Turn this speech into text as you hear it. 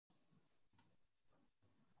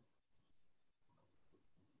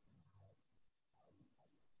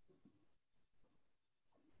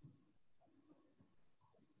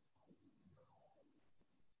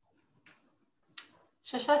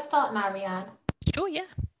Shall I start now, Rhian? Sure, yeah.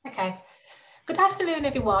 Okay. Good afternoon,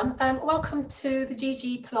 everyone. Welcome to the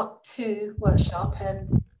ggplot2 workshop,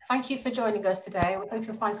 and thank you for joining us today. We hope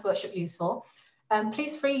you'll find this workshop useful.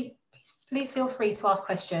 Please feel free to ask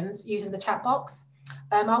questions using the chat box.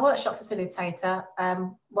 Our workshop facilitator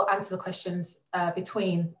will answer the questions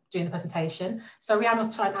during the presentation. So Rhian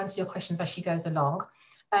will try and answer your questions as she goes along.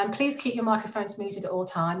 Please keep your microphones muted at all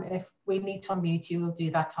time. If we need to unmute you, we'll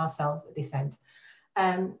do that ourselves at this end.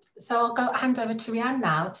 So I'll hand over to Rhian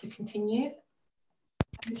now to continue.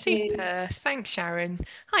 Super. Thanks, Sharon.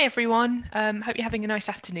 Hi, everyone. Hope you're having a nice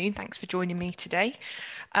afternoon. Thanks for joining me today.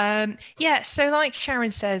 Yeah, so like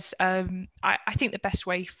Sharon says, I think the best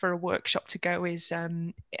way for a workshop to go is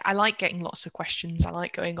I like getting lots of questions. I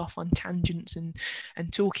like going off on tangents and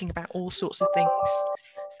talking about all sorts of things.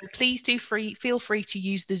 So please do feel free to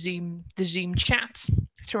use the Zoom chat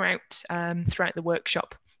throughout the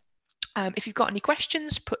workshop. If you've got any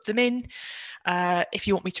questions, put them in. If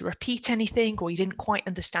you want me to repeat anything or you didn't quite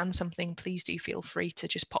understand something, please do feel free to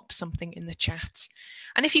just pop something in the chat.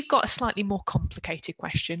 And if you've got a slightly more complicated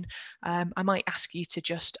question, I might ask you to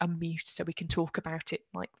just unmute so we can talk about it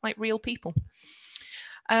like real people.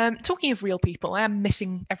 Talking of real people, I am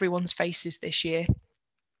missing everyone's faces this year.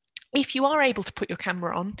 If you are able to put your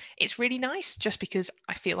camera on, it's really nice just because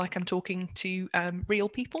I feel like I'm talking to real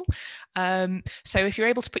people. So if you're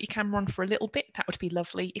able to put your camera on for a little bit, that would be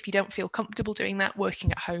lovely. If you don't feel comfortable doing that,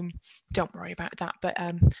 working at home, don't worry about that. But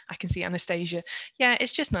I can see Anastasia. Yeah,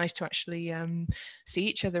 it's just nice to actually see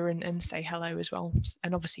each other and say hello as well.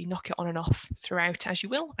 And obviously knock it on and off throughout as you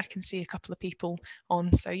will. I can see a couple of people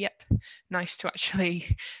on. So yep, nice to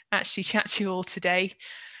actually chat to you all today.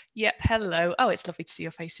 Yep, hello. Oh, it's lovely to see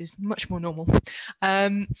your faces, much more normal.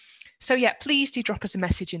 So yeah, please do drop us a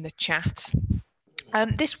message in the chat.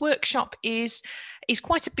 This workshop is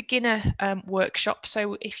quite a beginner workshop,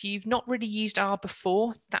 so if you've not really used R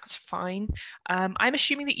before, that's fine. I'm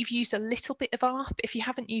assuming that you've used a little bit of R, but if you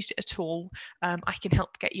haven't used it at all, I can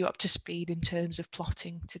help get you up to speed in terms of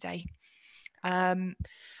plotting today.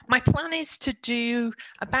 My plan is to do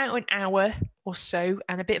about an hour or so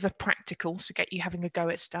and a bit of a practical, so get you having a go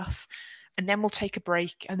at stuff, and then we'll take a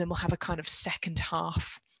break and then we'll have a kind of second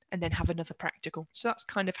half and then have another practical. So that's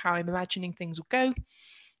kind of how I'm imagining things will go.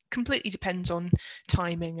 Completely depends on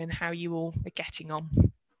timing and how you all are getting on.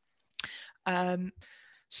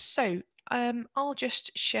 I'll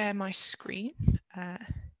just share my screen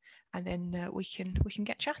and then we can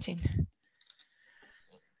get chatting.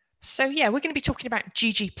 So yeah, we're going to be talking about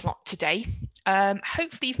ggplot today.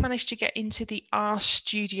 Hopefully you've managed to get into the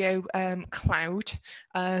RStudio cloud.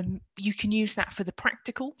 You can use that for the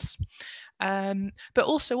practicals, but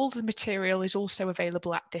also all the material is also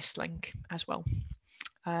available at this link as well,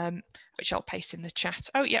 which I'll paste in the chat.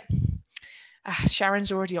 Oh yeah,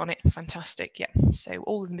 Sharon's already on it. Fantastic. Yeah, so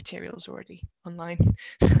all of the materials already online.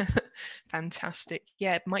 Fantastic.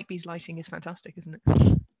 Yeah, Mike B's lighting is fantastic, isn't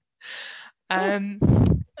it?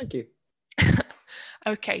 Thank you.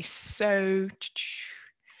 Okay, so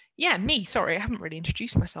yeah, sorry, I haven't really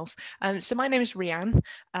introduced myself. So my name is Rhian.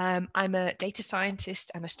 I'm a data scientist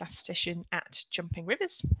and a statistician at Jumping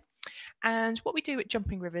Rivers. And what we do at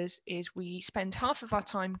Jumping Rivers is we spend half of our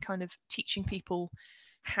time kind of teaching people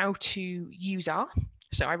how to use R.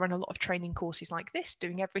 So I run a lot of training courses like this,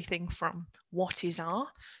 doing everything from what is R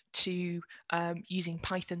to using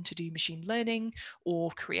Python to do machine learning,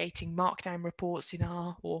 or creating markdown reports in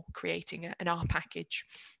R, or creating an R package.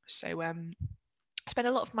 So I spend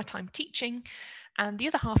a lot of my time teaching, and the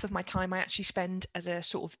other half of my time I actually spend as a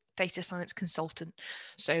sort of data science consultant.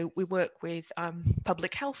 So we work with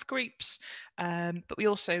public health groups, but we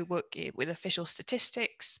also work with official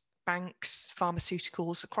statistics, banks,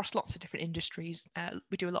 pharmaceuticals, across lots of different industries.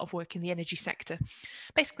 We do a lot of work in the energy sector,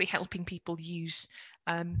 basically helping people use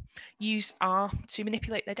R to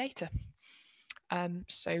manipulate their data.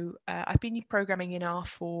 I've been programming in R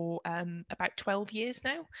for about 12 years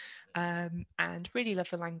now, and really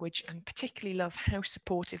love the language and particularly love how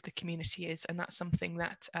supportive the community is. And that's something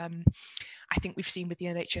that I think we've seen with the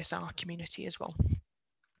NHS-R community as well.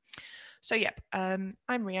 So yeah, I'm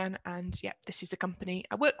Rhian, and yeah, this is the company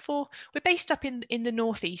I work for. We're based up in the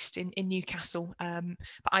northeast in Newcastle, but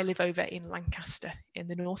I live over in Lancaster in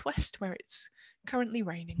the northwest, where it's currently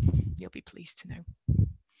raining. You'll be pleased to know.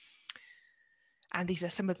 And these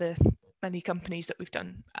are some of the many companies that we've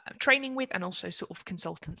done training with, and also sort of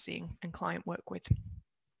consultancy and client work with.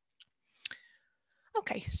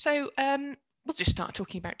 Okay, so we'll just start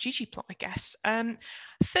talking about ggplot, I guess.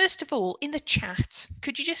 First of all, in the chat,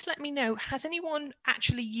 could you just let me know, has anyone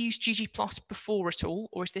actually used ggplot before at all,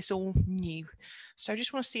 or is this all new? So I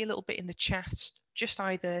just want to see a little bit in the chat just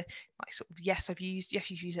either like sort of, yes,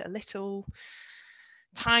 you've used it a little,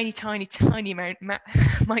 tiny amount.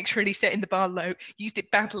 Mike's really setting the bar low. Used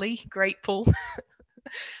it badly. Great, Paul.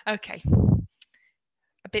 Okay.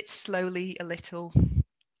 A bit slowly, a little.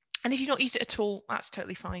 And if you've not used it at all, that's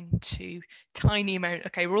totally fine too. Tiny amount.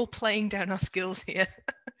 Okay, we're all playing down our skills here.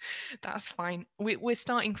 That's fine. We're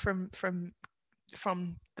starting from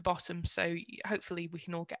the bottom, so hopefully we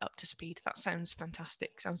can all get up to speed. That sounds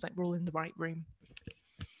fantastic. Sounds like we're all in the right room.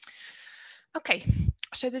 Okay,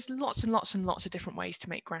 so there's lots and lots of different ways to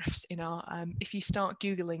make graphs in R. If you start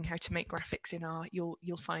Googling how to make graphics in R,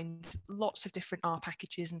 you'll find lots of different R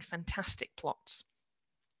packages and fantastic plots.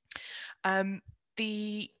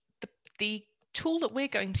 The tool that we're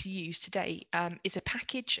going to use today is a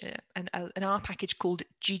package, an R package called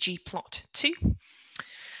ggplot2.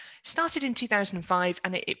 Started in 2005,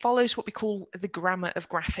 and it follows what we call the grammar of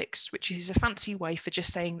graphics, which is a fancy way for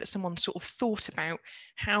just saying that someone sort of thought about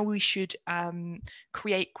how we should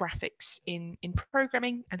create graphics in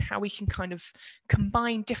programming and how we can kind of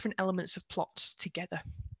combine different elements of plots together.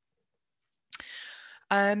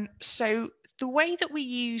 So the way that we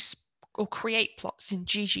use or create plots in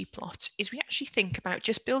ggplot is we actually think about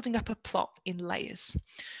just building up a plot in layers.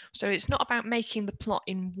 So it's not about making the plot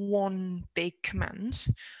in one big command.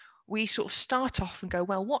 We sort of start off and go,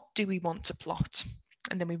 well, what do we want to plot?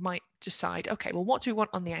 And then we might decide, okay, well, what do we want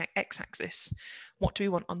on the x-axis? What do we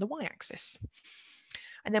want on the y-axis?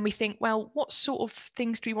 And then we think, well, what sort of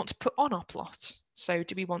things do we want to put on our plot? So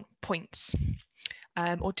do we want points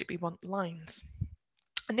or do we want lines?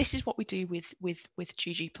 And this is what we do with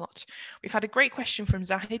ggplot. We've had a great question from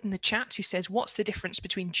Zahid in the chat who says, what's the difference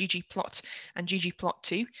between ggplot and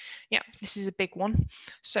ggplot2? Yeah, this is a big one.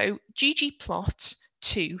 So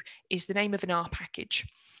ggplot2 is the name of an R package.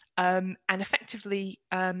 And effectively,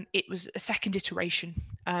 it was a second iteration.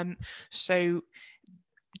 So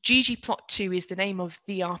ggplot2 is the name of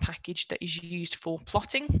the R package that is used for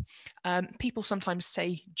plotting. People sometimes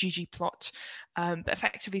say ggplot, but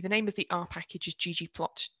effectively the name of the R package is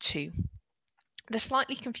ggplot2. The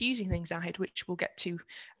slightly confusing thing, Zahid, which we'll get to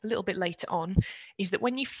a little bit later on, is that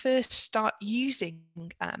when you first start using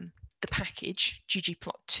the package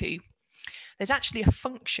ggplot2, there's actually a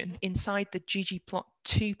function inside the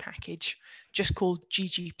ggplot2 package just called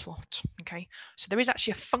ggplot. Okay, so there is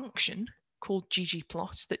actually a function called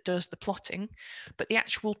ggplot that does the plotting, but the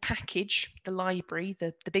actual package, the library,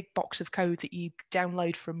 the big box of code that you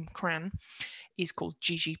download from CRAN is called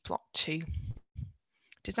ggplot2.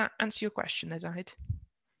 Does that answer your question there, Zahid?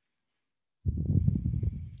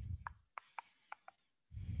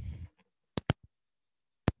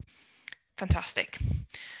 Fantastic.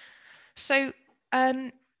 So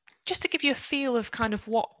just to give you a feel of kind of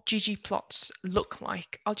what ggplots look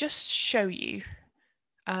like, I'll just show you.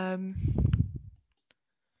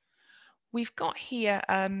 We've got here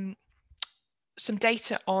some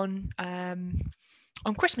data on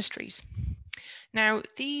Christmas trees. Now,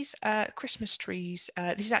 these Christmas trees,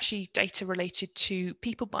 this is actually data related to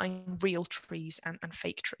people buying real trees and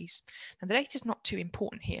fake trees. And the data is not too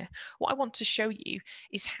important here. What I want to show you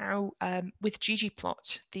is how, with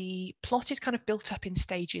ggplot, the plot is kind of built up in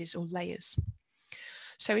stages or layers.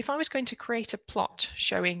 So if I was going to create a plot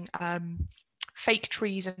showing fake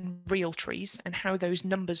trees and real trees and how those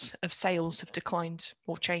numbers of sales have declined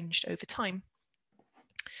or changed over time,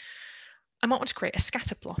 I might want to create a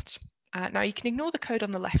scatter plot. Now you can ignore the code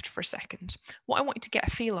on the left for a second. What I want you to get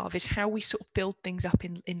a feel of is how we sort of build things up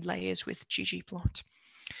in layers with ggplot.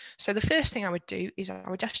 So the first thing I would do is I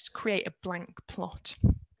would just create a blank plot.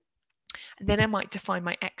 And then I might define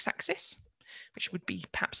my x-axis, which would be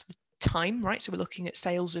perhaps the time, right? So we're looking at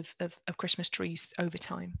sales of Christmas trees over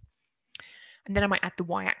time. And then I might add the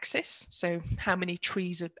y-axis, so how many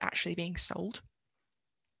trees are actually being sold.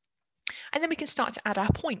 And then we can start to add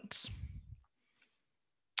our points.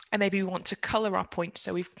 And maybe we want to color our points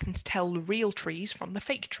so we can tell the real trees from the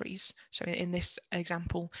fake trees. So in this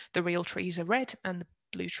example, the real trees are red and the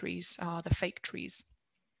blue trees are the fake trees.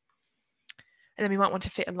 And then we might want to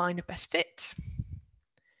fit a line of best fit.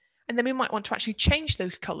 And then we might want to actually change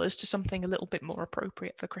those colors to something a little bit more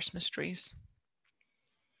appropriate for Christmas trees.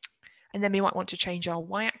 And then we might want to change our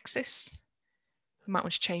y-axis. We might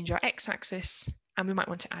want to change our x-axis, and we might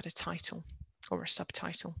want to add a title or a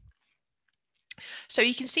subtitle. So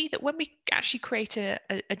you can see that when we actually create a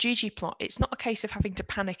ggplot, it's not a case of having to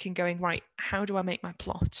panic and going, right, how do I make my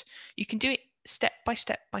plot? You can do it step by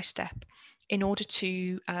step by step in order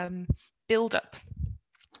to build up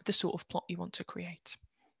the sort of plot you want to create.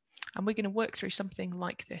 And we're going to work through something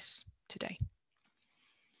like this today.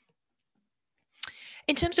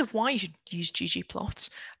 In terms of why you should use ggplot,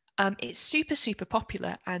 It's super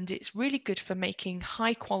popular, and it's really good for making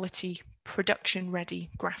high quality production ready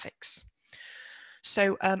graphics.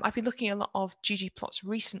 So I've been looking at a lot of ggplots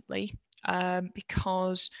recently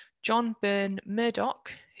because John Byrne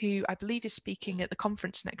Murdoch, who I believe is speaking at the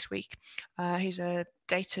conference next week, he's a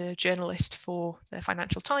data journalist for the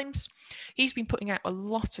Financial Times. He's been putting out a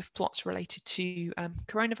lot of plots related to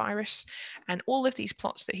coronavirus, and all of these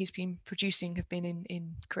plots that he's been producing have been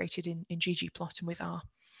created in ggplot and with R.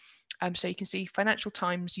 So you can see Financial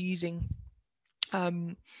Times using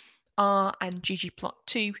R and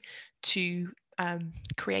ggplot2 to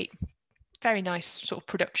create very nice sort of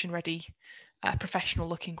production ready, professional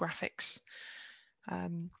looking graphics.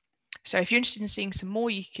 So if you're interested in seeing some more,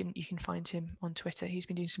 you can find him on Twitter. He's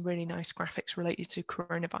been doing some really nice graphics related to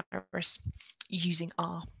coronavirus using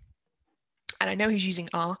R. And I know he's using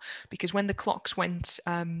R because when the clocks went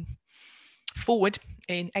forward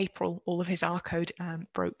in April, all of his R code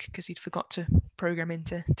broke because he'd forgot to program in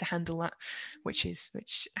to handle that, which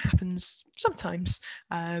happens sometimes.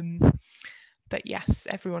 But yes,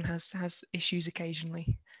 everyone has issues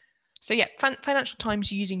occasionally. So yeah, Financial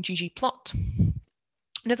Times using ggplot.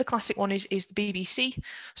 Another classic one is the BBC.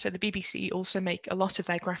 So the BBC also make a lot of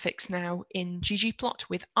their graphics now in ggplot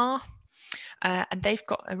with R. And they've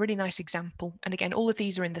got a really nice example. And again, all of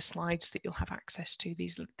these are in the slides that you'll have access to,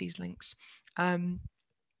 these links.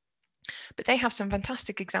 But they have some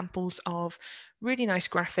fantastic examples of really nice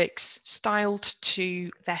graphics styled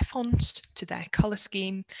to their fonts, to their color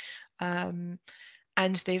scheme. And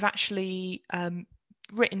they've actually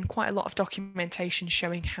written quite a lot of documentation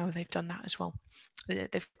showing how they've done that as well.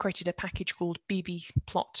 They've created a package called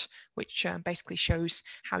ggplot, which basically shows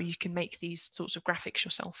how you can make these sorts of graphics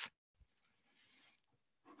yourself.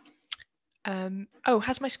 Oh,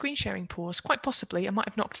 has my screen sharing paused? Quite possibly. I might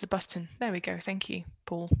have knocked the button. There we go. Thank you,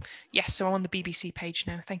 Paul. Yes, so I'm on the BBC page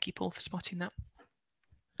now. Thank you, Paul, for spotting that.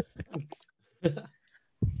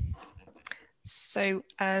 So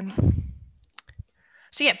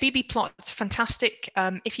yeah, ggplot's fantastic.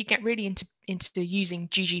 If you get really into using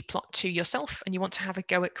ggplot2 yourself and you want to have a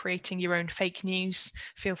go at creating your own fake news,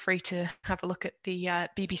 feel free to have a look at the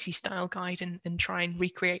BBC style guide and try and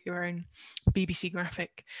recreate your own BBC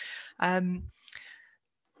graphic.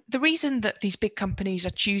 The reason that these big companies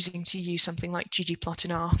are choosing to use something like ggplot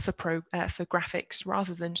and R for graphics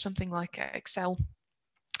rather than something like Excel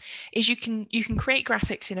is you can create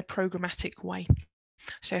graphics in a programmatic way.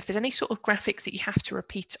 So if there's any sort of graphic that you have to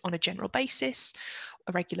repeat on a general basis,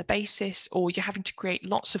 a regular basis, or you're having to create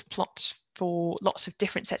lots of plots for lots of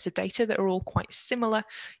different sets of data that are all quite similar,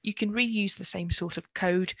 you can reuse the same sort of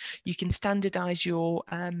code. You can standardize your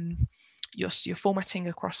formatting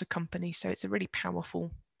across a company. So it's a really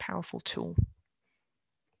powerful tool.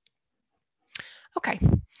 Okay,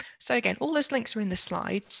 so again, all those links are in the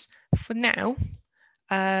slides. For now,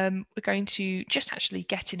 we're going to just actually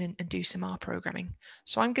get in and do some R programming.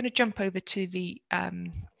 So I'm going to jump over to the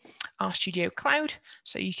RStudio Cloud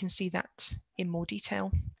so you can see that in more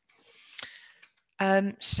detail.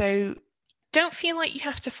 So don't feel like you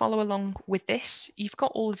have to follow along with this. You've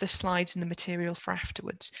got all of the slides and the material for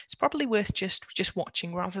afterwards. It's probably worth just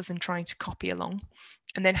watching rather than trying to copy along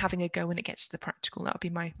and then having a go when it gets to the practical. That would be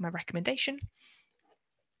my recommendation.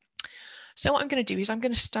 So what I'm going to do is I'm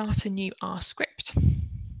going to start a new R script.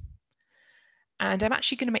 And I'm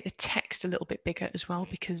actually going to make the text a little bit bigger as well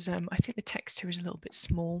because I think the text here is a little bit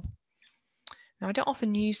small. Now, I don't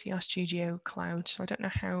often use the RStudio Cloud, so I don't know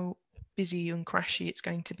how busy and crashy it's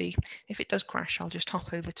going to be. If it does crash, I'll just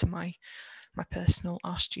hop over to my personal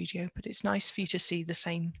RStudio, but it's nice for you to see the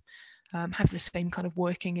same, have the same kind of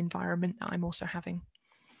working environment that I'm also having.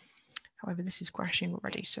 However, this is crashing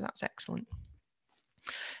already, so that's excellent.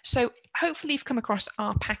 So hopefully you've come across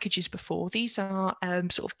R packages before. These are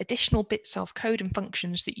sort of additional bits of code and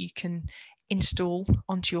functions that you can install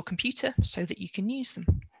onto your computer so that you can use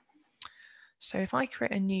them. So if I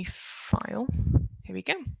create a new file, here we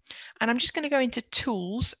go. And I'm just going to go into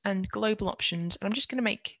Tools and Global Options, and I'm just going to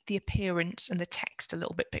make the appearance and the text a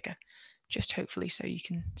little bit bigger, just hopefully so you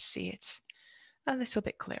can see it a little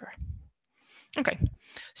bit clearer. Okay,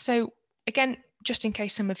 so again, just in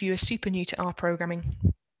case some of you are super new to R programming,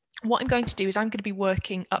 what I'm going to do is I'm going to be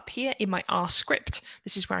working up here in my R script.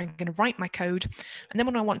 This is where I'm going to write my code. And then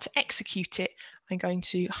when I want to execute it, I'm going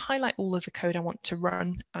to highlight all of the code I want to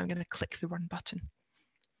run. I'm going to click the run button.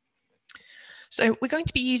 So we're going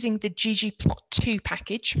to be using the ggplot2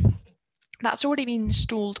 package. That's already been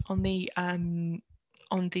installed on the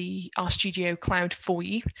RStudio Cloud for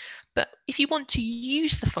you. But if you want to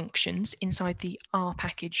use the functions inside the R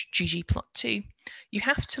package ggplot2, you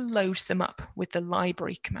have to load them up with the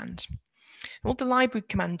library command. All the library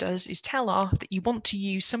command does is tell R that you want to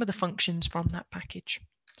use some of the functions from that package.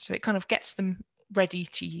 So it kind of gets them ready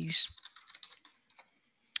to use.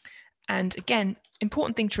 And again,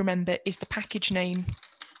 important thing to remember is the package name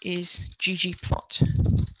is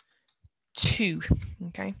ggplot2.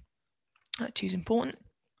 Okay, that 2 is important.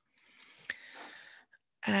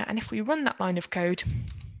 And if we run that line of code,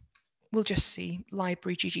 we'll just see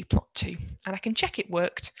library ggplot2. And I can check it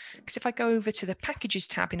worked, because if I go over to the packages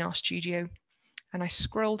tab in RStudio and I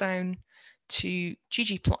scroll down to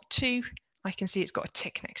ggplot2, I can see it's got a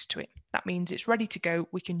tick next to it. That means it's ready to go.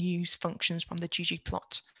 We can use functions from the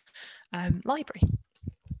ggplot library.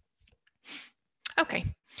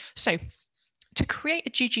 Okay, so to create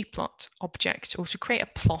a ggplot object, or to create a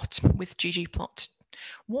plot with ggplot,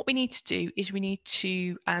 what we need to do is we need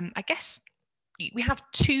to, I guess, we have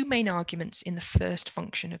 2 main arguments in the first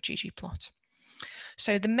function of ggplot.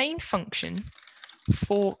 So the main function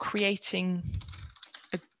for creating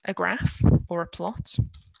a graph or a plot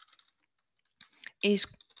is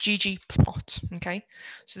ggplot. Okay,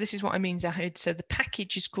 so this is what I mean, Zahid. So the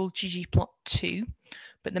package is called ggplot2,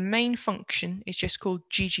 but the main function is just called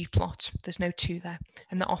ggplot. There's no 2 there,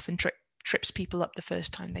 and that often trips people up the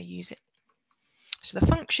first time they use it. So the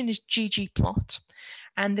function is ggplot,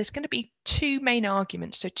 and there's going to be 2 main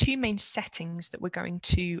arguments, so 2 main settings that we're going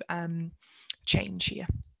to change here.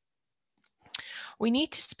 We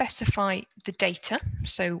need to specify the data,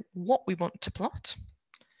 so what we want to plot,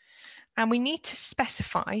 and we need to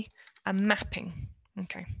specify a mapping.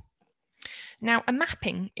 Okay. Now, a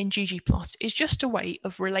mapping in ggplot is just a way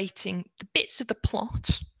of relating the bits of the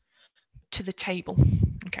plot to the table.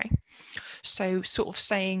 Okay, so sort of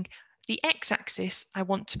saying the x-axis I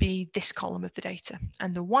want to be this column of the data,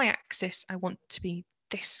 and the y-axis I want to be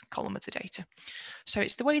this column of the data. So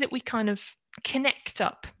it's the way that we kind of connect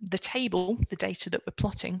up the table, the data that we're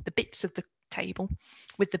plotting, the bits of the table,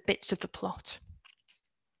 with the bits of the plot.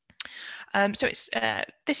 So it's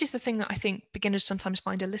this is the thing that I think beginners sometimes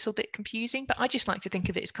find a little bit confusing, but I just like to think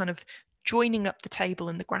of it as kind of joining up the table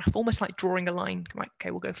and the graph, almost like drawing a line. Right,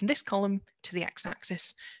 okay, we'll go from this column to the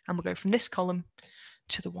x-axis, and we'll go from this column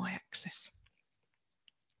to the y-axis.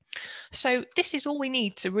 So this is all we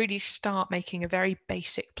need to really start making a very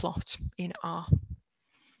basic plot in R.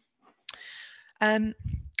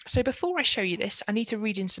 So before I show you this, I need to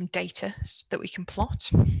read in some data that we can plot.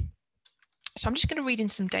 So I'm just going to read in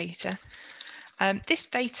some data. This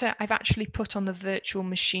data I've actually put on the virtual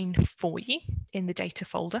machine for you in the data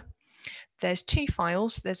folder. There's 2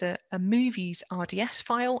 files. There's a movies RDS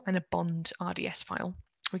file and a bond RDS file.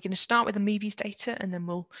 We're going to start with the movies data, and then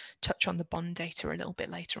we'll touch on the bond data a little bit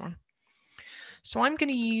later on. So I'm going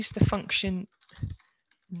to use the function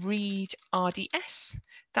read RDS.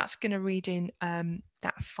 That's going to read in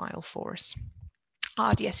that file for us.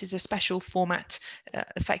 RDS is a special format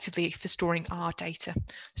effectively for storing R data.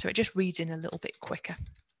 So it just reads in a little bit quicker.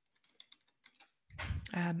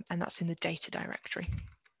 And that's in the data directory.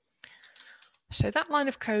 So that line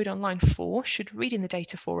of code on line 4 should read in the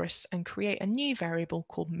data for us and create a new variable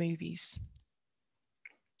called movies.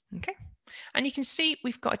 Okay, and you can see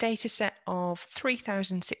we've got a data set of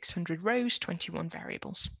 3,600 rows, 21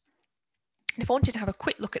 variables. And if I wanted to have a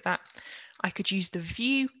quick look at that, I could use the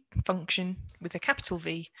view function with a capital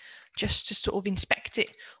V just to sort of inspect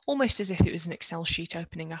it, almost as if it was an Excel sheet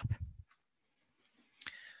opening up.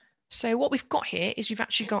 So what we've got here is we've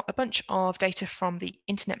actually got a bunch of data from the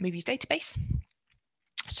Internet Movies database.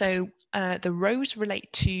 So the rows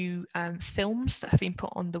relate to films that have been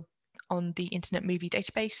put on the Internet Movie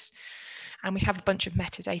database, and we have a bunch of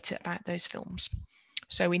metadata about those films.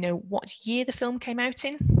 So we know what year the film came out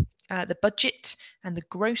in, the budget and the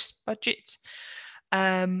gross budget.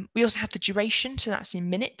 We also have the duration, so that's in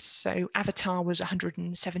minutes. So Avatar was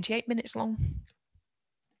 178 minutes long.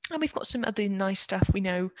 And we've got some other nice stuff. We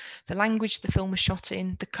know the language the film was shot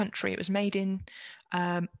in, the country it was made in,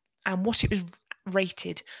 and what it was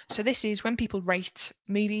rated. So this is when people rate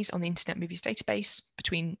movies on the Internet Movies database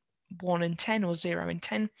between 1 and 10 or 0 and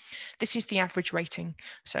 10. This is the average rating.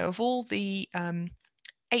 So of all the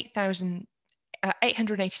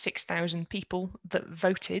 886,000 people that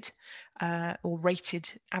voted or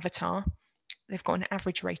rated Avatar, they've got an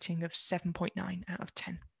average rating of 7.9 out of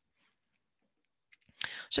 10.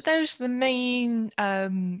 So those are the main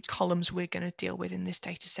columns we're going to deal with in this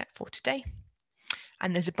data set for today.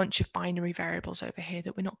 And there's a bunch of binary variables over here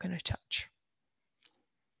that we're not going to touch.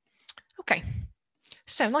 Okay,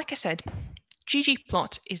 so like I said,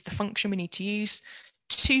 ggplot is the function we need to use.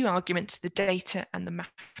 2 arguments, the data and the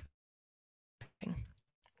mapping.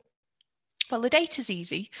 Well, the data's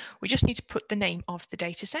easy. We just need to put the name of the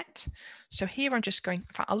data set. So here I'm just going,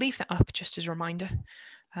 in fact, I'll leave that up just as a reminder.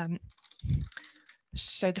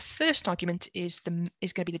 So the first argument is going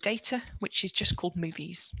to be the data, which is just called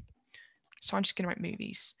movies. So I'm just going to write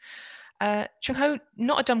movies. Chung-Ho,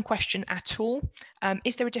 not a dumb question at all.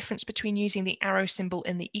 Is there a difference between using the arrow symbol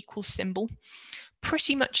and the equal symbol?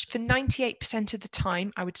 Pretty much for 98% of the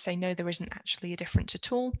time, I would say no, there isn't actually a difference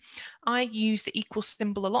at all. I use the equal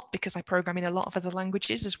symbol a lot because I program in a lot of other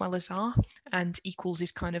languages as well as R, and equals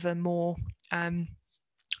is kind of a more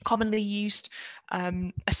commonly used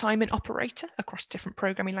assignment operator across different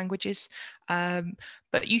programming languages.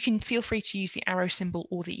 But you can feel free to use the arrow symbol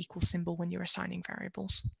or the equal symbol when you're assigning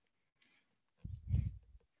variables.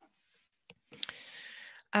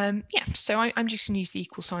 Yeah, so I'm just going to use the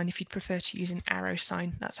equal sign. If you'd prefer to use an arrow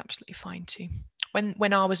sign, that's absolutely fine too.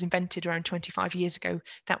 When R was invented around 25 years ago,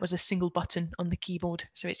 that was a single button on the keyboard.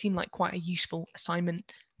 So it seemed like quite a useful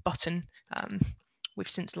assignment button. We've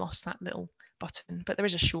since lost that little button, but there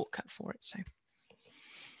is a shortcut for it. So,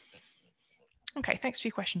 okay, thanks for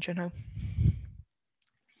your question, Junho.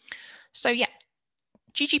 So yeah,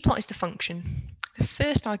 ggplot is the function. The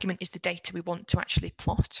first argument is the data we want to actually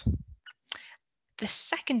plot. The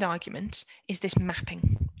second argument is this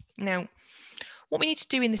mapping. Now, what we need to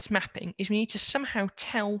do in this mapping is we need to somehow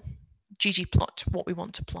tell ggplot what we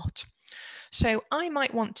want to plot. So I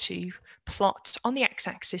might want to plot on the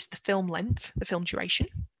x-axis the film length, the film duration,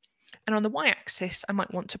 and on the y-axis I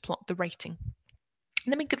might want to plot the rating.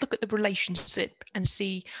 And then we could look at the relationship and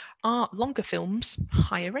see, are longer films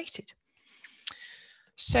higher rated?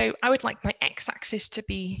 So I would like my x-axis to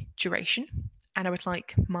be duration, and I would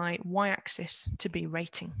like my y-axis to be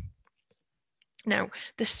rating. Now,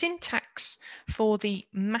 the syntax for the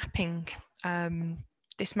mapping,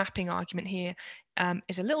 this mapping argument here,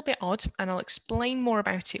 is a little bit odd, and I'll explain more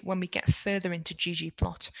about it when we get further into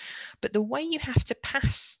ggplot. But the way you have to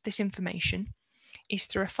pass this information is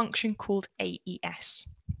through a function called AES.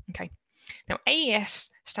 Okay. Now, AES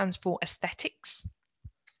stands for aesthetics.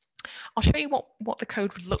 I'll show you what the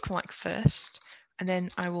code would look like first, and then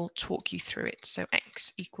I will talk you through it. So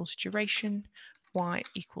x equals duration, y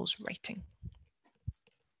equals rating.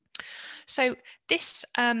 So this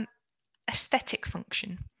aesthetic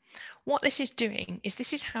function, what this is doing is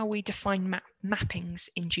this is how we define mappings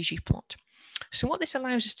in ggplot. So what this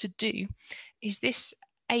allows us to do is this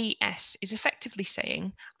AES is effectively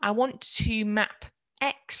saying, I want to map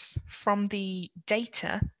x from the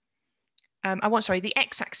data, the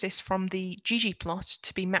x-axis from the ggplot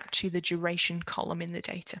to be mapped to the duration column in the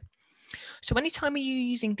data. So anytime you're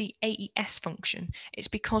using the AES function, it's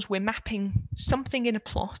because we're mapping something in a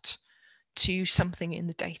plot to something in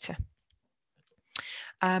the data.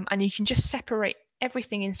 And you can just separate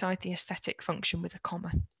everything inside the aesthetic function with a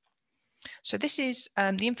comma. So this is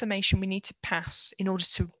the information we need to pass in order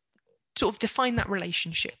to sort of define that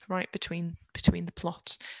relationship, right, between the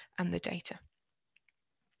plot and the data.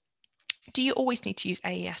 Do you always need to use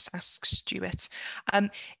AES, asks Stuart.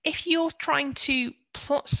 If you're trying to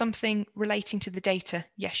plot something relating to the data,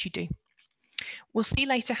 yes, you do. We'll see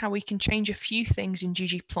later how we can change a few things in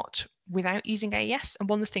ggplot without using AES, and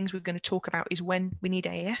one of the things we're going to talk about is when we need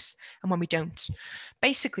AES and when we don't.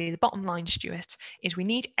 Basically, the bottom line, Stuart, is we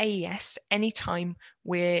need AES anytime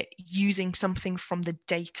we're using something from the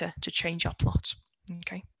data to change our plot.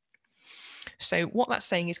 Okay. So what that's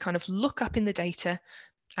saying is kind of look up in the data,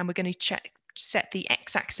 and we're going to set the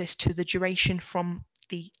x-axis to the duration from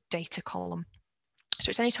the data column. So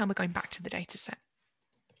it's anytime we're going back to the data set.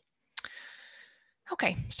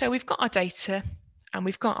 Okay, so we've got our data and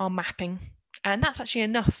we've got our mapping, and that's actually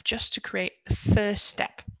enough just to create the first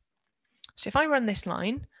step. So if I run this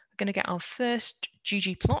line, I'm going to get our first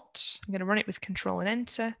ggplot. I'm going to run it with Control and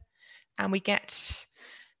Enter, and we get,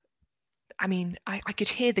 I mean, I could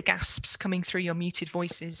hear the gasps coming through your muted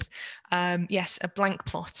voices. Yes, a blank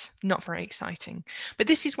plot, not very exciting. But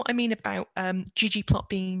this is what I mean about ggplot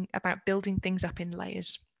being about building things up in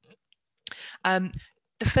layers.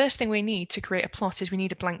 The first thing we need to create a plot is we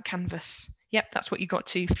need a blank canvas. Yep, that's what you got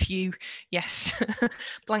to. Phew, yes.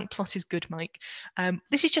 Blank plot is good, Mike.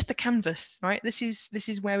 This is just the canvas, right? This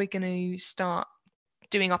is where we're going to start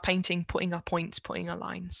doing our painting, putting our points, putting our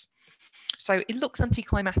lines. So it looks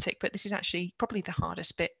anticlimactic, but this is actually probably the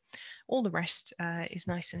hardest bit. All the rest is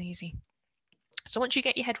nice and easy. So once you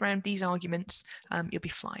get your head around these arguments, you'll be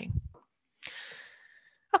flying.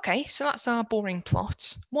 Okay, so that's our boring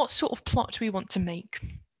plot. What sort of plot do we want to make?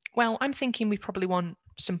 Well, I'm thinking we probably want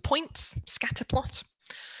some points, scatter plot.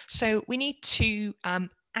 So we need to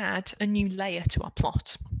add a new layer to our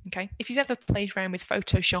plot. Okay, if you've ever played around with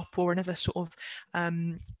Photoshop or another sort of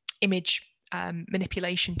image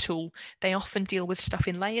manipulation tool, they often deal with stuff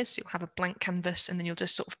in layers. You'll have a blank canvas and then you'll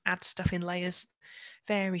just sort of add stuff in layers.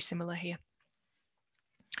 Very similar here.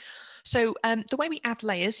 So the way we add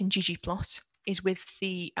layers in ggplot is with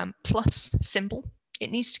the plus symbol.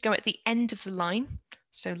 It needs to go at the end of the line,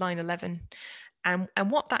 so line 11. And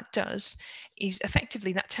what that does is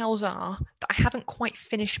effectively that tells R that I haven't quite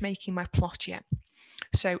finished making my plot yet.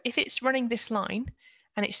 So if it's running this line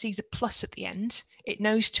and it sees a plus at the end, it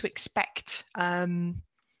knows to expect some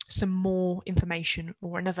more information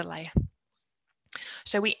or another layer.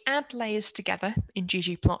 So we add layers together in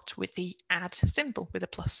ggplot with the add symbol, with a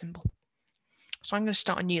plus symbol. So I'm going to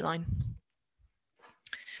start a new line.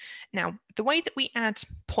 Now, the way that we add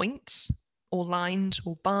points or lines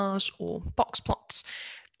or bars or box plots,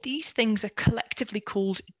 these things are collectively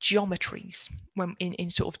called geometries when in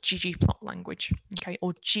sort of ggplot language, okay,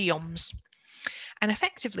 or geoms. And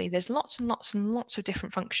effectively, there's lots and lots and lots of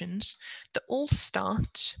different functions that all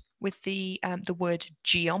start with the word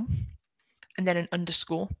geom and then an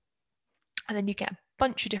underscore, and then you get a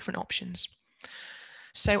bunch of different options.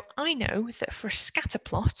 So I know that for a scatter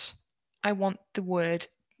plot, I want the word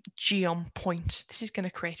geom point. This is going to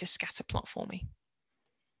create a scatter plot for me.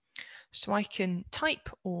 So I can type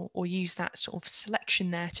or use that sort of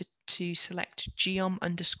selection there to select geom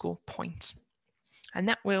underscore point, and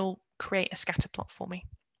that will create a scatter plot for me.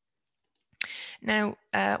 Now,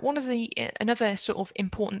 one of the another sort of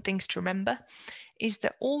important things to remember is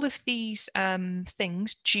that all of these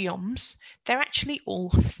things, geoms, they're actually all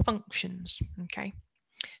functions, okay?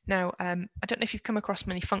 Now, I don't know if you've come across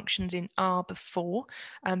many functions in R before,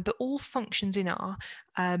 but all functions in R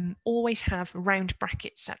always have round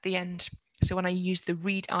brackets at the end. So when I use the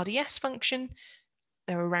read RDS function,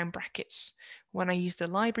 there are round brackets. When I use the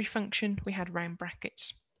library function, we had round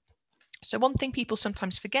brackets. So one thing people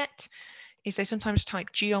sometimes forget is they sometimes type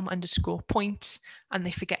geom underscore point and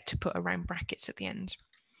they forget to put round brackets at the end.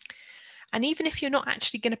 And even if you're not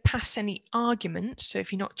actually going to pass any arguments, so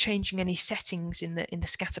if you're not changing any settings in the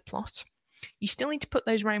scatter plot, you still need to put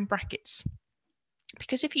those round brackets.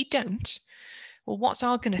 Because if you don't, well, what's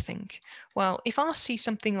R going to think? Well, if R sees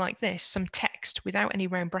something like this, some text without any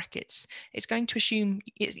round brackets, it's going to assume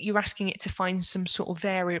you're asking it to find some sort of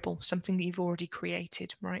variable, something that you've already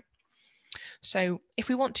created, right? So if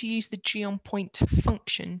we want to use the geom point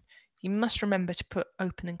function, you must remember to put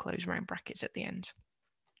open and close round brackets at the end.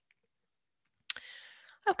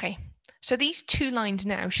 Okay, so these two lines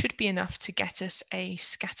now should be enough to get us a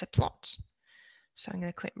scatter plot. So I'm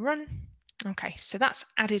going to click run. Okay, so that's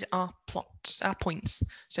added our plots, our points.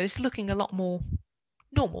 So it's looking a lot more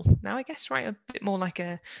normal now, I guess, right? A bit more like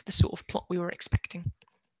the sort of plot we were expecting.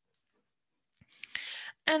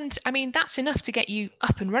 And I mean, that's enough to get you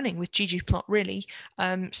up and running with ggplot, really.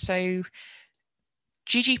 So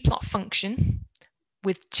ggplot function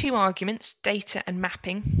with two arguments, data and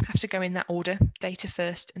mapping, have to go in that order, data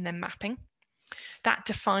first and then mapping. That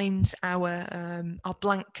defines our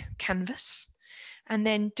blank canvas. And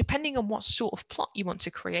then depending on what sort of plot you want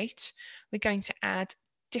to create, we're going to add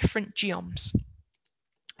different geoms.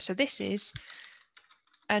 So this is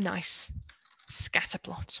a nice scatter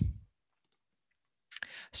plot.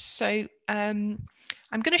 So I'm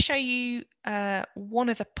going to show you one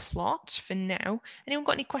of the plots for now. Anyone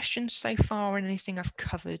got any questions so far on anything I've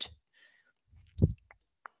covered?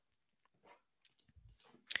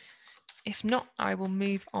 If not, I will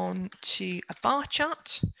move on to a bar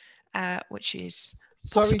chart, which is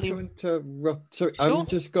possibly... Sorry to interrupt. Sorry, Sure. I'm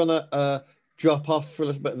just going to drop off for a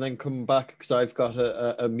little bit and then come back because I've got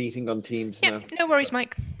a meeting on Teams now. No worries,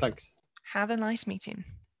 Mike. Thanks. Have a nice meeting.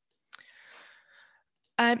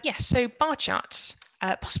 Yes, so bar charts,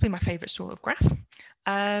 possibly my favourite sort of graph.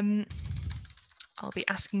 I'll be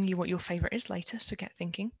asking you what your favourite is later, so get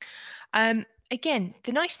thinking. Again,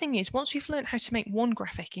 the nice thing is once we've learned how to make one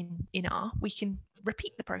graphic in R, we can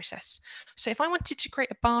repeat the process. So if I wanted to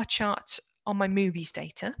create a bar chart on my movies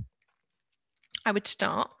data, I would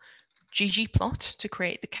start ggplot to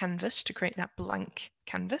create the canvas, to create that blank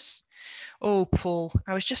canvas. Oh, Paul,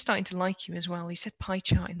 I was just starting to like you as well. He said pie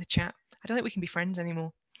chart in the chat. I don't think we can be friends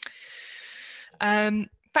anymore.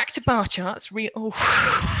 Back to bar charts.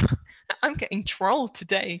 Oh, I'm getting trolled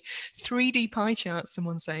today. 3D pie charts,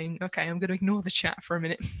 someone saying. Okay, I'm going to ignore the chat for a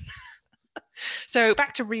minute. So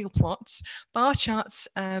back to real plots. Bar charts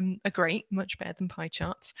are great, much better than pie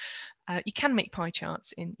charts. You can make pie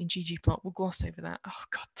charts in ggplot. We'll gloss over that. Oh,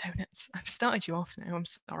 God, donuts. I've started you off now. I'm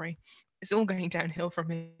sorry. It's all going downhill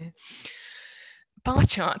from here. Bar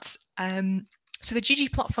charts. So the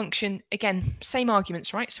ggplot function, again, same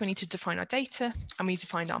arguments, right? So we need to define our data and we need to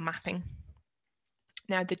find our mapping.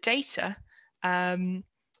 Now the data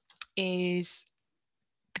is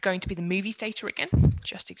going to be the movies data again,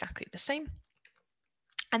 just exactly the same.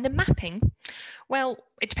 And the mapping, well,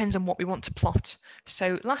 it depends on what we want to plot.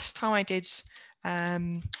 So last time I did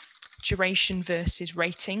duration versus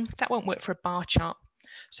rating. That won't work for a bar chart.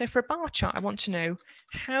 So for a bar chart, I want to know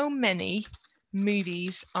how many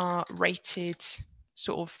movies are rated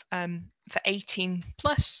sort of for 18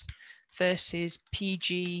 plus versus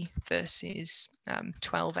PG versus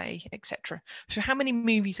 12A, etc. So how many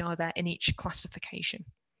movies are there in each classification?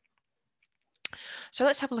 So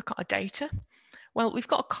let's have a look at our data. Well, we've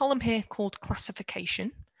got a column here called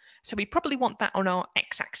classification. So we probably want that on our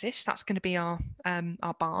x-axis. That's going to be our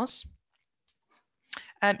bars.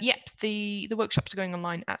 Yep, the workshops are going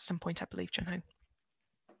online at some point, I believe, John Ho.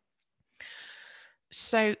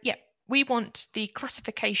 So, yeah, we want the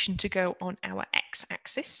classification to go on our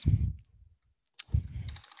x-axis.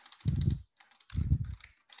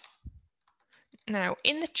 Now,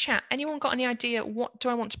 in the chat, anyone got any idea what do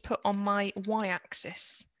I want to put on my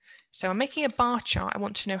y-axis? So I'm making a bar chart. I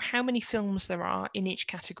want to know how many films there are in each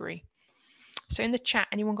category. So in the chat,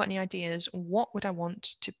 anyone got any ideas? What would I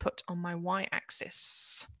want to put on my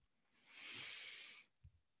y-axis?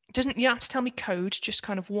 You don't have to tell me code, just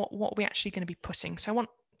kind of what we're actually going to be putting. So I want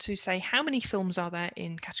to say how many films are there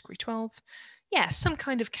in category 12? Yeah, some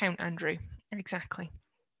kind of count, Andrew. Exactly.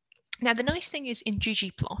 Now, the nice thing is in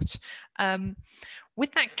ggplot,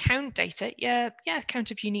 with that count data, yeah, count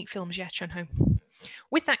of unique films, yeah, Chunho.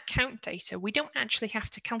 With that count data, we don't actually have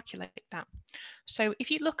to calculate that. So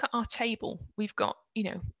if you look at our table, we've got, you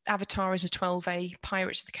know, Avatar is a 12A,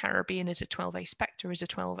 Pirates of the Caribbean is a 12A, Spectre is a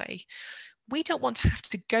 12A. We don't want to have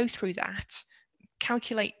to go through that,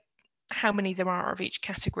 calculate how many there are of each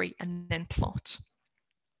category and then plot.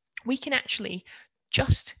 We can actually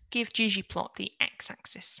just give ggplot the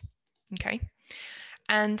x-axis, okay?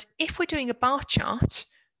 And if we're doing a bar chart,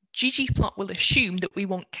 ggplot will assume that we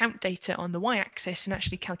want count data on the y-axis and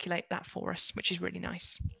actually calculate that for us, which is really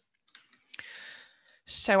nice.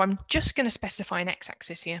 So I'm just going to specify an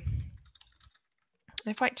x-axis here.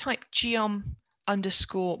 If I type geom_bar,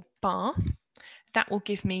 that will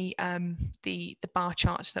give me the bar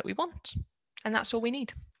charts that we want, and that's all we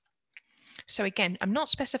need. So again, I'm not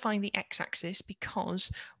specifying the x-axis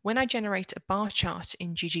because when I generate a bar chart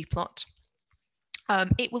in ggplot,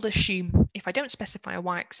 it will assume, if I don't specify a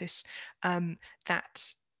y-axis,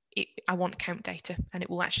 that I want count data, and it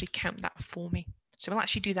will actually count that for me. So we'll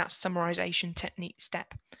actually do that summarization technique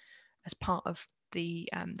step as part of the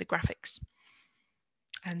graphics.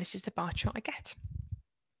 And this is the bar chart I get.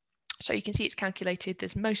 So you can see it's calculated.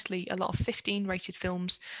 There's mostly a lot of 15 rated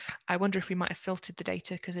films. I wonder if we might have filtered the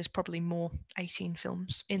data because there's probably more 18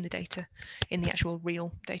 films in the data, in the actual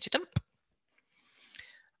real data dump.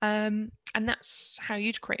 And that's how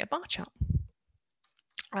you'd create a bar chart.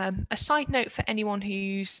 A side note for anyone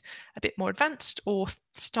who's a bit more advanced or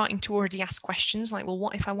starting to already ask questions like, well,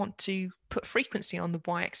 what if I want to put frequency on the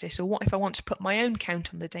y-axis, or what if I want to put my own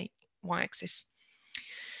count on the y-axis?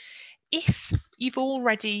 If you've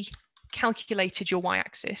already calculated your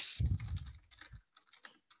y-axis,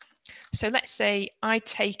 so let's say I'd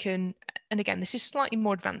taken, and again, this is slightly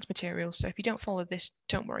more advanced material, so if you don't follow this,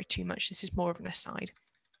 don't worry too much. This is more of an aside.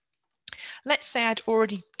 Let's say I'd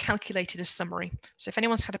already calculated a summary. So if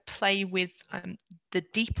anyone's had a play with the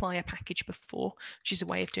dplyr package before, which is a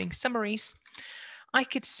way of doing summaries, I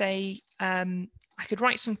could say, I could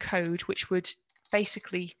write some code which would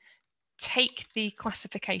basically take the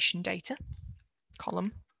classification data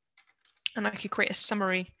column, and I could create a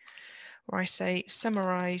summary where I say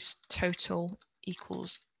summarize total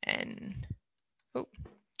equals n. Oh,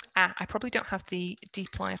 I probably don't have the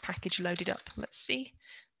dplyr package loaded up. Let's see.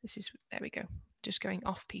 This is, there we go, just going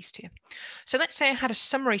off piste here. So let's say I had a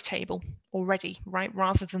summary table already, right,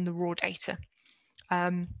 rather than the raw data. So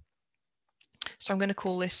I'm going to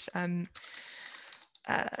call this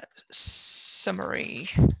summary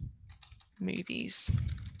movies.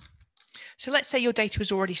 So let's say your data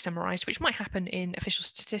was already summarized, which might happen in official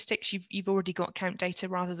statistics. You've already got count data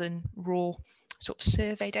rather than raw sort of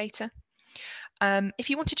survey data. If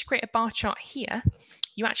you wanted to create a bar chart here,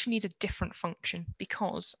 you actually need a different function,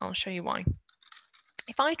 because I'll show you why.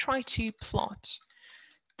 If I try to plot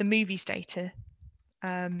the movies data,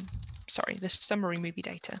 the summary movie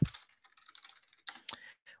data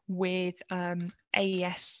with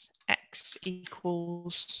AES X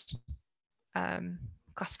equals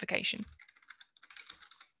classification,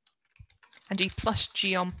 and do plus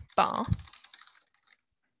geom bar,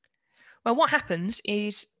 well, what happens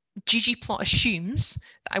is ggplot assumes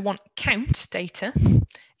that I want count data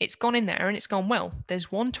it's gone in there and it's gone, well,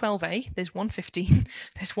 there's one 12A, there's one 15,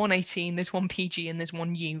 there's one 18, there's one PG, and there's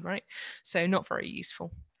one U, right? So not very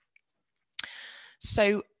useful.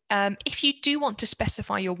 So if you do want to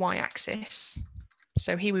specify your y-axis,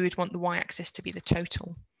 so here we would want the y-axis to be the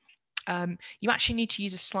total, you actually need to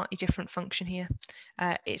use a slightly different function here.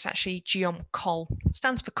 It's actually geom_col,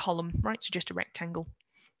 stands for column, right? So just a rectangle.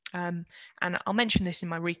 And I'll mention this in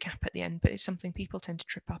my recap at the end, but it's something people tend to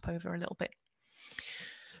trip up over a little bit.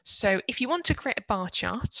 So if you want to create a bar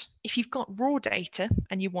chart, if you've got raw data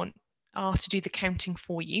and you want R to do the counting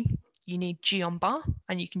for you, you need geom_bar,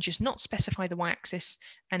 and you can just not specify the y-axis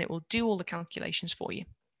and it will do all the calculations for you.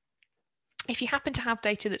 If you happen to have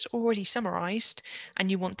data that's already summarized and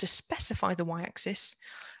you want to specify the y-axis,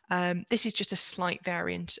 this is just a slight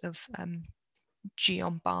variant of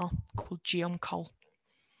geom_bar called geom_col.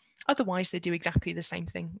 Otherwise, they do exactly the same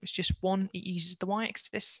thing. It's just one, it uses the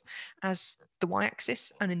y-axis as the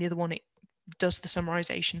y-axis, and in the other one, it does the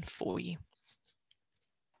summarization for you.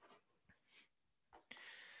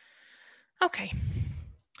 Okay,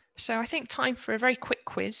 so I think time for a very quick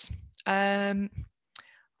quiz.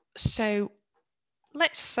 So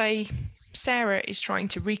let's say Sarah is trying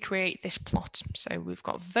to recreate this plot. So we've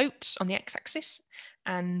got votes on the x-axis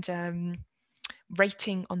and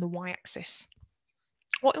rating on the y-axis.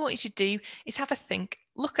 What I want you to do is have a think,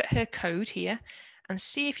 look at her code here and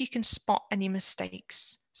see if you can spot any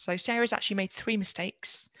mistakes. So Sarah's actually made 3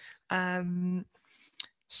 mistakes.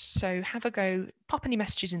 So have a go, pop any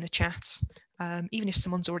messages in the chat. Even if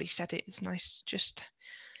someone's already said it, it's nice, just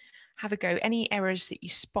have a go. Any errors that you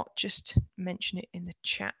spot, just mention it in the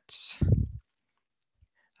chat.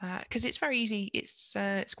 Because it's very easy,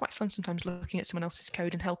 it's quite fun sometimes looking at someone else's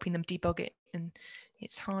code and helping them debug it, and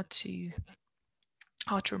it's hard to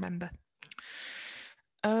remember.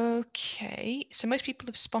 Okay, so most people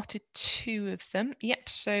have spotted 2 of them. Yep,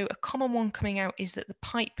 so a common one coming out is that the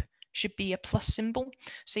pipe should be a plus symbol.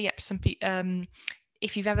 So yep,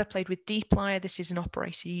 if you've ever played with dplyr, this is an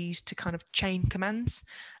operator used to kind of chain commands.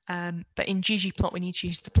 But in ggplot, we need to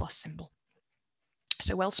use the plus symbol.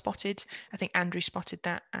 So well spotted. I think Andrew spotted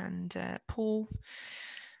that, and Paul,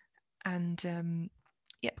 and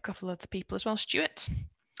yep, a couple of other people as well, Stuart.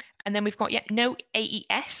 And then we've got, yep, no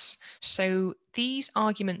AES. So these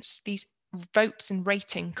arguments, these votes and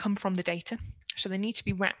rating come from the data. So they need to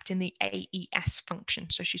be wrapped in the AES function.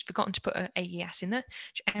 So she's forgotten to put her AES in there,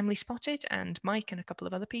 which Emily spotted, and Mike and a couple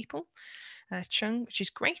of other people. Chung, which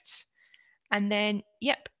is great. And then,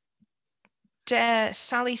 yep,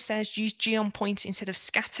 Sally says use geom point instead of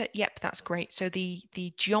scatter. Yep, that's great. So the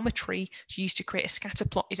geometry used to create a scatter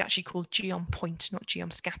plot is actually called geom point, not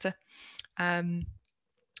geom scatter.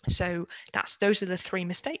 So those are the 3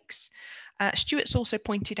 mistakes. Stuart's also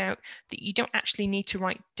pointed out that you don't actually need to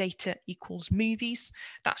write data equals movies.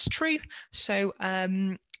 That's true. So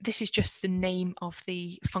this is just the name of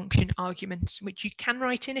the function argument, which you can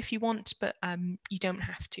write in if you want, but you don't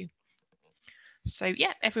have to. So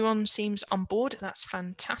yeah, everyone seems on board. That's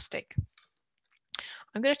fantastic.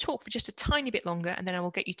 I'm going to talk for just a tiny bit longer, and then I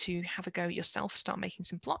will get you to have a go yourself, start making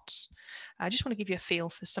some plots. I just want to give you a feel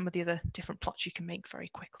for some of the other different plots you can make very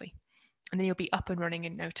quickly, and then you'll be up and running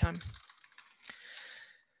in no time.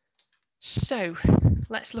 So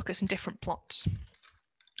let's look at some different plots.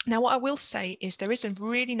 Now, what I will say is there is a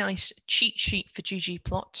really nice cheat sheet for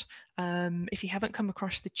ggplot. If you haven't come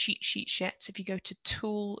across the cheat sheets yet, if you go to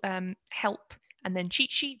Tool, Help, and then cheat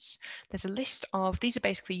sheets, there's a list of, these are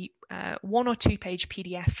basically 1 or 2 page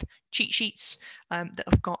PDF cheat sheets that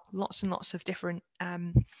have got lots and lots of different,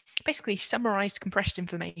 basically summarized compressed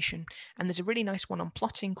information. And there's a really nice one on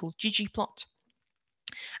plotting called ggplot.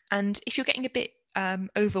 And if you're getting a bit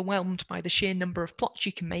overwhelmed by the sheer number of plots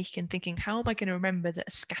you can make and thinking, how am I going to remember that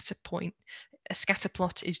a scatter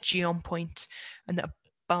plot is geom point and that a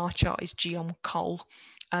bar chart is geom_col,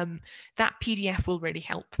 that PDF will really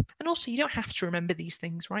help. And also, you don't have to remember these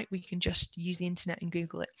things, right? We can just use the internet and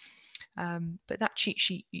Google it. But that cheat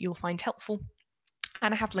sheet you'll find helpful.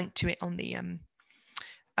 And I have linked to it on the,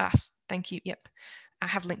 thank you, yep. I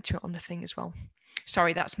have linked to it on the thing as well.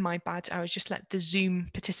 Sorry, that's my bad. I was just let the Zoom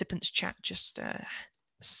participants chat just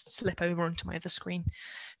slip over onto my other screen.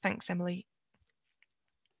 Thanks, Emily.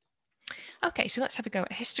 Okay, so let's have a go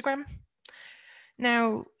at a histogram.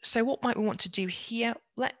 Now, so what might we want to do here?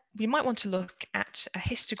 We might want to look at a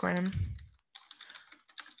histogram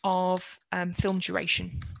of film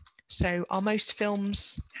duration. So are most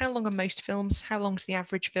films, how long are most films? How long is the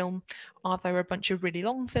average film? Are there a bunch of really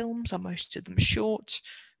long films? Are most of them short?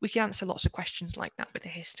 We can answer lots of questions like that with a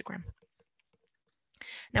histogram.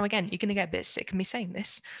 Now, again, you're going to get a bit sick of me saying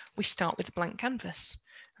this. We start with a blank canvas,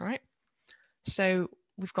 all right? So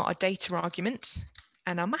we've got our data argument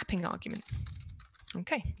and our mapping argument.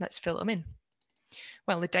 Okay, let's fill them in.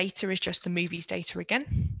 Well, the data is just the movies data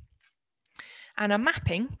again. And our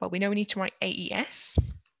mapping, well, we know we need to write AES.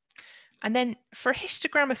 And then for a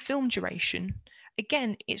histogram of film duration,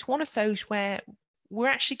 again, it's one of those where we're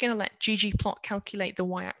actually going to let ggplot calculate the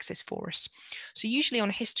y-axis for us. So usually on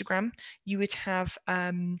a histogram, you would have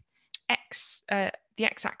the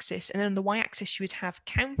x-axis, and then on the y-axis, you would have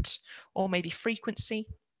count or maybe frequency.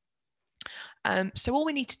 So all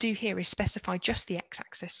we need to do here is specify just the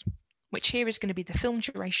x-axis, which here is going to be the film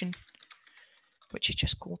duration, which is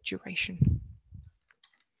just called duration.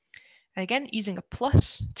 And again, using a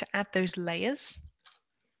plus to add those layers.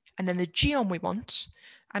 And then the geom we want,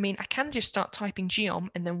 I mean, I can just start typing geom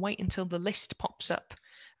and then wait until the list pops up.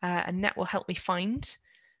 And that will help me find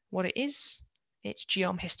what it is. It's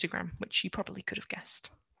geom histogram, which you probably could have guessed.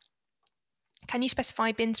 Can you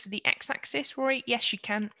specify bins for the x-axis, Rory? Yes, you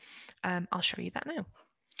can. I'll show you that now.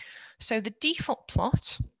 So the default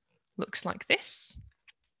plot looks like this.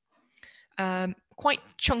 Quite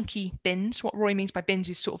chunky bins. What Roy means by bins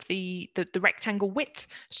is sort of the rectangle width.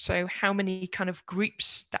 So how many kind of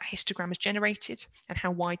groups that histogram has generated and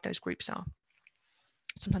how wide those groups are.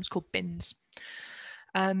 Sometimes called bins.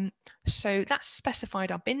 So that's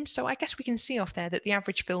specified our bins. So I guess we can see off there that the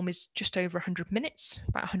average film is just over 100 minutes,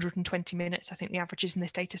 about 120 minutes. I think the average is in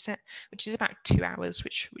this data set, which is about 2 hours,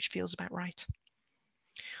 which feels about right.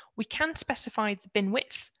 We can specify the bin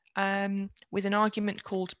width with an argument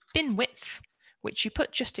called bin width, which you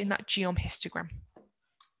put just in that geom histogram.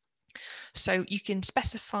 So you can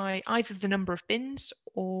specify either the number of bins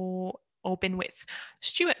or bin width.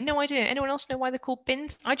 Stuart, no idea. Anyone else know why they're called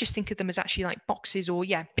bins? I just think of them as actually like boxes or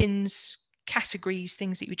bins, categories,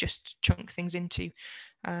 things that you just chunk things into.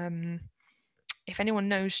 If anyone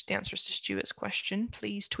knows the answers to Stuart's question,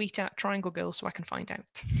 please tweet at Triangle Girl so I can find out.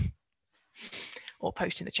 Or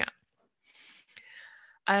post in the chat.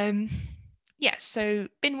 So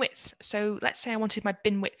bin width. So let's say I wanted my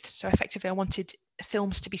bin width. So effectively I wanted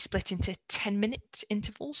films to be split into 10-minute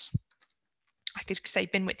intervals. I could say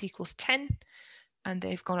bin width equals 10, and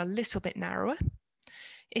they've gone a little bit narrower.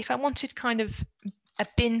 If I wanted kind of a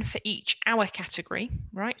bin for each hour category,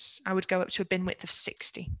 right, I would go up to a bin width of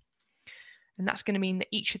 60. And that's going to mean that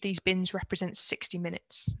each of these bins represents 60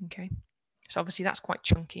 minutes, okay? So obviously that's quite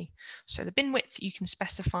chunky. So the bin width you can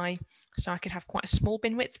specify, so I could have quite a small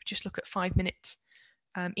bin width, just look at 5 minutes.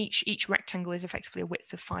 Each rectangle is effectively a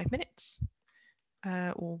width of 5 minutes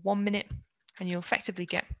or 1 minute, and you'll effectively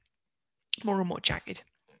get more and more jagged.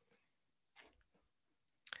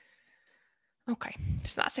 Okay,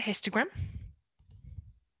 so that's a histogram.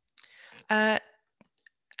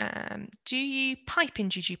 Do you pipe in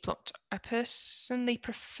ggplot? I personally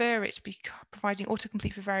prefer it providing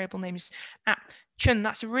autocomplete for variable names. Chun,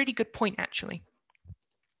 that's a really good point, actually.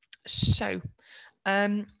 So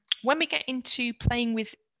when we get into playing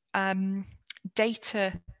with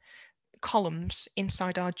data columns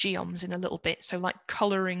inside our geoms in a little bit, so like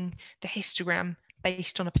coloring the histogram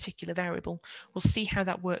based on a particular variable, we'll see how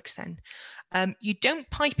that works then. You don't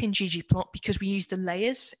pipe in ggplot because we use the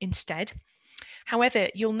layers instead. However,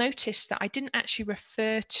 you'll notice that I didn't actually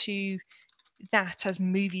refer to that as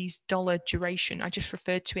movies $duration. I just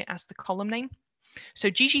referred to it as the column name. So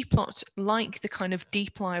ggplot, like the kind of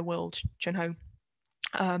dplyr world, Junho,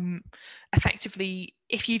 effectively,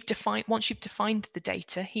 if you've once you've defined the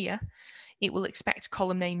data here, it will expect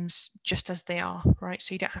column names just as they are, right?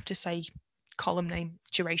 So you don't have to say column name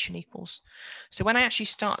duration equals. So when I actually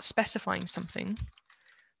start specifying something,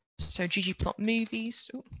 so ggplot movies,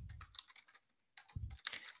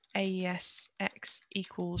 AESX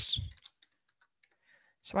equals,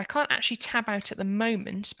 so I can't actually tab out at the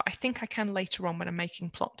moment, but I think I can later on when I'm making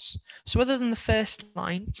plots. So other than the first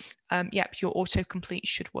line, yep, your autocomplete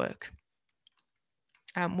should work.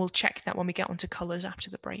 We'll check that when we get onto colors after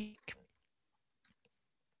the break.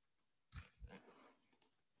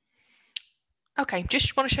 Okay,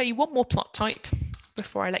 just want to show you one more plot type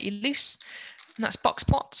before I let you loose, and that's box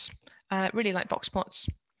plots. Really like box plots.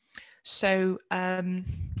 So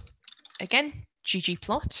again,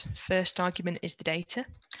 ggplot, first argument is the data,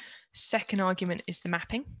 second argument is the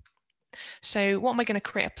mapping. So what am I going to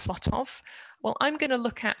create a plot of? Well, I'm going to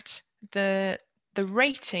look at the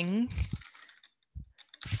rating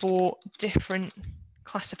for different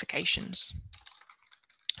classifications.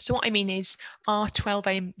 So what I mean is, are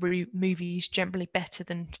 12A movies generally better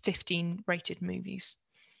than 15 rated movies?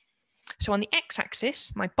 So on the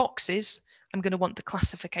x-axis, my boxes, I'm going to want the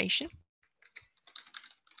classification,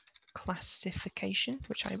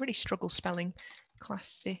 which I really struggle spelling,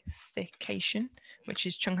 classification, which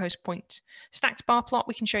is Chung Ho's point. Stacked bar plot,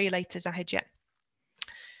 we can show you later, Zahid, yet.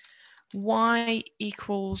 Y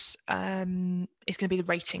equals is going to be the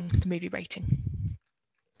rating, the movie rating.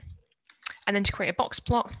 And then to create a box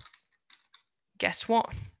plot, guess what?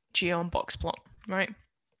 Geo on box plot, right?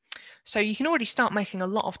 So you can already start making a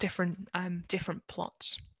lot of different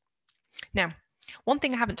plots. Now, one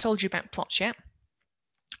thing I haven't told you about plots yet,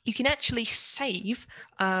 you can actually save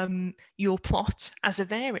your plot as a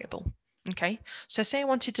variable, okay? So say I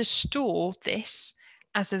wanted to store this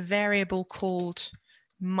as a variable called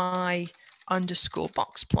my underscore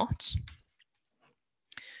box plot.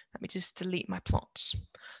 Let me just delete my plots.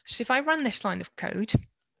 So if I run this line of code,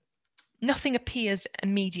 nothing appears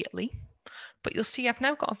immediately, but you'll see I've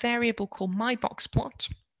now got a variable called my box plot.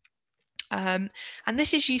 And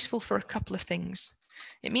this is useful for a couple of things.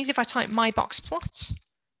 It means if I type my box plot,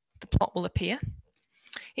 the plot will appear.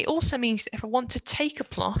 It also means that if I want to take a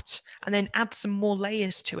plot and then add some more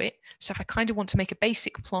layers to it, so if I kind of want to make a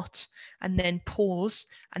basic plot and then pause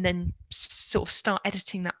and then sort of start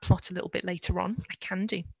editing that plot a little bit later on, I can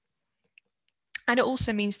do. And it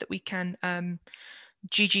also means that we can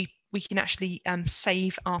actually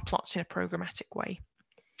save our plots in a programmatic way.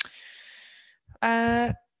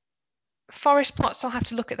 Forest plots, I'll have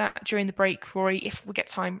to look at that during the break, Rory. If we get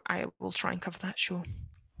time, I will try and cover that, sure.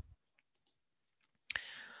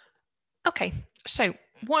 Okay, so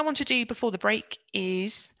what I want to do before the break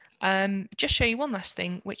is just show you one last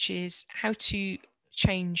thing, which is how to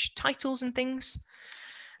change titles and things.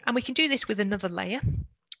 And we can do this with another layer.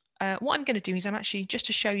 What I'm going to do is I'm actually, just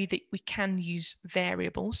to show you that we can use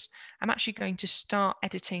variables, I'm actually going to start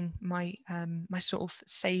editing my, my sort of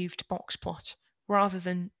saved box plot. Rather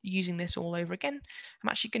than using this all over again, I'm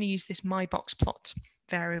actually going to use this my box plot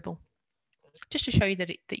variable, just to show you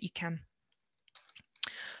that you can.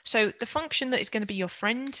 So the function that is going to be your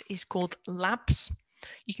friend is called labs.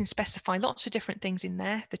 You can specify lots of different things in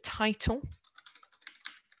there. The title.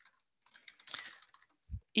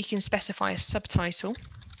 You can specify a subtitle.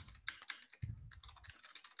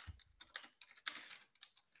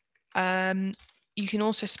 You can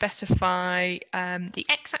also specify the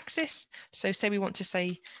x-axis. So say we want to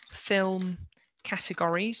say film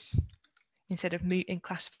categories instead of in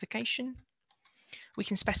classification. We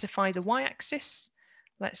can specify the y-axis.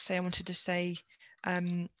 Let's say I wanted to say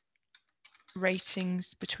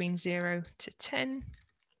ratings between 0 to 10.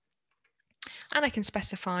 And I can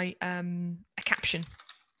specify a caption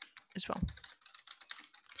as well.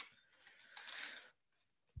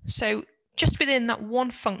 So just within that one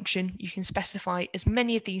function, you can specify as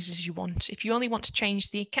many of these as you want. If you only want to change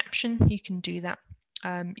the caption, you can do that.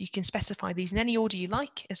 You can specify these in any order you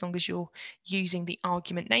like, as long as you're using the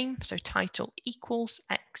argument name. So title equals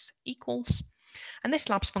x equals. And this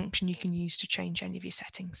labs function you can use to change any of your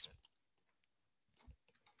settings.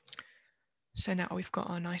 So now we've got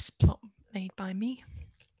our nice plot made by me.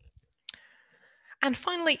 And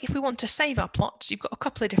finally, if we want to save our plots, you've got a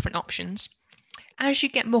couple of different options. As you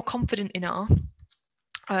get more confident in R,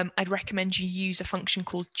 I'd recommend you use a function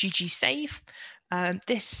called ggsave.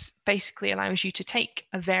 This basically allows you to take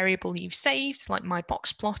a variable you've saved, like my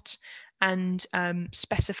box plot, and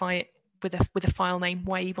specify it with a file name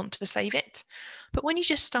where you want to save it. But when you're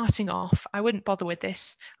just starting off, I wouldn't bother with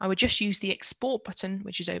this. I would just use the export button,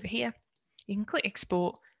 which is over here. You can click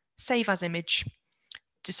export, save as image,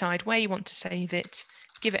 decide where you want to save it,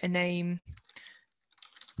 give it a name,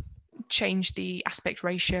 change the aspect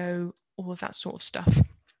ratio, all of that sort of stuff.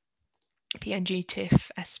 PNG,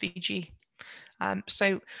 TIFF, SVG.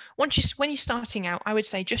 So when you're starting out, I would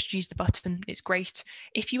say just use the button. It's great.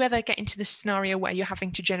 If you ever get into the scenario where you're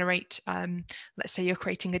having to generate, let's say you're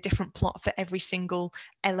creating a different plot for every single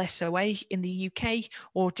LSOA in the UK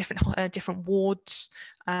or different wards,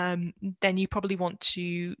 then you probably want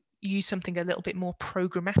to use something a little bit more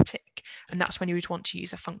programmatic, and that's when you would want to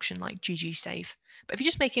use a function like ggsave. But if you're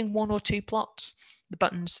just making 1 or 2 plots, the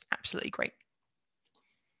button's absolutely great.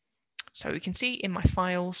 So we can see in my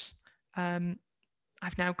files,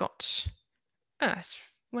 I've now got,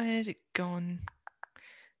 where's it gone?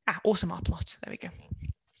 Awesome R plot, there we go.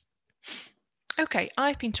 Okay,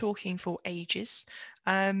 I've been talking for ages.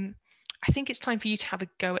 I think it's time for you to have a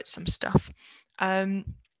go at some stuff.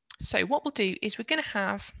 So what we'll do is we're going to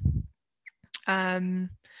have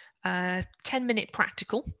a 10-minute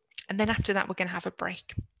practical, and then after that we're going to have a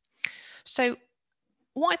break. So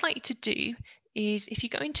what I'd like you to do is, if you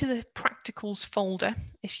go into the practicals folder,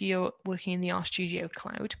 if you're working in the RStudio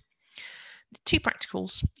cloud, two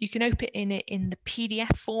practicals. You can open it in the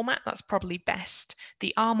PDF format. That's probably best.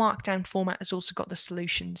 The R Markdown format has also got the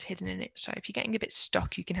solutions hidden in it. So if you're getting a bit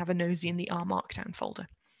stuck, you can have a nosy in the R Markdown folder.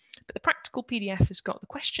 But the practical PDF has got the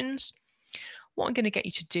questions. What I'm going to get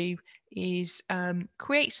you to do is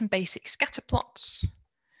create some basic scatter plots. I'm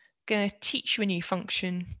going to teach you a new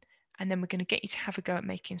function, and then we're going to get you to have a go at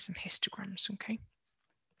making some histograms. Okay.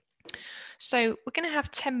 So we're going to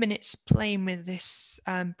have 10 minutes playing with this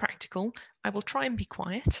practical. I will try and be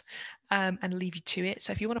quiet and leave you to it.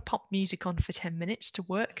 So if you want to pop music on for 10 minutes to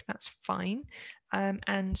work, that's fine.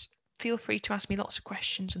 And feel free to ask me lots of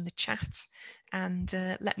questions in the chat and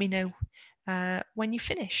let me know when you're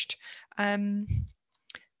finished. There's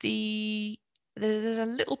a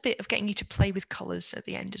little bit of getting you to play with colours at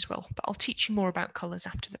the end as well, but I'll teach you more about colours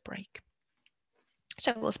after the break.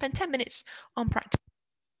 So we'll spend 10 minutes on practice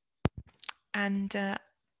and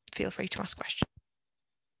feel free to ask questions.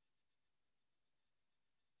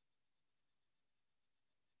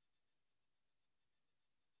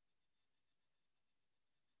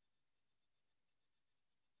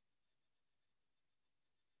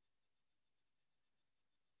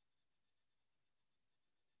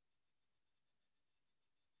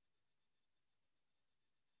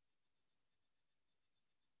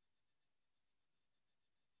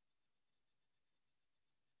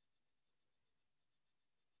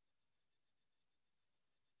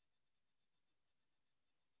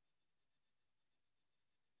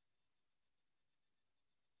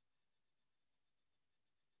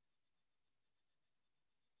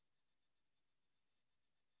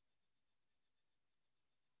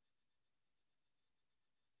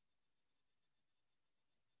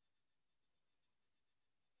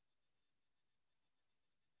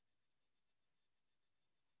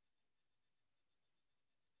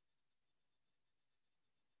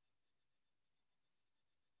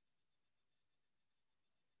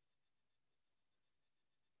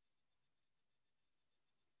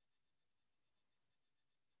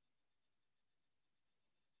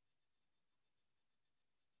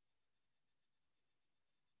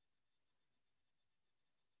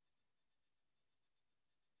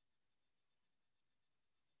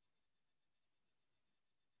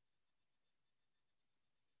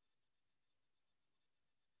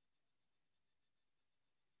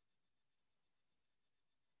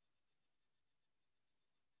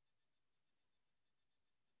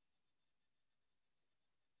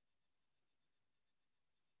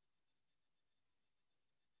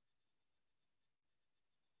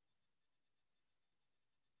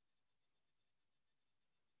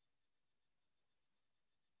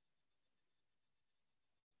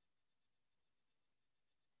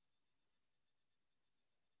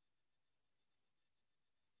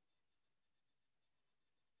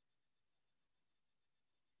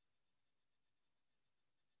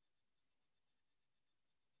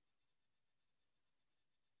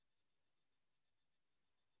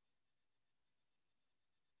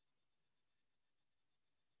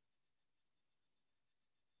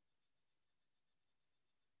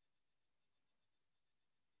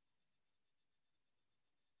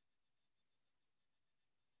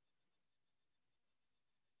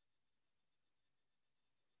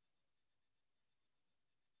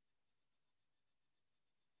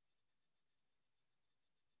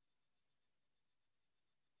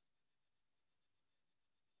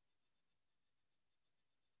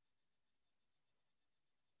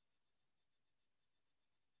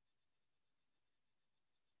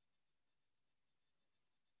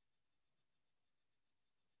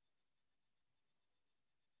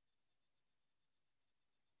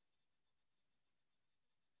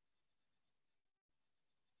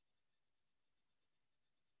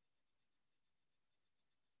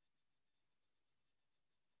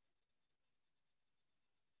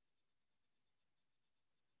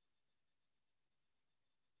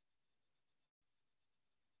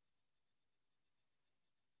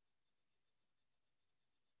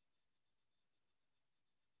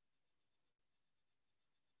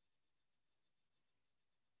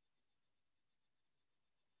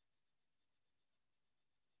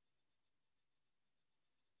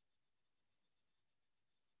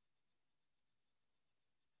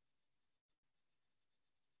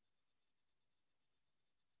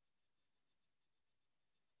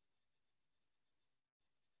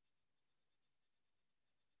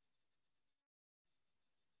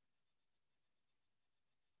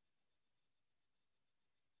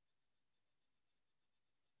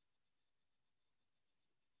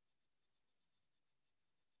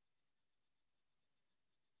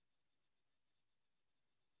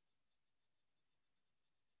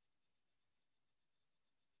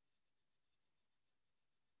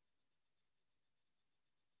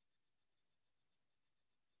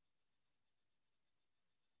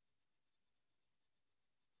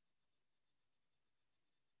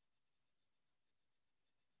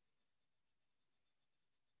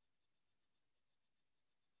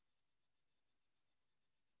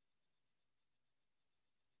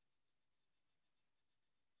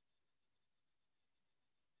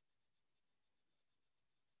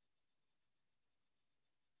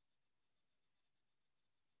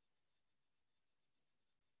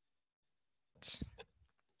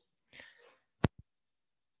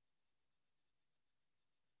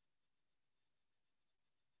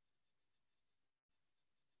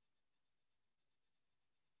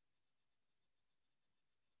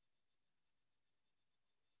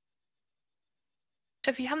 So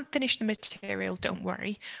if you haven't finished the material, don't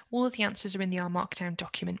worry. All of the answers are in the R Markdown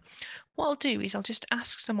document. What I'll do is I'll just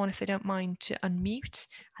ask someone if they don't mind to unmute,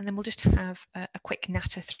 and then we'll just have a quick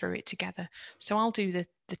natter through it together. So I'll do the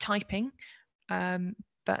typing,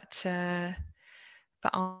 but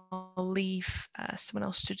I'll leave someone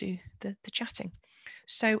else to do the chatting.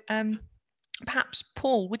 So perhaps,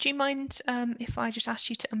 Paul, would you mind if I just asked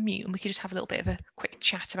you to unmute and we could just have a little bit of a quick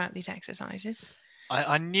chat about these exercises?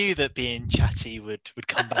 I knew that being chatty would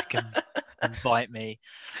come back and bite me.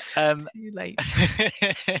 Too late.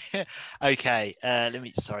 Okay, let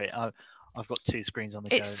me. Sorry, I've got two screens on the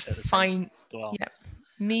go at the same time as well. Yeah,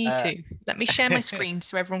 me too. Let me share my screen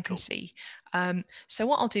so everyone can see. So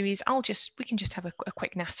what I'll do is we can just have a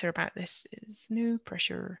quick natter about this. There's no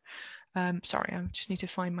pressure. Sorry, I just need to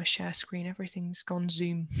find my share screen. Everything's gone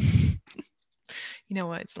Zoom. You know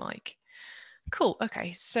what it's like. Cool.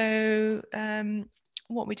 Okay, so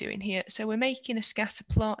what we're doing here. So we're making a scatter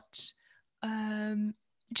plot. It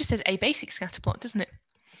just says a basic scatter plot, doesn't it?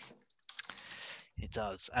 It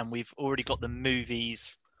does, and we've already got the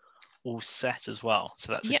movies all set as well,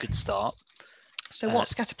 so that's a good start. So what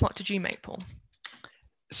scatter plot did you make, Paul?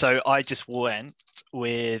 So I just went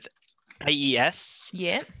with AES.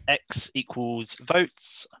 Yeah. X equals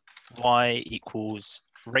votes, Y equals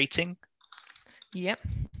rating. Yep.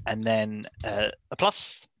 And then a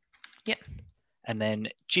plus. Yep. And then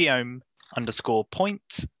geom underscore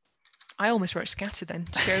point. I almost wrote scatter then.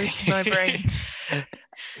 Shows my brain.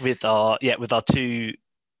 with our two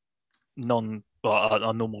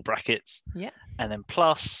our normal brackets. Yeah. And then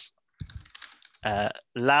plus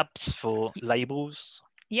labs for labels.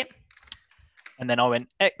 Yep. And then I went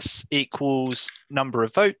X equals number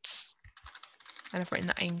of votes. And I've written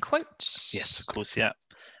that in quotes. Yes, of course, yeah.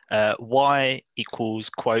 Y equals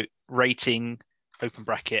quote rating open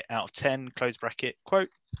bracket out of 10 close bracket quote.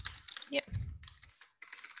 Yep.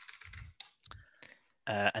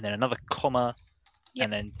 And then another comma. Yep.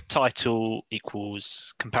 And then title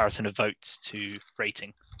equals comparison of votes to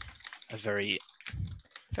rating. A very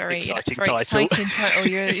exciting title. Exciting title.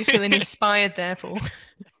 You're feeling inspired there, Paul.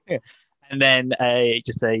 Yeah. And then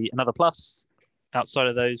another plus outside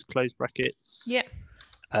of those closed brackets. Yep.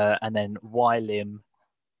 And then Y lim.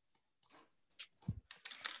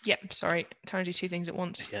 Yep. Sorry, trying to do two things at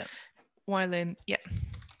once. Yeah. Y lim. Yep.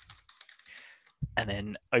 And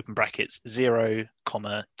then open brackets 0,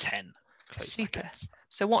 10. Super. Brackets.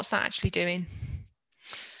 So what's that actually doing?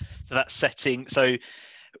 So that's setting. So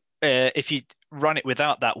if you run it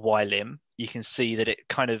without that Y lim, you can see that it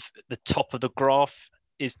kind of the top of the graph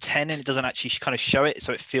is 10 and it doesn't actually kind of show it.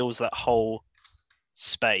 So it fills that whole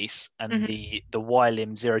space, and the Y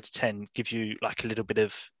lim 0 to 10 gives you like a little bit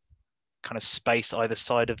of kind of space either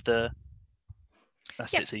side of the.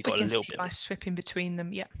 That's it. So you've got a little bit by swapping between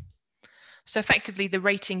them. Yeah. So effectively, the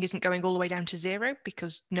rating isn't going all the way down to 0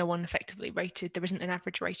 because no one effectively rated. There isn't an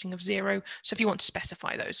average rating of 0. So if you want to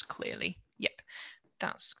specify those clearly, yep,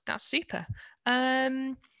 that's super.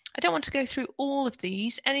 I don't want to go through all of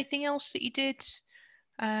these. Anything else that you did?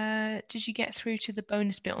 Did you get through to the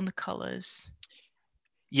bonus bit on the colours?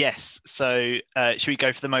 Yes. So should we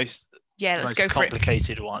go for the most? Yeah, let's go for it.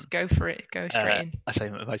 Complicated one. Let's go for it. Go straight in. I say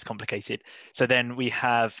the most complicated. So then we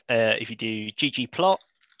have if you do ggplot.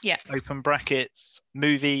 Yeah. Open brackets,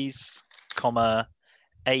 movies, comma,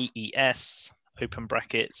 AES, open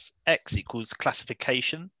brackets, X equals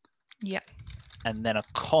classification. Yeah. And then a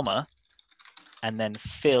comma, and then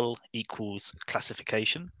fill equals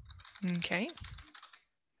classification. Okay.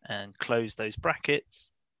 And close those brackets,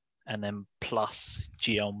 and then plus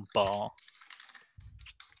geom bar.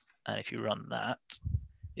 And if you run that,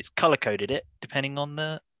 it's color coded it depending on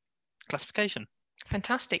the classification.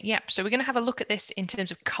 Fantastic. Yep. So we're going to have a look at this in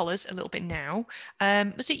terms of colours a little bit now.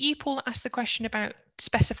 Was it you, Paul, that asked the question about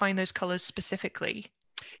specifying those colours specifically?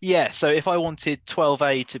 Yeah. So if I wanted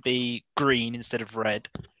 12A to be green instead of red,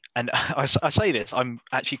 and I say this, I'm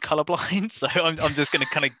actually colorblind, so I'm just going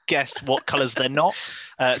to kind of guess what colours they're not.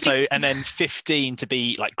 And then 15 to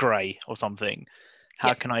be like grey or something.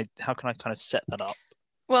 How can I kind of set that up?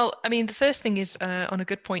 Well, I mean, the first thing is, on a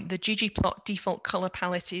good point, the ggplot default color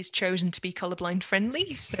palette is chosen to be colorblind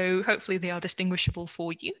friendly, so hopefully they are distinguishable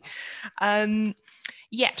for you.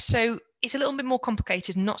 So it's a little bit more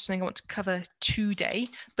complicated, not something I want to cover today,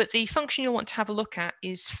 but the function you'll want to have a look at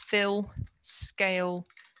is fill, scale,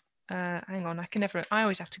 hang on, I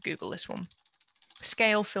always have to Google this one.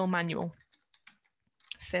 Scale, fill, manual.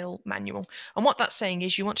 fill manual. And what that's saying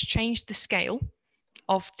is you want to change the scale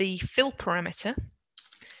of the fill parameter,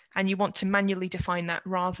 and you want to manually define that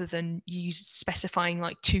rather than specifying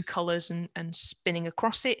like 2 colors and spinning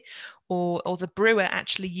across it, or the brewer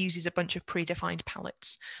actually uses a bunch of predefined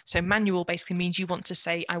palettes. So manual basically means you want to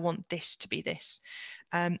say, I want this to be this.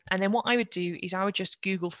 And then what I would do is I would just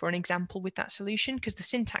Google for an example with that solution, because the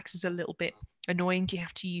syntax is a little bit annoying. You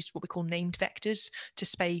have to use what we call named vectors to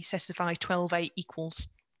specify 12A equals.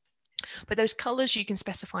 But those colors, you can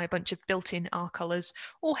specify a bunch of built-in R colors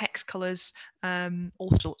or hex colors,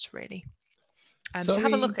 all sorts really. So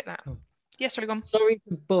have a look at that. Yes, sorry, go on. Sorry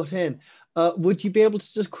to butt in. Would you be able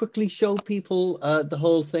to just quickly show people the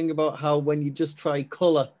whole thing about how when you just try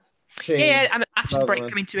color change? Yeah, after the break,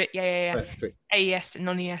 come into it. Yeah. Right, AES and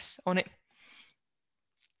non-ES on it.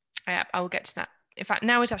 I will get to that. In fact,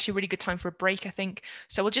 now is actually a really good time for a break, I think.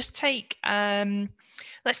 So we'll just take,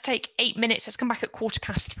 let's take 8 minutes. Let's come back at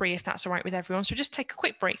 3:15 if that's all right with everyone. So just take a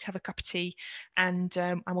quick break to have a cup of tea, and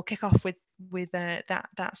we'll kick off with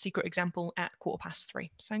that secret example at 3:15.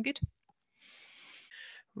 Sound good?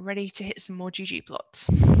 Ready to hit some more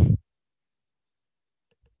ggplot.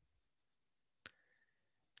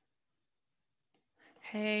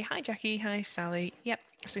 Hey, hi Jackie, hi Sally. Yep,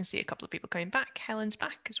 so you can see a couple of people coming back. Helen's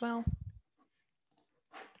back as well.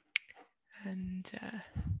 And yep,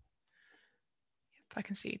 I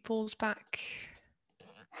can see Paul's back.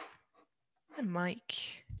 And Mike.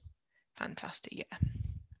 Fantastic, yeah.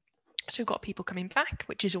 So we've got people coming back,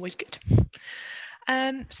 which is always good.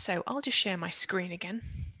 So I'll just share my screen again.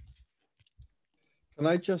 Can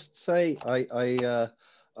I just say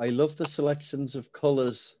I love the selections of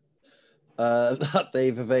colours that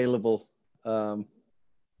they've available. Oh,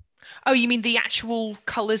 you mean the actual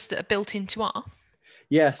colours that are built into R?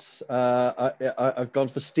 Yes, I've gone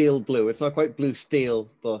for steel blue. It's not quite blue steel,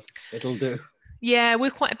 but it'll do. Yeah,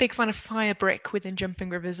 we're quite a big fan of fire brick within Jumping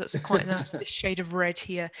Rivers. That's quite nice, this shade of red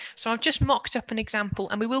here. So I've just mocked up an example,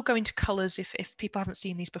 and we will go into colours if people haven't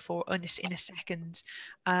seen these before in a second.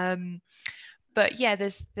 But yeah,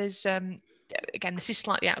 there's again, this is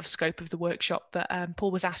slightly out of scope of the workshop, but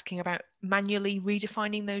Paul was asking about manually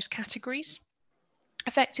redefining those categories.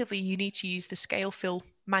 Effectively, you need to use the scale fill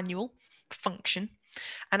manual function,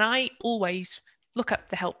 and I always look up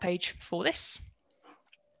the help page for this.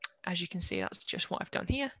 As you can see, that's just what I've done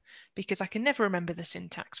here, because I can never remember the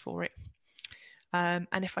syntax for it. And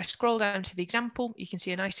if I scroll down to the example, you can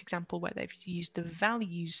see a nice example where they've used the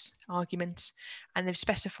values argument, and they've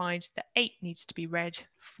specified that 8 needs to be red,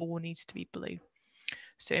 4 needs to be blue.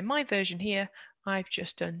 So in my version here, I've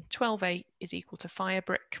just done 12A is equal to fire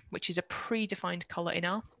brick, which is a predefined color in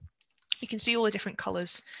R. You can see all the different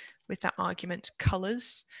colors with that argument.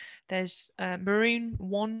 Colors, there's maroon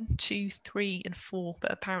 1, 2, 3, and 4,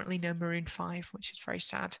 but apparently no maroon 5, which is very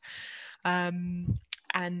sad.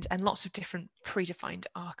 And lots of different predefined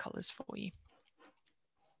R colors for you.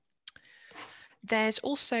 There's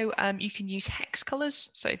also, you can use hex colors.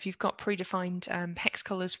 So if you've got predefined hex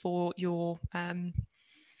colors for your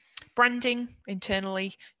branding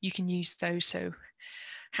internally, you can use those. So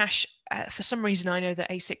hash, for some reason, I know that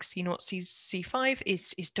A16 or C5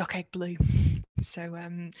 is duck egg blue. So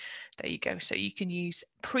there you go. So you can use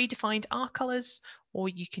predefined R colors, or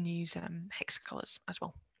you can use hex colors as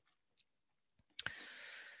well.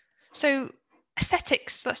 So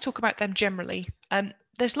aesthetics, let's talk about them generally.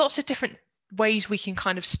 There's lots of different ways we can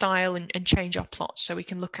kind of style and change our plots. So we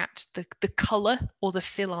can look at the color or the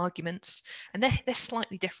fill arguments, and they're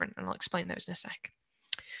slightly different, and I'll explain those in a sec.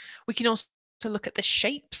 We can also look at the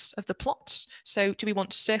shapes of the plots. So do we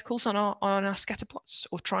want circles on our scatter plots,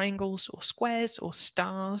 or triangles, or squares, or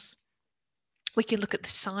stars? We can look at the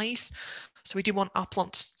size. So we do want our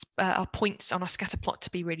plots, our points on our scatter plot to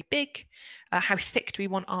be really big. How thick do we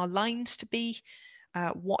want our lines to be?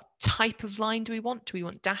 What type of line do we want? Do we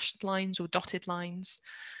want dashed lines or dotted lines?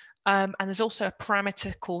 And there's also a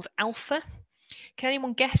parameter called alpha. Can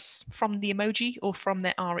anyone guess from the emoji or from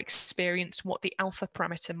their R experience what the alpha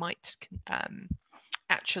parameter might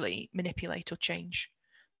actually manipulate or change?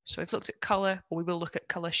 So we've looked at color, or we will look at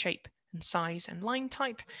color, shape, and size and line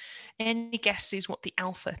type. Any guesses what the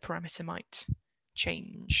alpha parameter might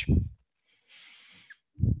change?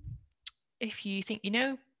 If you think you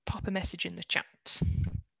know, pop a message in the chat.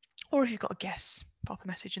 Or if you've got a guess, pop a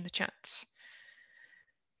message in the chat.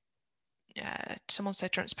 Someone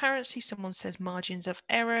said transparency, someone says margins of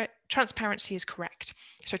error. Transparency is correct.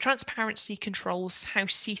 So transparency controls how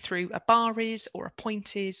see-through a bar is, or a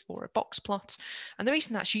point is, or a box plot. And the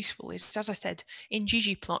reason that's useful is, as I said, in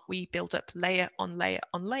ggplot we build up layer on layer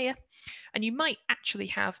on layer, and you might actually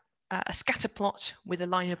have a scatter plot with a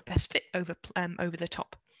line of best fit over the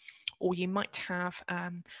top. Or you might have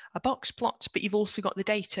a box plot, but you've also got the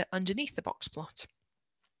data underneath the box plot.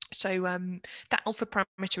 So that alpha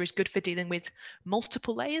parameter is good for dealing with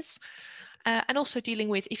multiple layers, and also dealing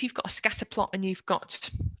with, if you've got a scatter plot and you've got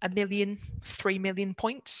 1 million, 3 million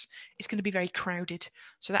points, it's going to be very crowded.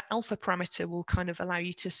 So that alpha parameter will kind of allow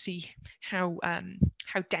you to see how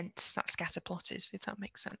dense that scatter plot is, if that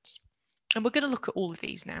makes sense. And we're going to look at all of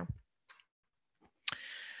these now.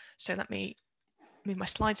 So let me move my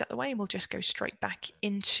slides out of the way and we'll just go straight back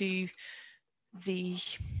into the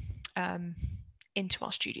into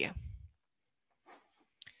our studio.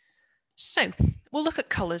 So we'll look at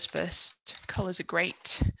colours first. Colours are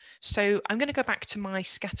great. So I'm going to go back to my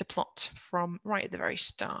scatter plot from right at the very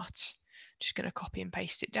start. Just going to copy and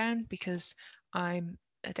paste it down because I'm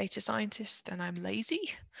a data scientist and I'm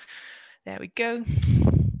lazy. There we go.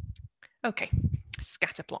 Okay,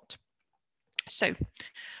 scatter plot. So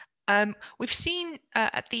we've seen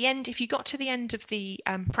at the end, if you got to the end of the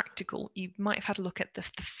practical, you might have had a look at the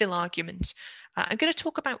fill argument. I'm going to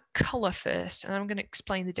talk about colour first, and I'm going to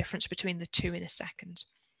explain the difference between the two in a second.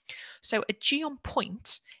 So a geom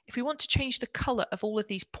point, if we want to change the colour of all of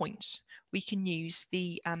these points, we can use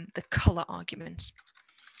the colour argument.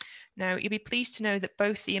 Now, you'll be pleased to know that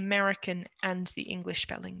both the American and the English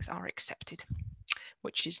spellings are accepted,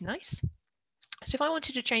 which is nice. So if I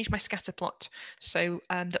wanted to change my scatter plot so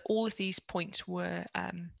that all of these points were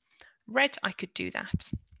red, I could do that.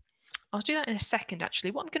 I'll do that in a second,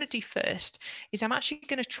 actually. What I'm going to do first is I'm actually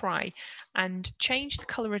going to try and change the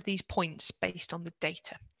colour of these points based on the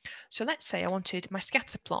data. So let's say I wanted my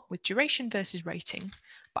scatter plot with duration versus rating,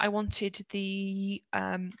 but I wanted the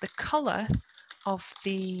colour of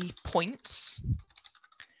the points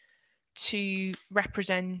to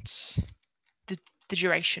represent the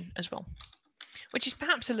duration as well, which is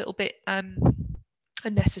perhaps a little bit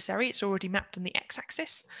unnecessary. It's already mapped on the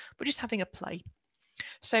x-axis, but just having a play.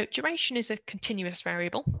 So duration is a continuous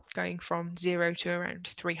variable going from 0 to around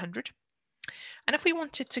 300. And if we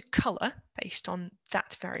wanted to colour based on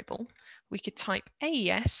that variable, we could type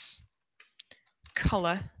AES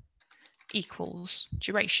colour equals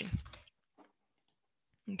duration.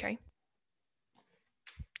 Okay.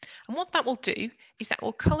 And what that will do is that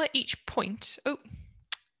will colour each point. Oh,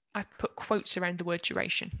 I've put quotes around the word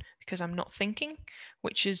duration because I'm not thinking,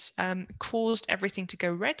 which has caused everything to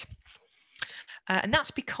go red. And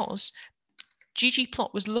that's because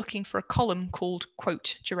ggplot was looking for a column called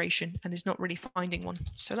quote duration and is not really finding one.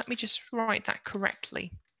 So let me just write that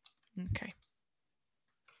correctly. Okay.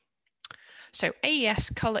 So AES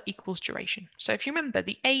colour equals duration. So if you remember,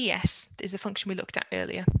 the AES is the function we looked at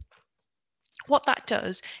earlier. What that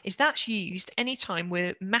does is that's used anytime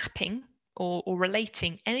we're mapping or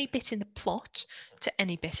relating any bit in the plot to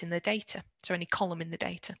any bit in the data, so any column in the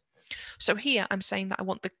data. So here I'm saying that I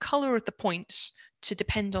want the colour of the points to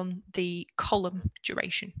depend on the column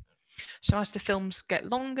duration. So as the films get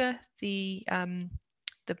longer, the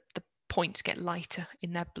points get lighter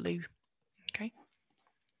in their blue. Okay.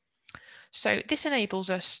 So this enables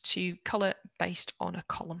us to colour based on a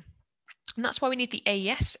column. And that's why we need the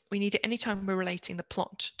AES. We need it anytime we're relating the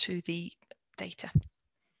plot to the data.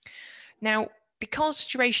 Now, because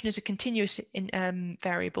duration is a continuous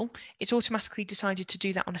variable, it's automatically decided to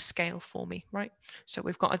do that on a scale for me, right? So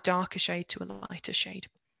we've got a darker shade to a lighter shade.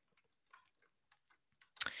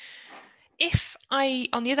 If I,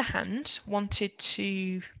 on the other hand, wanted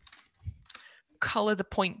to colour the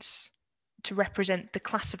points to represent the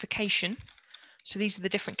classification, so these are the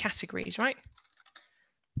different categories, right?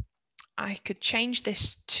 I could change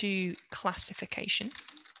this to classification.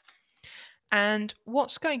 And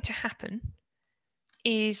what's going to happen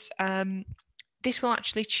is this will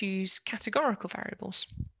actually choose categorical variables.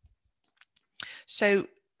 So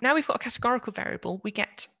now we've got a categorical variable, we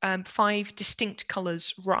get 5 distinct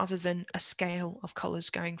colours rather than a scale of colours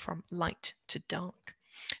going from light to dark.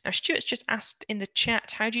 Now Stuart's just asked in the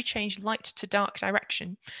chat, how do you change light to dark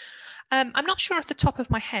direction? I'm not sure off the top of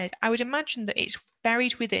my head. I would imagine that it's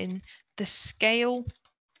buried within the scale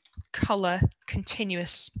colour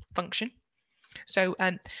continuous function. So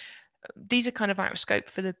these are kind of out of scope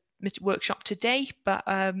for the workshop today, but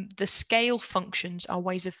the scale functions are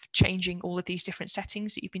ways of changing all of these different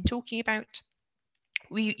settings that you've been talking about.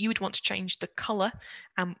 You would want to change the colour,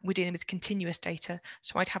 and we're dealing with continuous data,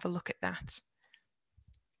 so I'd have a look at that.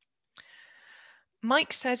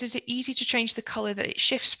 Mike says, is it easy to change the colour that it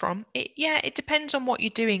shifts from? Yeah, it depends on what you're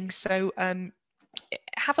doing. So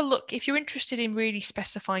have a look. If you're interested in really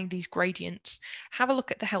specifying these gradients, have a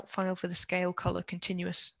look at the help file for the scale colour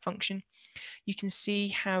continuous function. You can see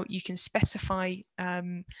how you can specify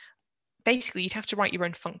basically you'd have to write your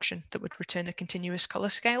own function that would return a continuous color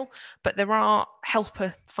scale, but there are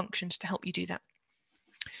helper functions to help you do that.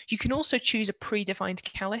 You can also choose a predefined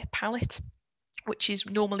palette, which is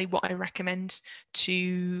normally what I recommend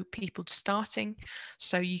to people starting.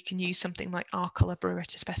 So you can use something like R Color Brewer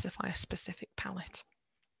to specify a specific palette.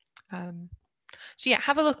 So yeah,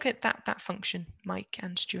 have a look at that function, Mike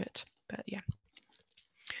and Stuart. But yeah,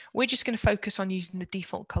 we're just going to focus on using the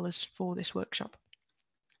default colors for this workshop.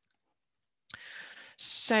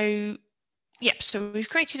 So yep, so we've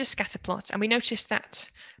created a scatter plot, and we noticed that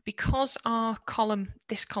because our column,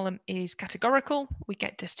 this column is categorical, we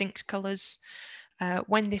get distinct colors.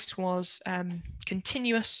 When this was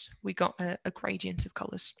continuous, we got a gradient of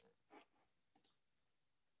colors.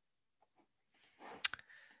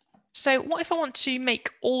 So what if I want to make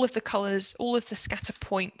all of the colors, all of the scatter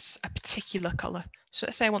points, a particular color? So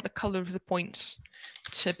let's say I want the color of the points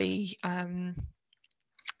to be,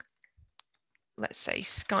 let's say,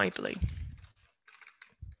 sky blue.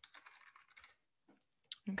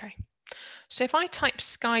 Okay, so if I type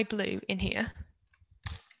sky blue in here,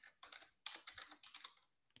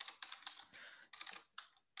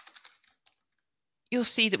 you'll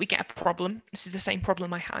see that we get a problem. This is the same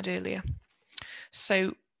problem I had earlier.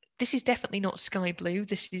 So this is definitely not sky blue.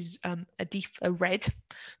 This is a red.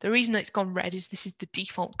 The reason that it's gone red is this is the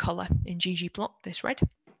default color in ggplot, this red.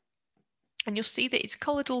 And you'll see that it's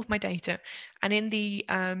colored all of my data. And in the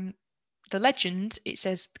legend, it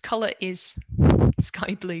says the color is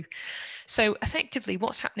sky blue. So effectively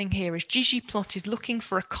what's happening here is ggplot is looking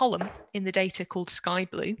for a column in the data called sky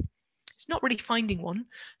blue. It's not really finding one,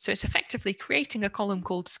 so it's effectively creating a column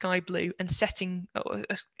called sky blue and setting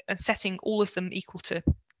all of them equal to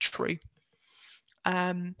true.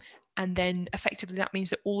 And then effectively that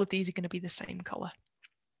means that all of these are going to be the same color.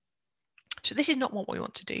 So this is not what we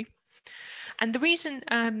want to do. And the reason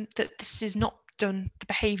that this is not done the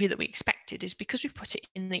behavior that we expected is because we put it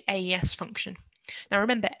in the AES function. Now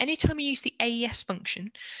remember, anytime we use the AES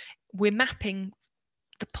function, we're mapping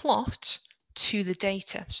the plot to the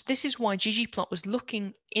data. So this is why ggplot was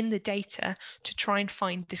looking in the data to try and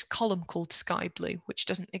find this column called sky blue, which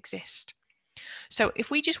doesn't exist. So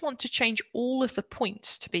if we just want to change all of the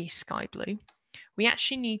points to be sky blue, we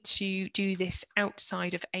actually need to do this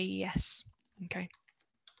outside of AES. Okay.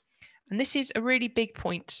 And this is a really big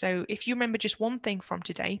point. So if you remember just one thing from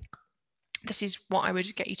today, this is what I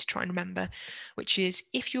would get you to try and remember, which is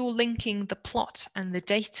if you're linking the plot and the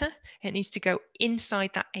data, it needs to go inside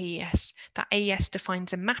that AES. That AES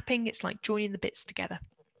defines a mapping. It's like joining the bits together.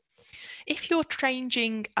 If you're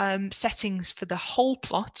changing settings for the whole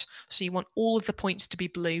plot, so you want all of the points to be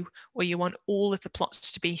blue, or you want all of the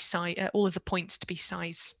plots to be all of the points to be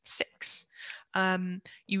size 6,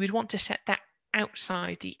 you would want to set that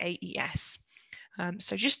outside the AES.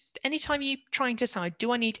 So just anytime you try and decide,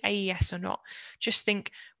 do I need AES or not? Just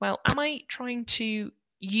think, well, am I trying to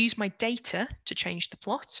use my data to change the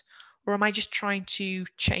plot, or am I just trying to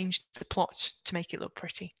change the plot to make it look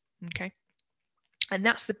pretty? Okay. And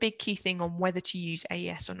that's the big key thing on whether to use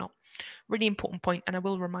AES or not. Really important point, and I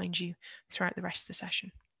will remind you throughout the rest of the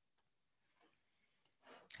session.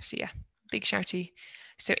 So yeah, big shouty.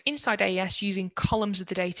 So inside AES, using columns of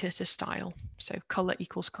the data to style. So color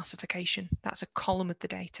equals classification. That's a column of the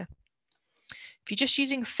data. If you're just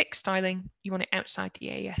using fixed styling, you want it outside the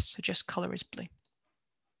AES, so just color is blue.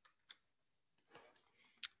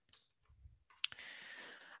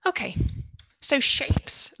 Okay, so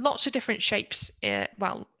shapes, lots of different shapes.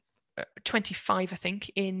 Well, 25, I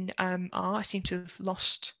think, in R. I seem to have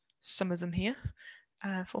lost some of them here.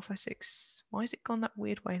 4, 5, 6. Why has it gone that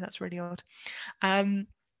weird way? That's really odd.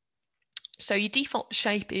 So your default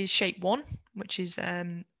shape is shape 1, which is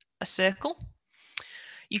a circle.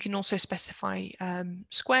 You can also specify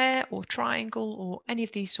square or triangle or any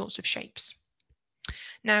of these sorts of shapes.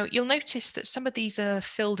 Now you'll notice that some of these are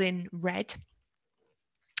filled in red.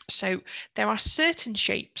 So there are certain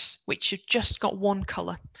shapes which have just got one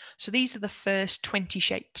color. So these are the first 20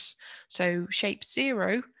 shapes. So shape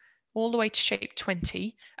 0 all the way to shape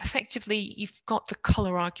 20, effectively you've got the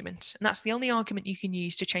color argument, and that's the only argument you can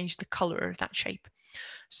use to change the color of that shape.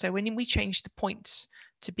 So when we changed the points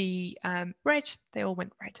to be red, they all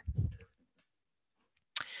went red.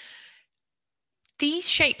 These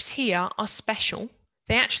shapes here are special.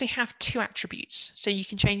 They actually have 2 attributes. So you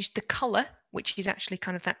can change the color, which is actually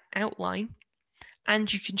kind of that outline,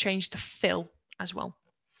 and you can change the fill as well.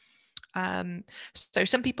 So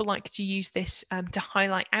some people like to use this to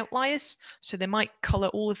highlight outliers. So they might color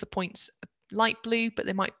all of the points light blue, but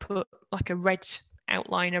they might put like a red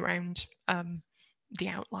outline around the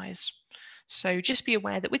outliers. So just be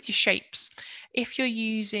aware that with your shapes, if you're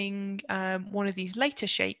using one of these later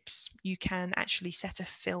shapes, you can actually set a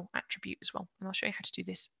fill attribute as well. And I'll show you how to do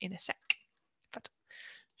this in a sec. But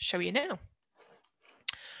I'll show you now.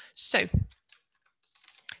 So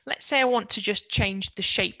let's say I want to just change the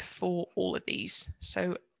shape for all of these.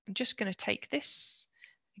 So I'm just going to take this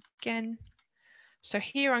again. So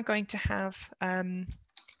here I'm going to have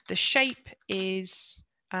the shape is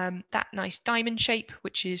that nice diamond shape,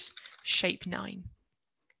 which is shape 9.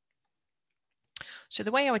 So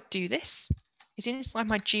the way I would do this is inside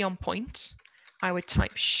my G on point, I would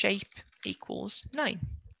type shape equals 9.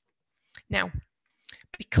 Now,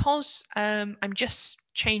 because I'm just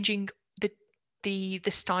changing the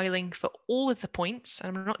styling for all of the points,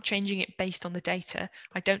 and I'm not changing it based on the data,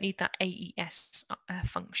 I don't need that AES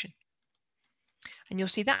function. And you'll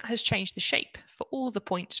see that has changed the shape for all the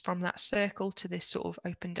points from that circle to this sort of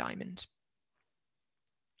open diamond.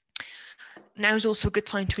 Now is also a good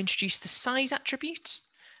time to introduce the size attribute.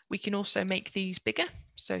 We can also make these bigger.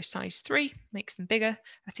 So size 3 makes them bigger.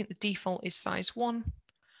 I think the default is size 1.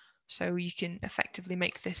 So you can effectively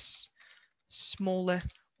make this smaller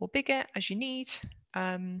or bigger as you need.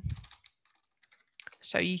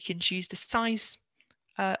 So you can choose the size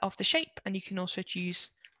of the shape, and you can also choose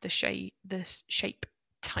the shape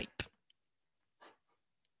type.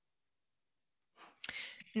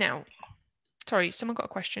 Now, sorry, someone got a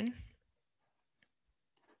question?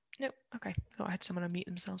 No, okay, I thought I had someone unmute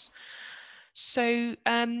themselves. So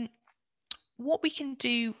what we can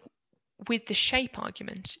do with the shape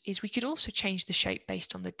argument is we could also change the shape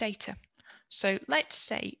based on the data. So let's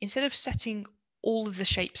say instead of setting all of the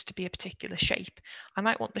shapes to be a particular shape, I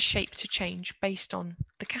might want the shape to change based on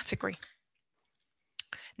the category.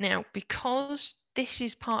 Now, because this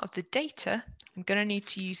is part of the data, I'm going to need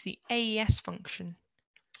to use the AES function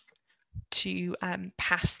to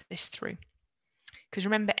pass this through. Because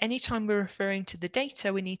remember, anytime we're referring to the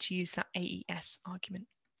data, we need to use that AES argument.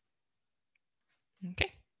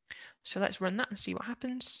 Okay, so let's run that and see what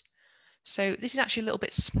happens. So this is actually a little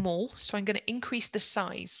bit small, so I'm going to increase the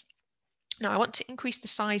size. Now I want to increase the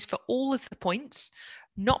size for all of the points,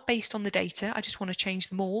 not based on the data. I just want to change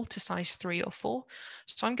them all to size 3 or 4.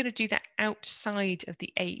 So I'm going to do that outside of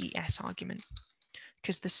the AES argument,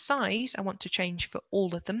 because the size I want to change for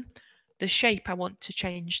all of them. The shape I want to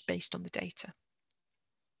change based on the data.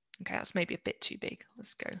 Okay, that's maybe a bit too big.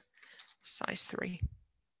 Let's go size 3.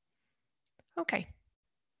 Okay,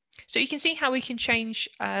 so you can see how we can change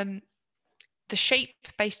the shape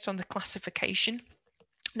based on the classification.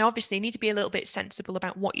 Now, obviously, you need to be a little bit sensible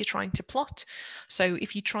about what you're trying to plot. So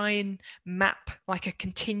if you try and map like a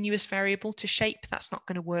continuous variable to shape, that's not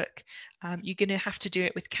going to work. You're going to have to do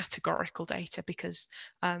it with categorical data, because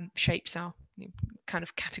shapes are kind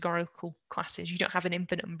of categorical classes. You don't have an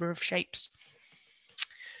infinite number of shapes.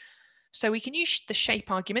 So we can use the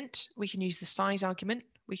shape argument, we can use the size argument,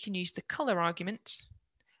 we can use the color argument.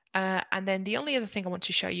 And then the only other thing I want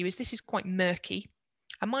to show you is this is quite murky.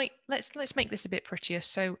 Let's make this a bit prettier.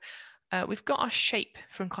 So we've got our shape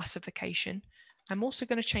from classification. I'm also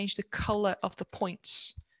going to change the color of the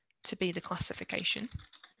points to be the classification.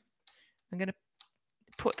 I'm going to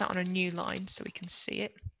put that on a new line so we can see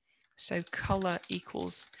it. So color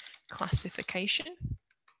equals classification.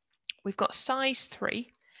 We've got size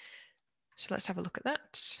 3. So let's have a look at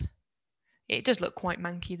that. It does look quite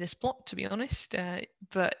manky, this plot, to be honest,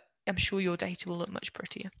 but I'm sure your data will look much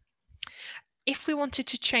prettier. If we wanted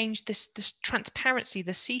to change this transparency,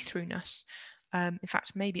 the see-throughness, in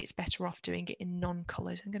fact, maybe it's better off doing it in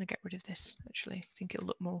non-colored. I'm going to get rid of this, actually. I think it'll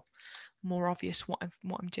look more obvious what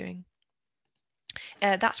I'm doing.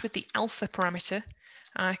 That's with the alpha parameter.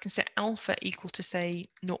 I can set alpha equal to, say,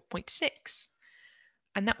 0.6,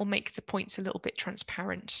 and that will make the points a little bit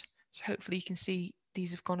transparent. So hopefully you can see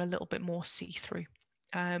these have gone a little bit more see-through,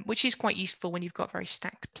 which is quite useful when you've got very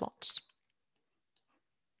stacked plots.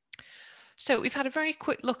 So we've had a very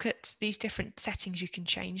quick look at these different settings you can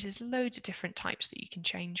change. There's loads of different types that you can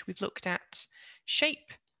change. We've looked at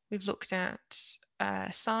shape, we've looked at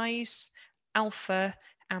size, alpha,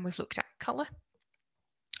 and we've looked at color.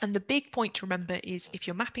 And the big point to remember is if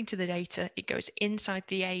you're mapping to the data, it goes inside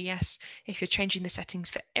the AES. If you're changing the settings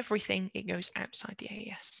for everything, it goes outside the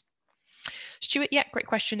AES. Stuart, yeah, great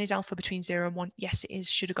question. Is alpha between 0 and 1? Yes, it is.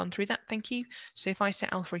 Should have gone through that. Thank you. So if I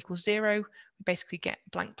set alpha equals 0, we basically get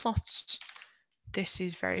blank plots. This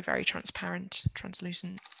is very, very transparent,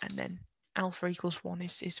 translucent, and then alpha equals 1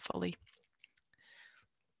 is fully.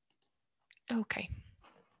 Okay.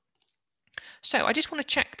 So I just want to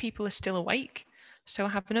check people are still awake. So I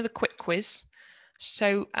have another quick quiz.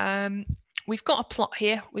 So we've got a plot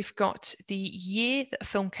here. We've got the year that a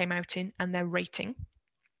film came out in and their rating.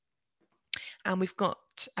 And we've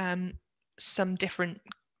got some different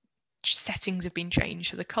settings have been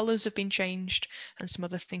changed. So the colors have been changed and some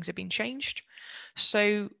other things have been changed.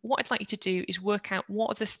 So what I'd like you to do is work out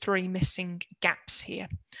what are the 3 missing gaps here.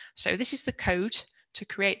 So this is the code to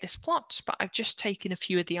create this plot, but I've just taken a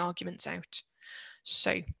few of the arguments out.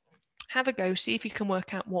 So have a go, see if you can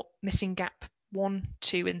work out what missing gap 1,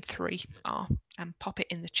 2, and 3 are, and pop it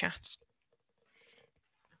in the chat.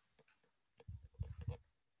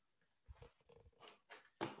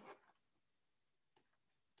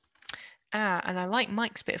 And I like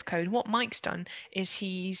Mike's bit of code. What Mike's done is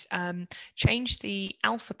he's changed the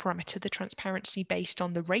alpha parameter, the transparency, based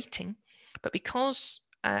on the rating. But because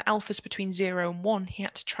alpha's between 0 and 1, he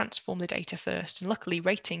had to transform the data first. And luckily,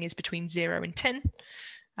 rating is between 0 and 10.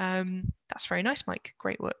 That's very nice, Mike.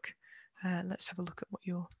 Great work. Let's have a look at what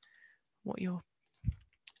your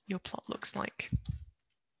plot looks like.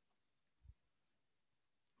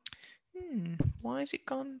 Why has it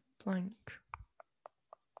gone blank?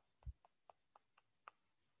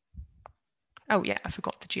 Oh yeah, I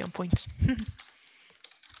forgot the geom points.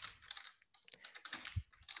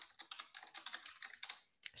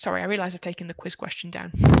 Sorry, I realise I've taken the quiz question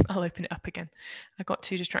down. I'll open it up again. I got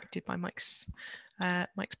too distracted by Mike's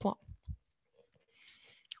plot.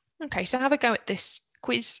 Okay, so have a go at this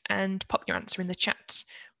quiz and pop your answer in the chat.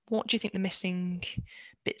 What do you think the missing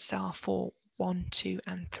bits are for 1, 2,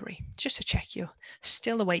 and 3? Just to check you're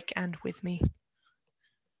still awake and with me.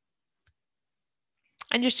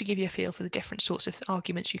 And just to give you a feel for the different sorts of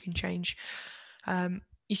arguments you can change.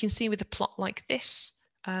 You can see with a plot like this,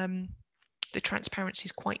 the transparency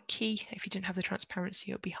is quite key. If you didn't have the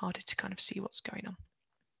transparency, it would be harder to kind of see what's going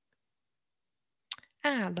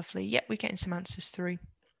on. Lovely. Yep, we're getting some answers through.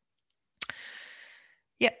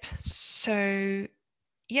 Yep, so,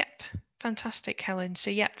 yep, fantastic, Helen.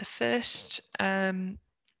 So, yep, the first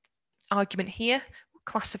argument here,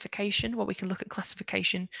 classification. Well, we can look at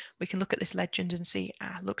classification. We can look at this legend and see,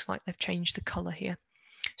 looks like they've changed the color here.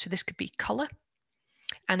 So this could be color,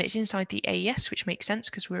 and it's inside the AES, which makes sense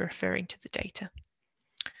because we're referring to the data.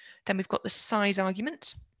 Then we've got the size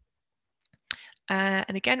argument.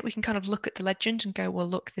 And again, we can kind of look at the legend and go, well,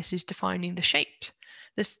 look, this is defining the shape,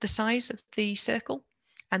 the size of the circle,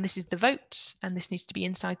 and this is the votes, and this needs to be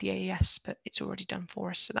inside the AES, but it's already done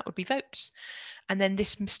for us. So that would be votes. And then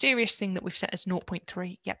this mysterious thing that we've set as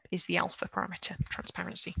 0.3, yep, is the alpha parameter,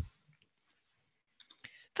 transparency.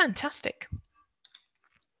 Fantastic.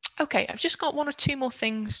 Okay, I've just got 1 or 2 more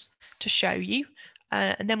things to show you,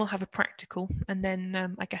 and then we'll have a practical, and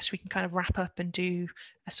then I guess we can kind of wrap up and do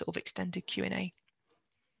a sort of extended Q&A.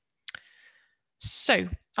 So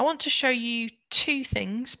I want to show you 2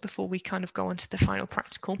 things before we kind of go on to the final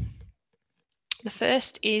practical. The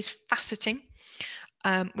first is faceting,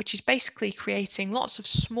 which is basically creating lots of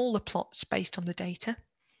smaller plots based on the data.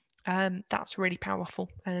 That's really powerful.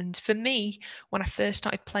 And for me, when I first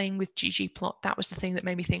started playing with ggplot, that was the thing that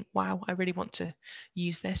made me think, wow, I really want to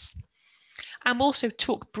use this. And we'll also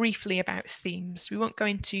talk briefly about themes. We won't go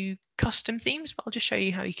into custom themes, but I'll just show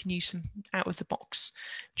you how you can use some out-of-the-box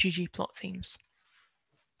ggplot themes.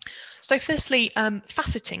 So firstly,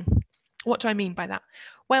 faceting. What do I mean by that?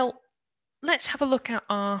 Well, let's have a look at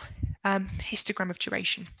our histogram of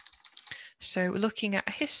duration. So we're looking at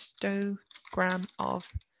a histogram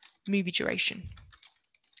of movie duration.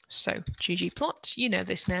 So ggplot, you know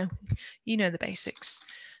this now, you know the basics.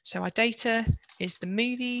 So our data is the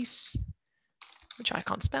movies, which I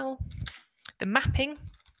can't spell, the mapping,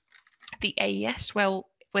 the AES, well,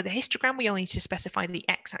 with a histogram, we only need to specify the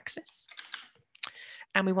x-axis,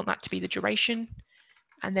 and we want that to be the duration.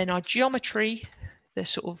 And then our geometry, the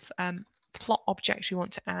sort of plot object we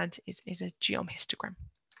want to add is a geom histogram.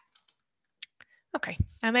 Okay,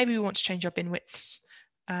 and maybe we want to change our bin widths.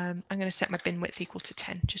 I'm going to set my bin width equal to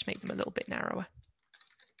 10, just make them a little bit narrower.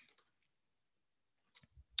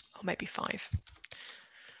 Or maybe 5.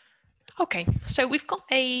 Okay, so we've got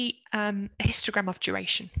a histogram of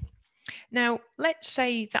duration. Now, let's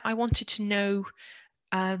say that I wanted to know,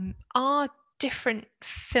 are different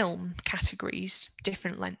film categories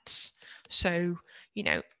different lengths? So, you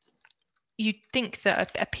know, you'd think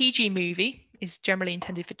that a PG movie is generally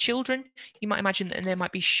intended for children. You might imagine that there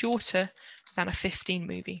might be shorter than a 15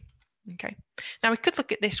 movie. Okay. Now we could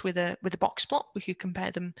look at this with a box plot. We could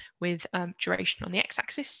compare them with duration on the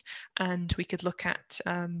x-axis, and we could look at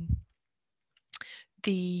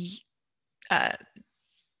the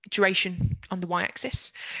duration on the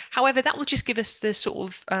y-axis. However, that will just give us the sort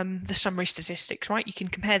of the summary statistics, right? You can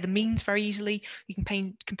compare the means very easily. You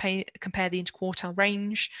can compare the interquartile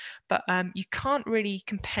range, but you can't really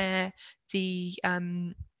compare the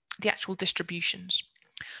actual distributions.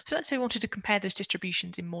 So let's say we wanted to compare those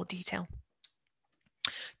distributions in more detail.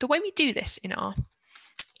 The way we do this in R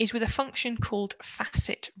is with a function called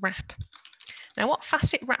facet wrap. Now, what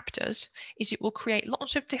facet wrap does is it will create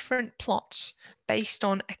lots of different plots based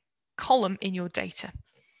on a column in your data.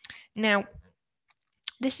 Now,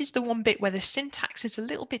 this is the one bit where the syntax is a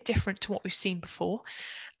little bit different to what we've seen before.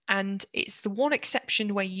 And it's the one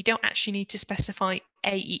exception where you don't actually need to specify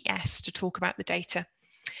AES to talk about the data.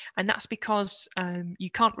 And that's because you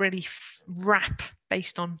can't really wrap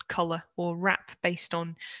based on color or wrap based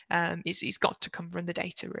on, it's got to come from the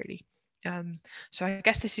data really. So I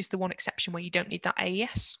guess this is the one exception where you don't need that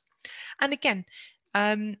AES. And again,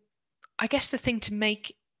 I guess the thing to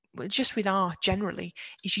make, just with R generally,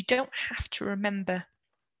 is you don't have to remember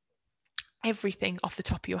everything off the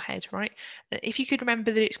top of your head, right? If you could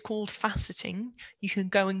remember that it's called faceting, you can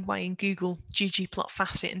go away and Google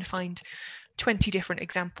ggplot2 and find 20 different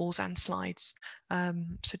examples and slides.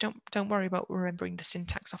 So don't worry about remembering the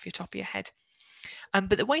syntax off your top of your head.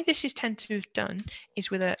 But the way this is tend to have done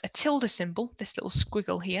is with a tilde symbol, this little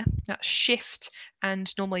squiggle here, that's shift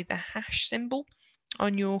and normally the hash symbol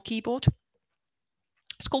on your keyboard.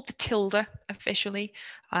 It's called the tilde officially,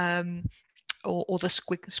 or the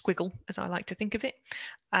squiggle, as I like to think of it.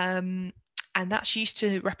 And that's used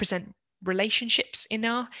to represent relationships in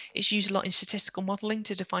R. It's used a lot in statistical modeling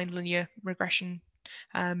to define linear regression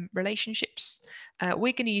relationships.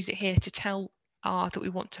 We're going to use it here to tell R that we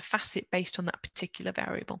want to facet based on that particular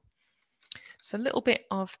variable. So a little bit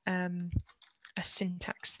of a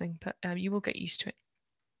syntax thing, but you will get used to it.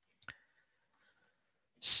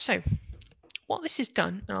 So what this has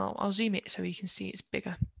done, and I'll zoom it so you can see it's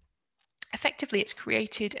bigger. Effectively, it's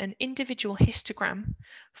created an individual histogram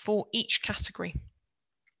for each category.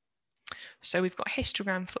 So we've got a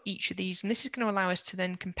histogram for each of these, and this is going to allow us to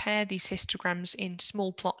then compare these histograms in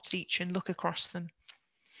small plots each and look across them.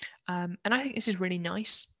 And I think this is really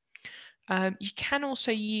nice. You can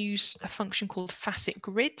also use a function called facet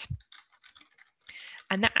grid,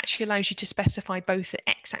 and that actually allows you to specify both an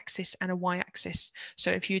x-axis and a y-axis.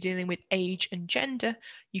 So if you're dealing with age and gender,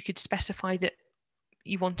 you could specify that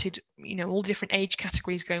you wanted, all different age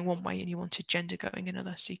categories going one way and you wanted gender going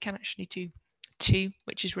another. So you can actually do 2,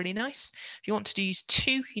 which is really nice. If you want to use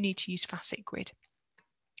 2, you need to use facet grid.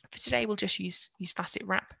 For today, we'll just use facet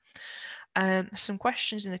wrap. Some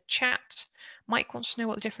questions in the chat. Mike wants to know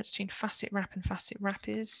what the difference between facet wrap and facet wrap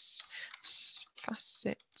is.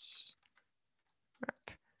 Facet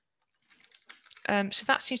wrap. So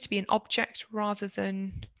that seems to be an object rather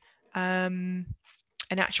than an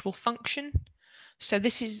actual function. So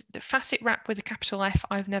this is the facet wrap with a capital F.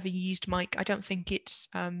 I've never used, Mike. I don't think it's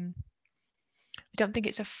a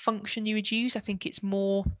function you would use. I think it's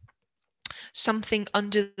more something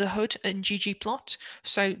under the hood in ggplot.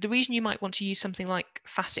 So the reason you might want to use something like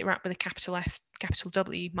facet wrap with a capital F, capital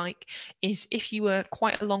W, Mike, is if you were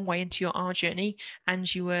quite a long way into your R journey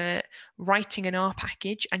and you were writing an R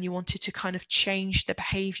package and you wanted to kind of change the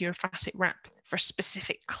behavior of facet wrap for a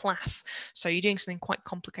specific class. So you're doing something quite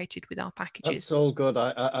complicated with R packages. That's all good.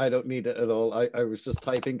 I don't need it at all. I was just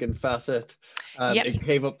typing in facet and it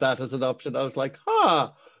came up that as an option. I was like,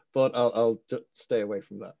 but I'll just stay away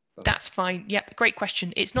from that. That's fine. Yep, great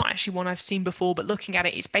question. It's not actually one I've seen before, but looking at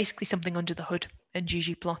it, it's basically something under the hood in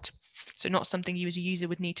ggplot. So not something you as a user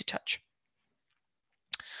would need to touch.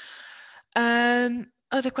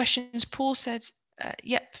 Other questions. Paul said,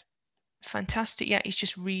 yep, fantastic. Yeah, he's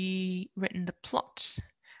just rewritten the plot.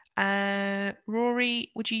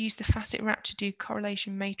 Rory, would you use the facet wrap to do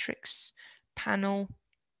correlation matrix panel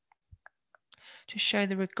to show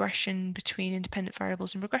the regression between independent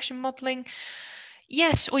variables in regression modeling?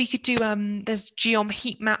 Yes, or you could do, there's geom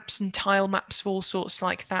heat maps and tile maps, all sorts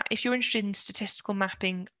like that. If you're interested in statistical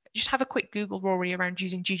mapping, just have a quick Google, Rory, around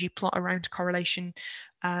using ggplot around correlation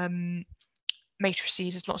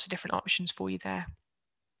matrices. There's lots of different options for you there.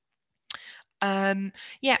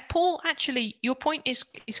 Yeah, Paul, actually, your point is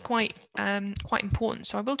quite important.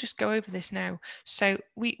 So I will just go over this now. So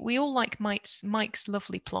we all like Mike's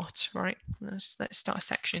lovely plot, right? Let's start a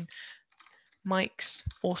section. Mike's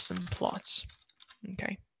awesome plot.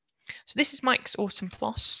 Okay, so this is Mike's awesome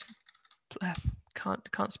plot.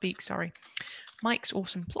 Can't speak, sorry. Mike's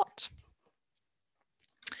awesome plot.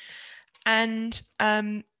 And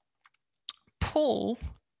Paul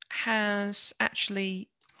has actually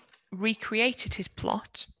recreated his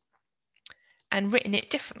plot and written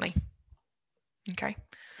it differently. Okay,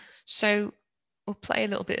 So we'll play a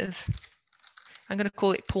little bit of, I'm going to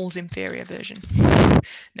call it Paul's inferior version.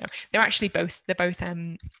 No, they're actually both,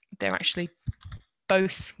 they're actually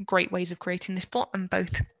both great ways of creating this plot, and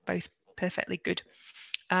both perfectly good.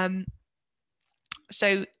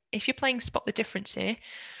 So if you're playing Spot the Difference here,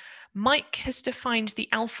 Mike has defined the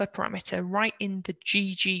alpha parameter right in the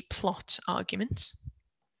ggplot argument.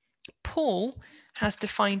 Paul has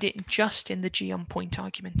defined it just in the g_on_point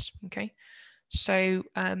argument. Okay, so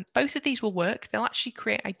both of these will work. They'll actually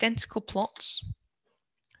create identical plots.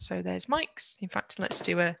 So there's Mike's. In fact, let's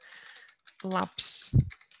do a labs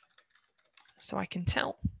so I can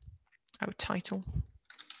tell. Oh, title.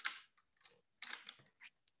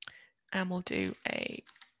 And we'll do a,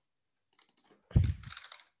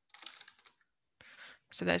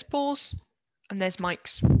 so there's Paul's and there's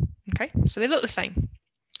Mike's. Okay, so they look the same.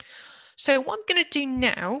 So what I'm going to do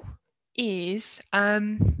now is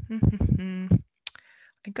I'm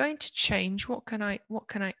going to change, what can I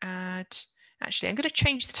add? Actually, I'm going to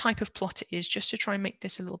change the type of plot it is just to try and make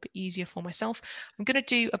this a little bit easier for myself. I'm going to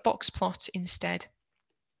do a box plot instead,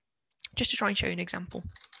 just to try and show you an example.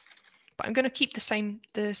 But I'm going to keep the same,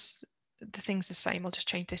 the things the same. I'll just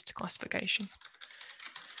change this to classification.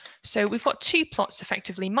 So we've got two plots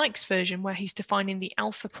effectively. Mike's version, where he's defining the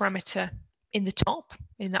alpha parameter in the top,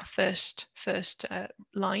 in that first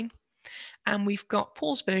line. And we've got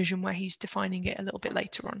Paul's version, where he's defining it a little bit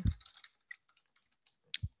later on.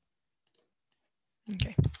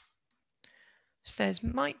 Okay. So there's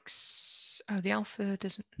Mike's, oh, the alpha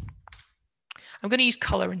doesn't, I'm going to use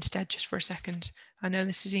color instead just for a second. I know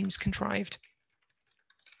this seems contrived.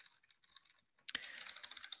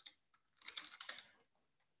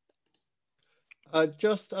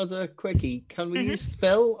 Just as a quickie, can we use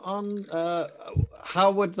fill on,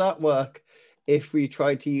 how would that work if we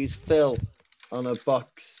tried to use fill on a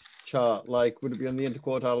box chart? Like, would it be on the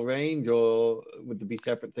interquartile range, or would there be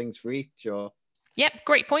separate things for each? Or Yep,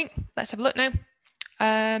 great point. Let's have a look now.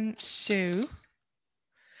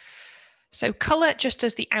 So color just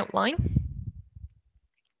does the outline,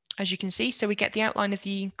 as you can see. So we get the outline of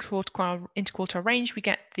the interquartile range, we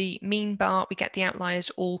get the mean bar, we get the outliers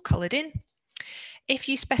all colored in. If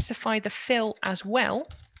you specify the fill as well,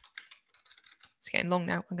 it's getting long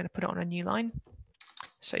now, I'm going to put it on a new line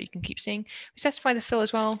so you can keep seeing. We specify the fill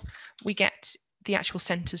as well, we get the actual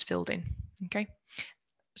centers filled in. Okay,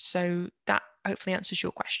 so that hopefully answers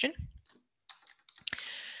your question.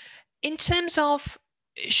 In terms of,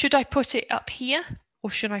 should I put it up here or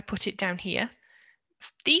should I put it down here?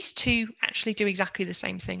 These two actually do exactly the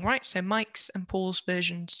same thing, right? So Mike's and Paul's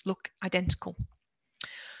versions look identical.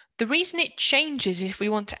 The reason it changes is if we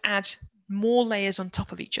want to add more layers on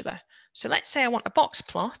top of each other. So let's say I want a box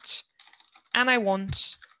plot and I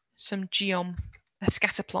want some a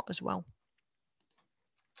scatter plot as well.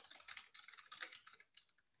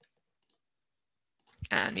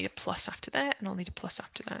 And I need a plus after there, and I'll need a plus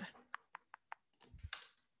after there.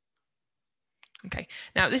 Okay,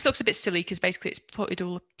 now this looks a bit silly because basically it's putted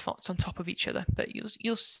all the plots on top of each other, but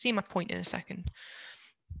you'll see my point in a second.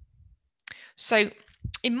 So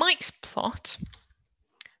in Mike's plot,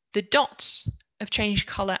 the dots have changed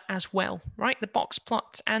color as well, right? The box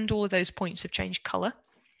plots and all of those points have changed color.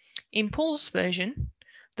 In Paul's version,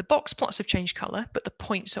 the box plots have changed color, but the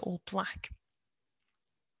points are all black.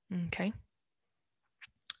 Okay.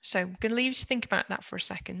 So I'm going to leave you to think about that for a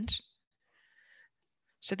second.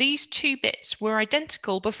 So these two bits were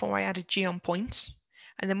identical before I added g_on_point,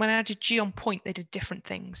 and then when I added g_on_point, they did different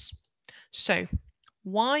things. So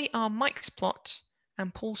why are Mike's plot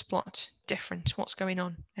and Paul's plot different? What's going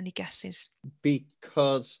on? Any guesses?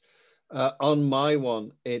 Because on my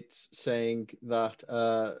one, it's saying that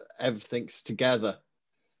everything's together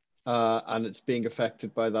and it's being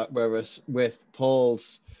affected by that, whereas with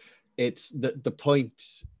Paul's, it's the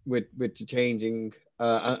points with changing,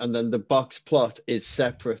 and then the box plot is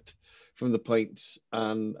separate from the points,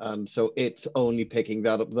 and so it's only picking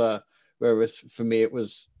that up there, whereas for me it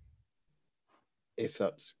was, if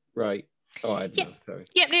that's right. Oh, I don't know, sorry.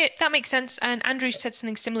 Yeah, no, that makes sense. And Andrew said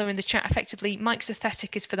something similar in the chat. Effectively, Mike's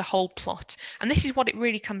aesthetic is for the whole plot. And this is what it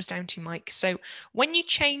really comes down to, Mike. So when you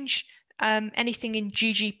change anything in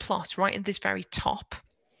ggplot right at this very top,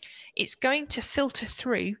 it's going to filter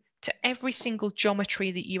through to every single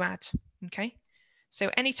geometry that you add, okay?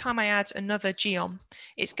 So anytime I add another geom,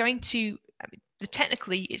 it's going to,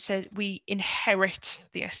 technically it says we inherit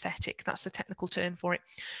the aesthetic. That's the technical term for it.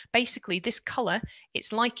 Basically, this color,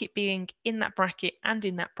 it's like it being in that bracket and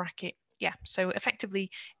in that bracket. Yeah, so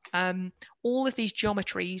effectively, all of these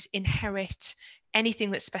geometries inherit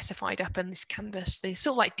anything that's specified up in this canvas. They're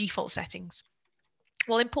sort of like default settings.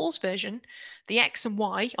 Well, in Paul's version, the X and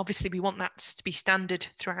Y, obviously we want that to be standard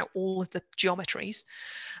throughout all of the geometries,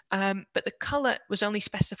 but the color was only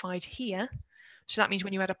specified here. So that means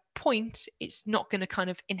when you add a point, it's not going to kind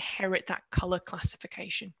of inherit that color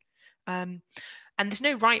classification. And there's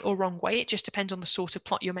no right or wrong way. It just depends on the sort of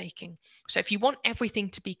plot you're making. So if you want everything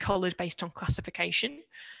to be colored based on classification,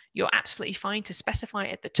 you're absolutely fine to specify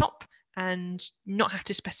it at the top and not have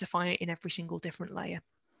to specify it in every single different layer.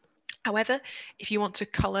 However, if you want to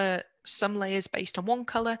color some layers based on one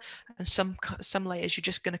color and some layers you're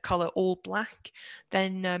just going to color all black,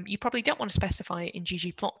 then you probably don't want to specify it in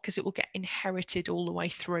ggplot because it will get inherited all the way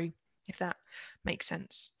through, if that makes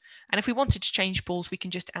sense. And if we wanted to change balls, we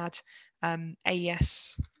can just add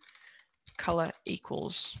AES color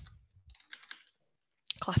equals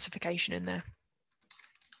classification in there,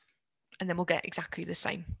 and then we'll get exactly the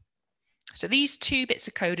same. So these two bits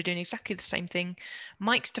of code are doing exactly the same thing.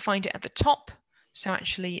 Mike's defined it at the top, so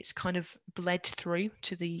actually it's kind of bled through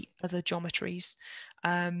to the other geometries.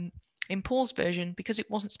 In Paul's version, because it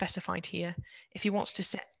wasn't specified here, if he wants to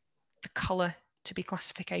set the color to be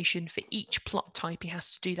classification for each plot type, he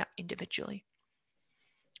has to do that individually.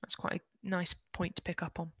 That's quite a nice point to pick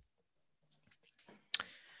up on.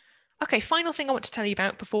 Okay, final thing I want to tell you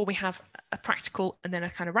about before we have a practical and then a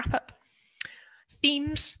kind of wrap up.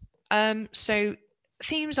 Themes. So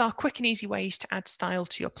themes are quick and easy ways to add style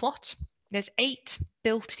to your plot. There's 8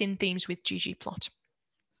 built-in themes with ggplot.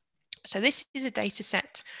 So this is a data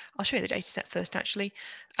set. I'll show you the data set first, actually.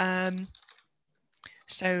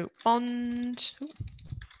 So bond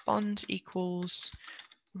equals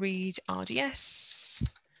read RDS.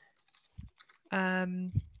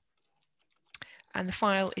 And the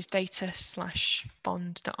file is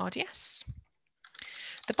data/bond.rds.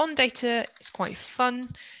 The Bond data is quite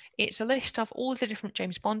fun. It's a list of all of the different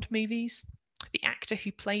James Bond movies, the actor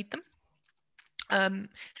who played them,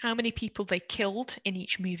 how many people they killed in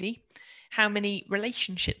each movie, how many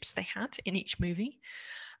relationships they had in each movie,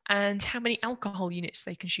 and how many alcohol units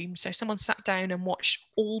they consumed. So someone sat down and watched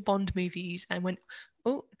all Bond movies and went,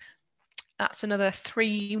 oh, that's another 3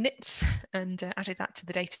 units, and added that to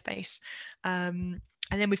the database. And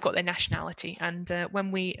then we've got their nationality. And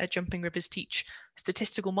when we at Jumping Rivers teach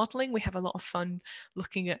statistical modeling, we have a lot of fun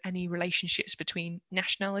looking at any relationships between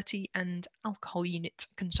nationality and alcohol unit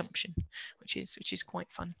consumption, which is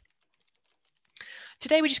quite fun.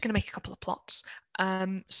 Today, we're just going to make a couple of plots.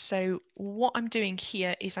 So what I'm doing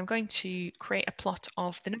here is I'm going to create a plot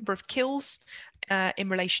of the number of kills in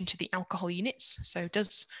relation to the alcohol units. So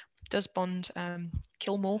does Bond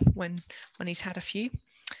kill more when he's had a few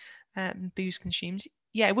booze consumed?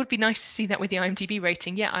 Yeah, it would be nice to see that with the IMDb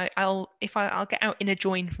rating. Yeah, I'll get out in a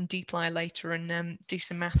join from dplyr later and do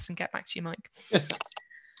some maths and get back to you, Mike.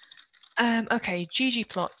 Okay,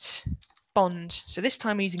 ggplot Bond. So this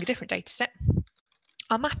time we're using a different data set.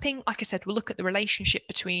 Our mapping, like I said, we'll look at the relationship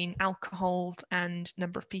between alcohol and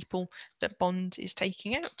number of people that Bond is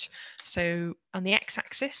taking out. So on the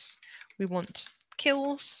x-axis, we want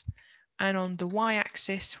kills. And on the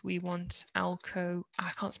y-axis, we want I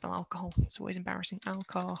can't spell alcohol. It's always embarrassing.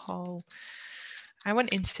 Alcohol. I went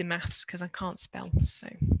into maths because I can't spell. So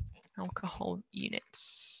alcohol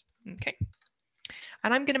units. Okay.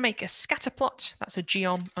 And I'm going to make a scatter plot. That's a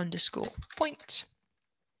geom_point.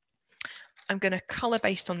 I'm going to color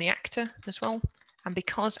based on the actor as well. And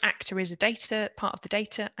because actor is a part of the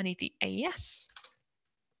data, I need the AES.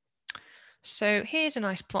 So here's a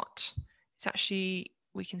nice plot. It's actually,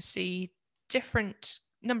 we can see different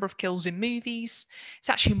number of kills in movies. It's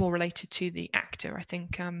actually more related to the actor. I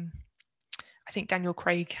think Daniel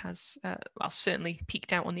Craig has, certainly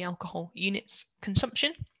peaked out on the alcohol units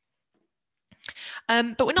consumption.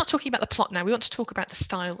 But we're not talking about the plot now. We want to talk about the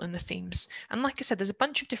style and the themes. And like I said, there's a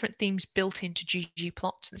bunch of different themes built into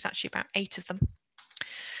ggplot. There's actually about 8 of them.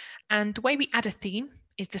 And the way we add a theme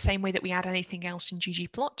is the same way that we add anything else in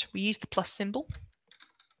ggplot. We use the plus symbol.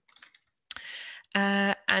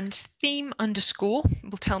 And theme underscore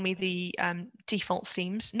will tell me the default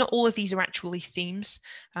themes. Not all of these are actually themes.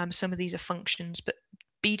 Some of these are functions, but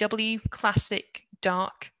BW, classic,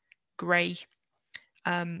 dark, gray,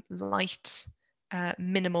 light,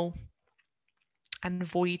 minimal, and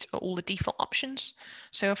void are all the default options.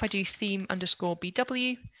 So if I do theme underscore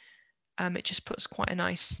BW, it just puts quite a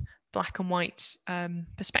nice black and white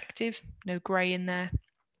perspective, no gray in there.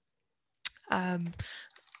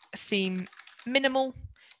 Theme minimal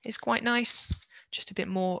is quite nice, just a bit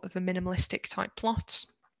more of a minimalistic type plot.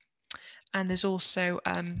 And there's also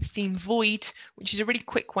theme void, which is a really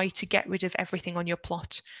quick way to get rid of everything on your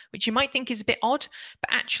plot, which you might think is a bit odd, but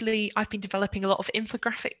actually I've been developing a lot of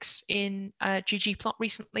infographics in ggplot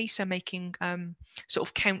recently, so making sort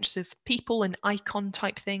of counts of people and icon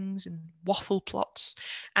type things and waffle plots.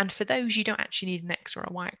 And for those, you don't actually need an X or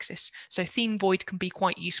a Y axis. So theme void can be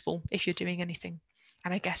quite useful if you're doing anything.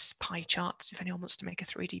 And I guess pie charts, if anyone wants to make a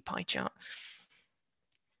 3D pie chart.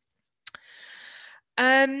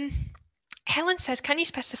 Helen says, can you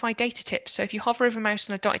specify data tips? So if you hover over a mouse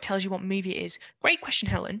on a dot, it tells you what movie it is. Great question,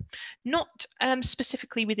 Helen. Not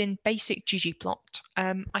specifically within basic ggplot.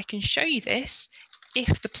 I can show you this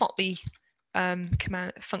if the plotly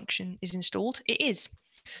command function is installed. It is.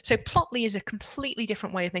 So plotly is a completely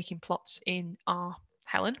different way of making plots in R,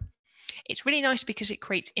 Helen. It's really nice because it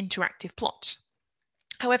creates interactive plots.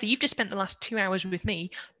 However, you've just spent the last 2 hours with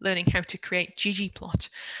me learning how to create ggplot,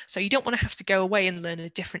 so you don't want to have to go away and learn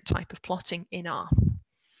a different type of plotting in R.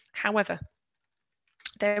 However,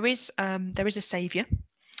 there is a saviour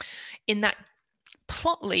in that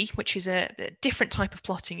plotly, which is a different type of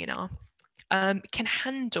plotting in R, can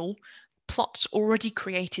handle plots already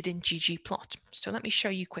created in ggplot. So let me show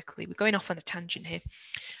you quickly. We're going off on a tangent here,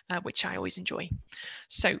 which I always enjoy.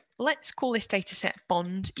 So let's call this data set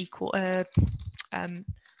bond equal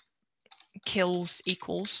kills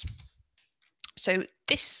equals. So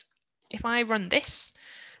this, if I run this,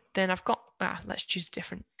 then I've got, let's choose a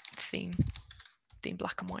different theme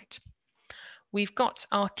black and white. We've got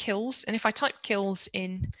our kills, and if I type kills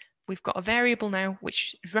in, we've got a variable now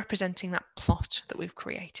which is representing that plot that we've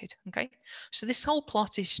created. Okay, so this whole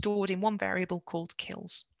plot is stored in one variable called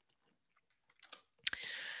kills.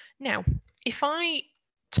 Now, if I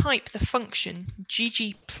type the function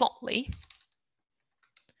ggplotly,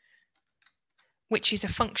 which is a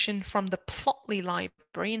function from the plotly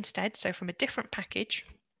library instead, so from a different package,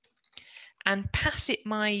 and pass it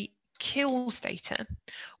my kills data,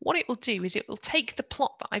 what it will do is it will take the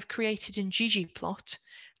plot that I've created in ggplot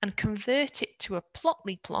and convert it to a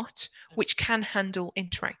plotly plot, which can handle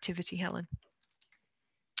interactivity, Helen.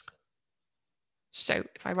 So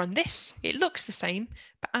if I run this, it looks the same,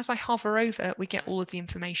 but as I hover over, we get all of the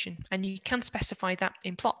information, and you can specify that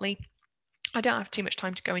in plotly. I don't have too much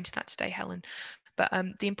time to go into that today, Helen, but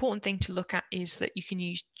the important thing to look at is that you can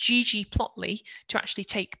use ggplotly to actually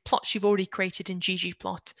take plots you've already created in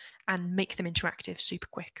ggplot and make them interactive super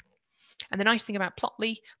quick. And the nice thing about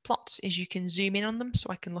plotly plots is you can zoom in on them, so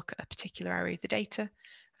I can look at a particular area of the data,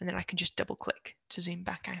 and then I can just double click to zoom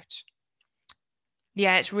back out.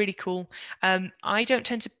 Yeah, it's really cool. I don't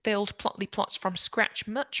tend to build plotly plots from scratch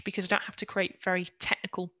much because I don't have to create very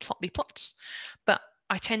technical plotly plots, but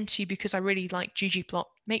I tend to, because I really like ggplot,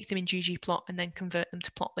 make them in ggplot and then convert them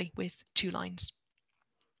to plotly with 2 lines.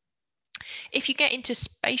 If you get into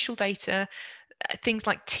spatial data, things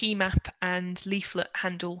like tmap and leaflet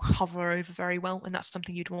handle hover over very well, and that's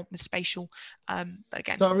something you'd want with spatial. But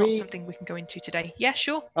again, not something we can go into today. Yeah,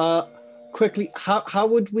 sure. Quickly, how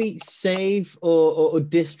would we save or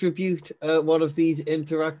distribute one of these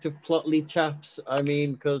interactive plotly chaps? I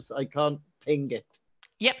mean, because I can't ping it.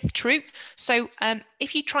 Yep, true. So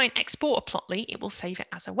if you try and export a plotly, it will save it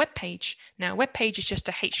as a web page. Now, a web page is just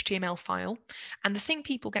a HTML file. And the thing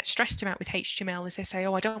people get stressed about with HTML is they say,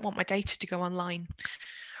 oh, I don't want my data to go online.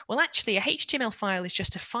 Well, actually, a HTML file is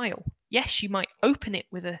just a file. Yes, you might open it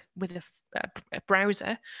with a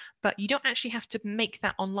browser, but you don't actually have to make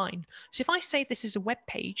that online. So if I save this as a web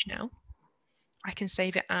page now, I can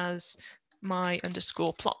save it as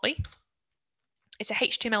my_plotly. It's a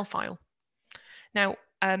HTML file. Now,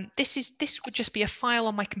 this would just be a file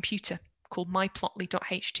on my computer called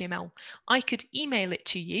myplotly.html. I could email it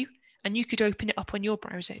to you and you could open it up on your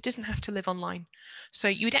browser. It doesn't have to live online. So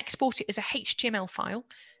you would export it as a HTML file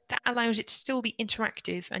that allows it to still be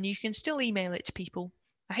interactive, and you can still email it to people.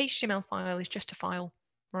 A HTML file is just a file,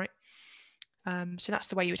 right? So that's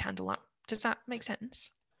the way you would handle that. Does that make sense?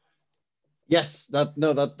 Yes,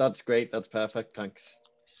 that's great. That's perfect. Thanks.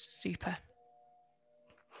 Super.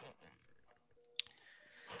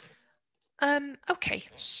 Okay,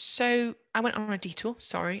 so I went on a detour.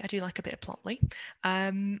 Sorry, I do like a bit of plotly.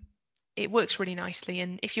 It works really nicely,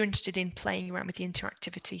 and if you're interested in playing around with the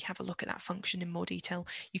interactivity, have a look at that function in more detail.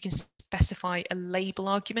 You can specify a label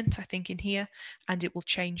argument, I think, in here, and it will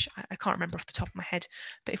change. I can't remember off the top of my head,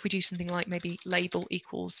 but if we do something like maybe label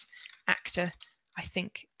equals actor, I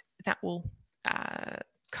think that will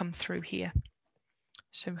come through here.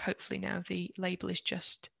 So hopefully now the label is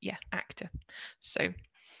just, yeah, actor. So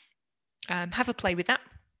have a play with that.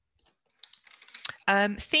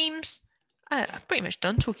 Themes, I'm pretty much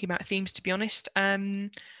done talking about themes, to be honest.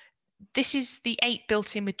 this is the 8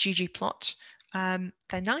 built in with ggplot.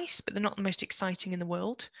 They're nice, but they're not the most exciting in the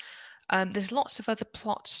world. There's lots of other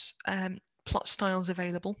plot styles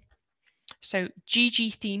available. So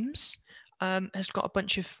GG Themes has got a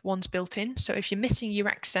bunch of ones built in. So if you're missing your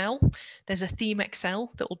Excel, there's a theme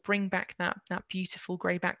Excel that will bring back that beautiful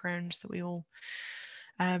grey background that we all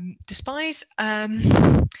despise.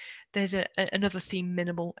 There's another theme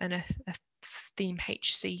Minimal and a theme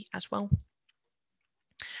HC as well.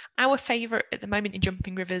 Our favourite at the moment in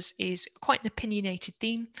Jumping Rivers is quite an opinionated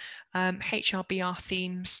theme, HRBR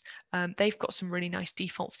themes. They've got some really nice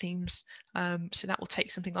default themes, so that will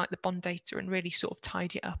take something like the bond data and really sort of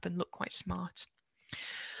tidy it up and look quite smart.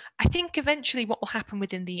 I think eventually what will happen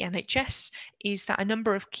within the NHS is that a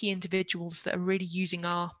number of key individuals that are really using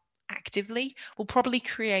R actively will probably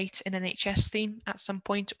create an NHS theme at some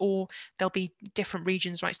point, or there'll be different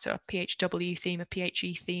regions, right? So a PHW theme, a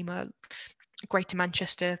PHE theme, a Greater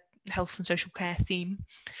Manchester Health and Social Care theme,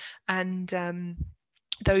 and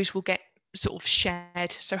those will get sort of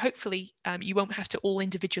shared. So hopefully you won't have to all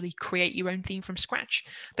individually create your own theme from scratch,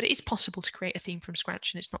 but it is possible to create a theme from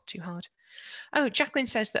scratch and it's not too hard. Oh, Jacqueline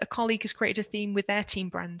says that a colleague has created a theme with their team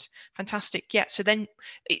brand. Fantastic. Yeah, so then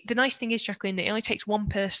the nice thing is, Jacqueline, it only takes one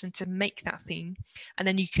person to make that theme and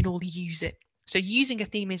then you can all use it. So using a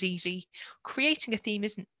theme is easy. Creating a theme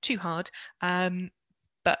isn't too hard.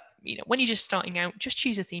 But when you're just starting out, just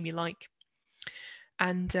choose a theme you like.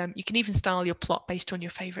 And you can even style your plot based on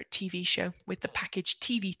your favorite TV show with the package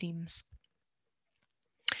TV themes.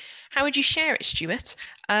 How would you share it, Stuart?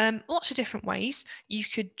 Lots of different ways. You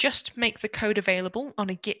could just make the code available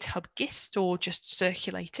on a GitHub gist or just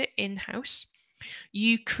circulate it in-house.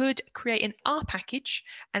 You could create an R package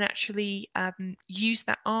and actually use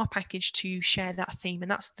that R package to share that theme.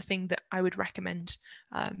 And that's the thing that I would recommend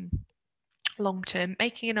long term.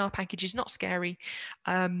 Making an R package is not scary,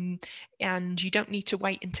 and you don't need to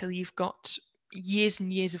wait until you've got years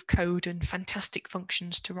and years of code and fantastic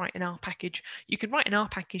functions to write an R package. You can write an R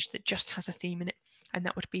package that just has a theme in it, and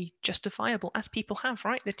that would be justifiable, as people have,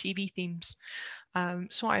 right? The TV themes.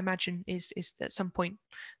 So what I imagine is that at some point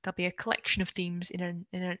there'll be a collection of themes in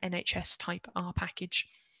an NHS type R package,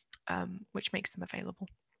 which makes them available.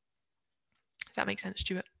 Does that make sense,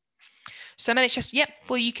 Stuart? So NHS, yep.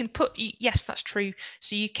 Well, you can put, yes, that's true.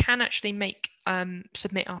 So you can actually make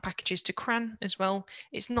submit our packages to CRAN as well.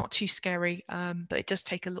 It's not too scary, but it does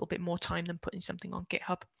take a little bit more time than putting something on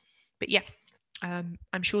GitHub. But yeah,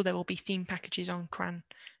 I'm sure there will be theme packages on CRAN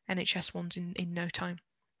NHS ones in no time.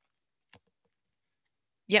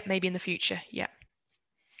 Yep, maybe in the future. Yeah.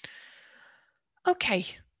 Okay,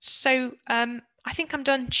 so I think I'm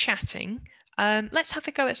done chatting. Let's have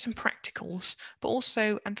a go at some practicals, but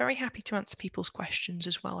also I'm very happy to answer people's questions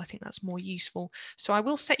as well. I think that's more useful. So I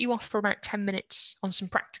will set you off for about 10 minutes on some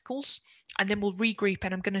practicals, and then we'll regroup,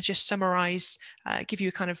 and I'm going to just summarize, give you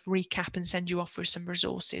a kind of recap and send you off with some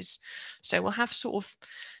resources. So we'll have sort of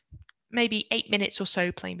maybe 8 minutes or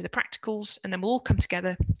so playing with the practicals, and then we'll all come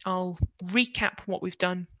together. I'll recap what we've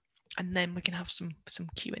done, and then we can have some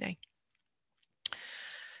Q&A.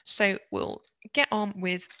 So we'll get on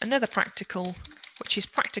with another practical, which is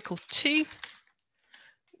practical 2,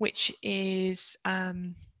 which is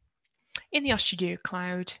in the RStudio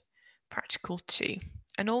Cloud, practical 2.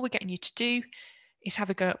 And all we're getting you to do is have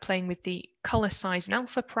a go at playing with the color, size, and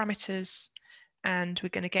alpha parameters. And we're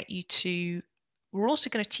going to get you to, we're also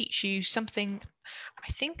going to teach you something,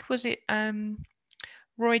 I think, was it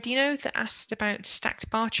Roy Dino that asked about stacked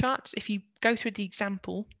bar charts? If you go through the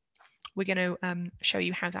example, we're going to show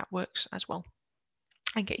you how that works as well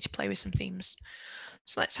and get you to play with some themes.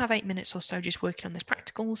 So let's have 8 minutes or so just working on these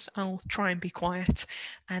practicals. I'll try and be quiet,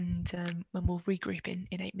 and we'll regroup in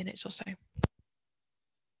 8 minutes or so.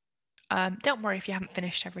 Don't worry if you haven't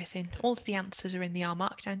finished everything. All of the answers are in the R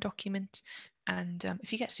Markdown document. And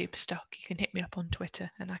if you get super stuck, you can hit me up on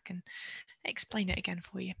Twitter and I can explain it again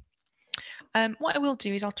for you. What I will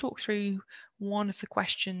do is I'll talk through one of the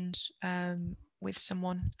questions with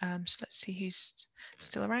someone. So let's see who's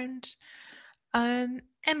still around.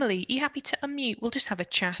 Emily, are you happy to unmute? We'll just have a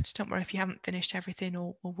chat. Don't worry if you haven't finished everything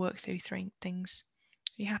or work through things.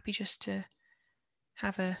 Are you happy just to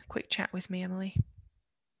have a quick chat with me, Emily?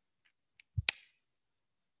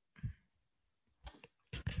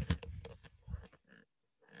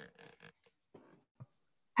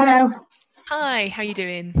 Hello. Hi, how are you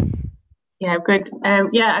doing? Yeah, good.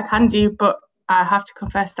 Yeah, I can do, but I have to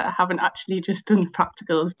confess that I haven't actually just done the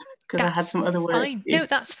practicals because I had some other work. Fine. No,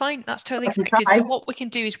 that's fine. That's totally expected. So what we can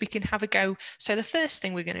do is we can have a go. So the first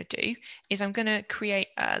thing we're going to do is I'm going to create,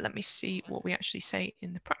 let me see what we actually say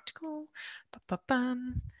in the practical.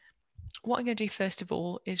 what I'm going to do first of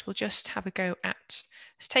all is we'll just have a go at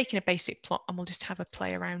taking a basic plot, and we'll just have a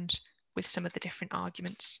play around with some of the different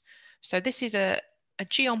arguments. So this is a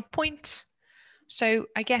G on point. So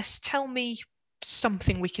I guess tell me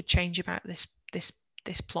something we could change about this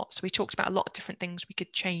plot. So we talked about a lot of different things we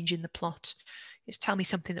could change in the plot. Just tell me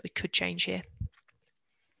something that we could change here.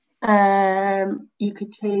 You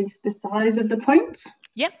could change the size of the points.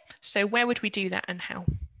 Yep. So where would we do that and how?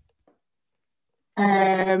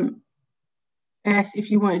 Yes, if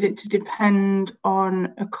you wanted it to depend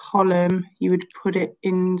on a column, you would put it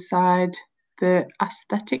inside the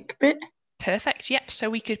aesthetic bit. Perfect. Yep. So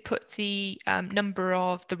we could put the number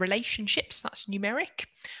of the relationships, that's numeric.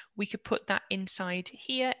 We could put that inside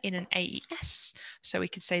here in an AES. So we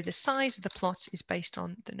could say the size of the plot is based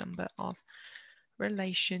on the number of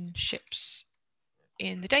relationships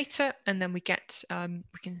in the data, and then we get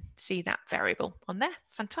we can see that variable on there.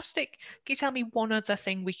 Fantastic. Can you tell me one other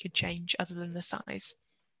thing we could change other than the size?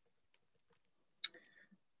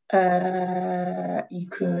 You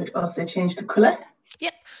could also change the color.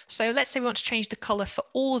 Yep. So let's say we want to change the color for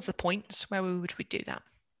all of the points. Where would we do that?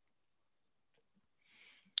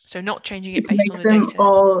 So not changing it based on the data.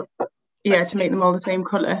 All, yeah, to make them all the same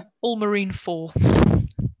color. All maroon 4.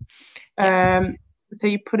 Yep. So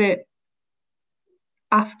you put it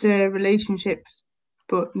after relationships,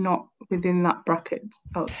 but not within that bracket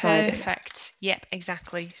outside. Perfect. Yep,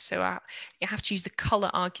 exactly. So you have to use the color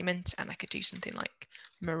argument, and I could do something like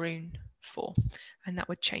maroon 4, and that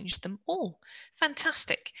would change them all.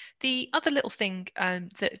 Fantastic. The other little thing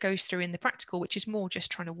that goes through in the practical, which is more just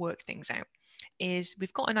trying to work things out, is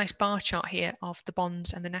we've got a nice bar chart here of the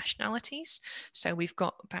bonds and the nationalities. So we've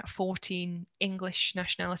got about 14 English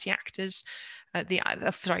nationality actors,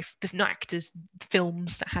 not actors,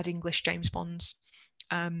 films that had English James Bonds.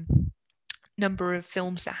 Number of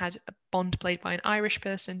films that had a Bond played by an Irish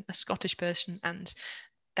person, a Scottish person, and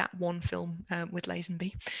that one film with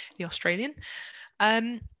Lazenby, the Australian.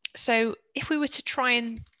 So if we were to try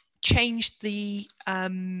and change the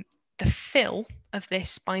fill of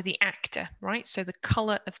this by the actor, right? So the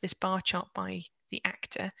color of this bar chart by the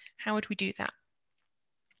actor, how would we do that?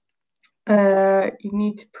 You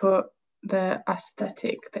need to put the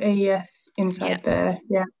aesthetic, the AES inside there.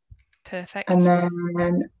 Yeah. Perfect. And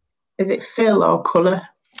then is it fill or color?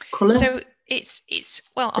 Color? So it's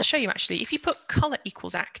well, I'll show you actually. If you put color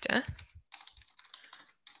equals actor,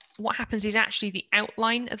 what happens is actually the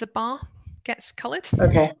outline of the bar gets colored.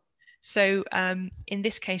 Okay. So in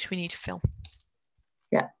this case, we need fill.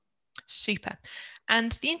 Yeah. Super.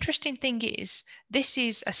 And the interesting thing is, this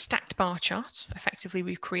is a stacked bar chart, effectively,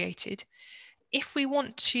 we've created. If we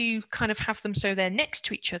want to kind of have them so they're next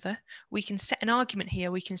to each other, we can set an argument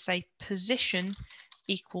here. We can say position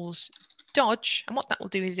equals dodge. And what that will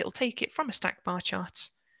do is it'll take it from a stacked bar chart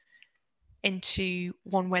into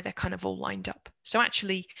one where they're kind of all lined up. So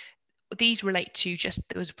actually, these relate to just,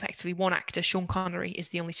 there was effectively one actor. Sean Connery is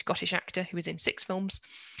the only Scottish actor who is in 6 films.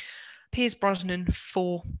 Pierce Brosnan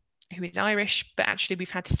 4, who is Irish, but actually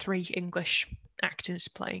we've had 3 English actors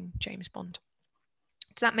playing James Bond.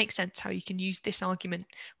 Does that make sense, how you can use this argument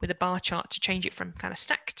with a bar chart to change it from kind of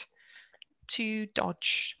stacked to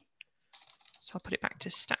dodge? So I'll put it back to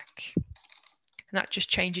stack. And that just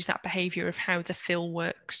changes that behavior of how the fill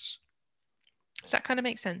works. Does that kind of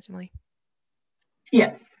make sense, Emily?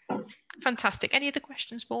 Yeah. Fantastic. Any other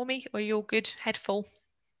questions for me, or you're good, head full?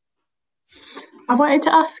 I wanted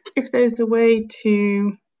to ask if there's a way to,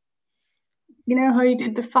 you know how you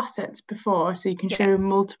did the facets before, so you can show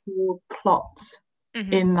multiple plots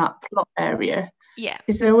in that plot area. Yeah.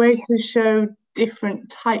 Is there a way to show different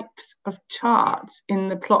types of charts in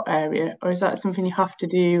the plot area, or is that something you have to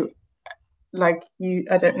do? Like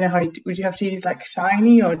I don't know how would you have to use like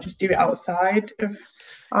Shiny, or just do it outside of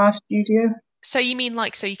our studio? So you mean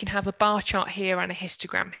like, so you can have a bar chart here and a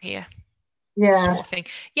histogram here? Yeah. Sort of thing.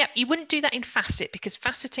 Yeah, you wouldn't do that in Facet, because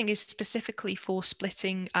faceting is specifically for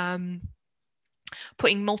splitting,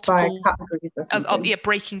 putting multiple,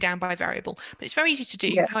 breaking down by variable. But it's very easy to do.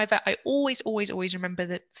 Yeah. However, I always remember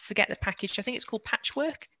that, forget the package. I think it's called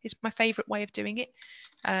Patchwork is my favorite way of doing it.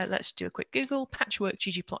 Let's do a quick Google. Patchwork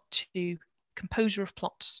ggplot2 composer of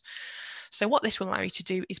plots. So what this will allow you to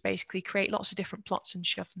do is basically create lots of different plots and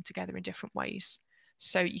shove them together in different ways.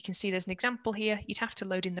 So you can see there's an example here. You'd have to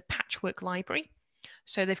load in the Patchwork library.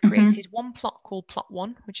 So they've created one plot called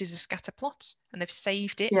plot1, which is a scatter plot, and they've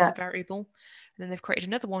saved it as a variable. And then they've created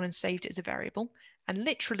another one and saved it as a variable. And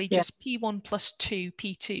literally just P1 plus 2,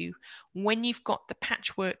 P2, when you've got the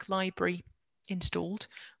Patchwork library installed,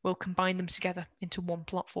 we'll combine them together into one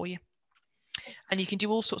plot for you. And you can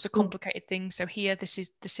do all sorts of complicated things. So here, this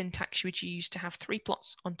is the syntax you would use to have 3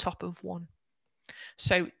 plots on top of 1.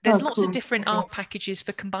 So there's lots of different R packages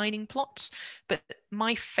for combining plots, but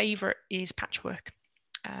my favorite is Patchwork.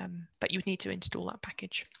 But you would need to install that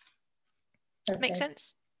package. Make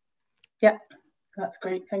sense? Yeah, that's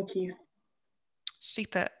great. Thank you.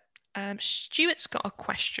 Super. Stuart's got a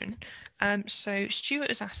question. So Stuart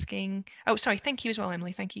is asking, oh, sorry, thank you as well,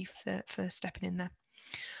 Emily. Thank you for stepping in there.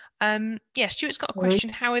 Yeah, Stuart's got a question.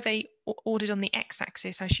 How are they ordered on the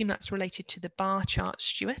x-axis? I assume that's related to the bar chart,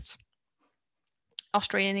 Stuart.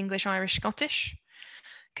 Australian, English, Irish, Scottish.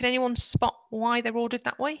 Can anyone spot why they're ordered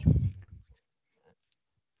that way?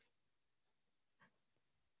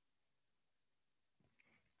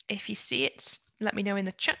 If you see it, let me know in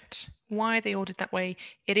the chat why they ordered that way.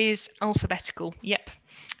 It is alphabetical. Yep.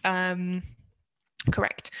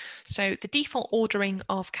 Correct. So the default ordering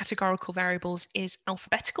of categorical variables is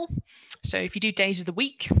alphabetical. So if you do days of the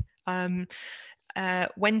week,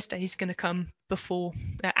 Wednesday is going to come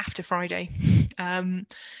after Friday.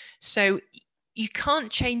 So you can't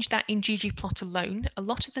change that in ggplot alone. A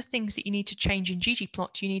lot of the things that you need to change in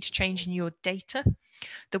ggplot, you need to change in your data.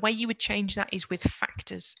 The way you would change that is with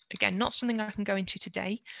factors. Again, not something I can go into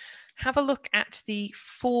today. Have a look at the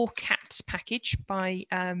 4cats package by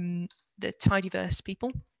the Tidyverse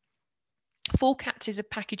people. 4cats is a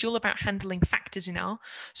package all about handling factors in R.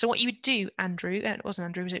 So what you would do, Andrew, it wasn't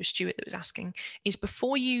Andrew, it was Stuart that was asking, is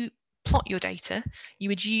before you plot your data, you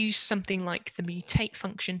would use something like the mutate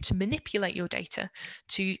function to manipulate your data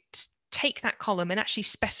to take that column and actually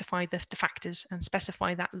specify the factors and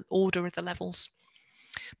specify that order of the levels.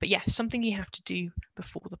 But yeah, something you have to do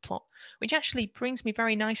before the plot, which actually brings me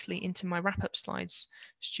very nicely into my wrap-up slides,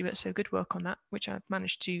 Stuart. So good work on that, which I've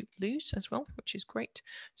managed to lose as well, which is great.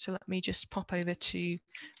 So let me just pop over to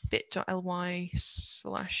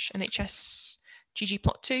bit.ly/NHS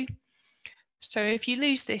ggplot2. So if you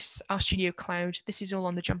lose this RStudio Cloud, this is all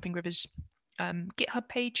on the Jumping Rivers GitHub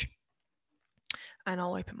page. And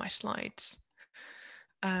I'll open my slides.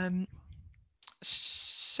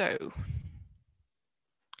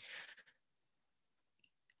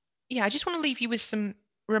 Yeah, I just want to leave you with some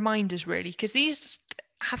reminders, really, because these,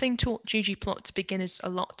 having taught ggplot to beginners a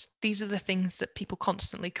lot, these are the things that people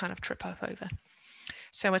constantly kind of trip up over.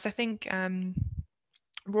 So as I think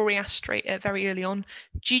Rory asked very early on,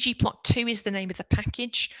 ggplot2 is the name of the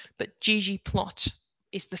package, but ggplot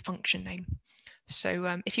is the function name.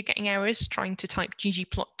 So if you're getting errors trying to type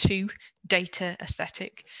ggplot2 data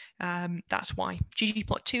aesthetic, that's why.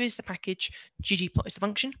 ggplot2 is the package, ggplot is the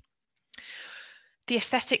function. The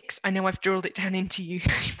aesthetics, I know I've drilled it down into you.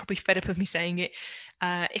 You're probably fed up of me saying it.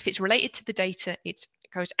 If it's related to the data, it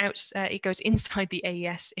goes inside the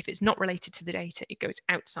AES. If it's not related to the data, it goes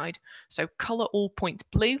outside. So color all points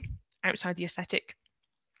blue, outside the aesthetic.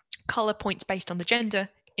 Color points based on the gender,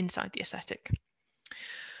 inside the aesthetic.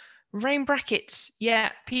 Round brackets,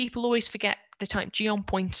 yeah, people always forget the type geom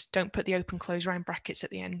point, don't put the open close round brackets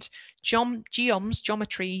at the end.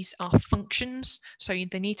 Geometries are functions, so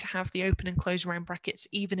they need to have the open and close round brackets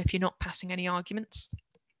even if you're not passing any arguments.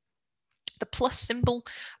 The plus symbol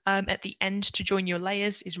at the end to join your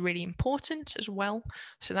layers is really important as well,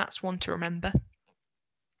 so that's one to remember.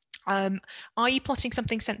 Are you plotting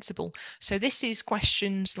something sensible? So this is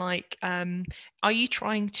questions like, are you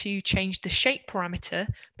trying to change the shape parameter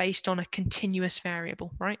based on a continuous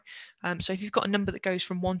variable, right? So if you've got a number that goes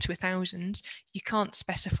from 1 to 1,000, you can't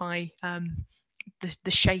specify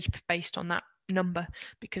the shape based on that number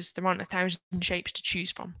because there aren't 1,000 shapes to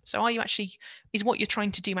choose from. So is what you're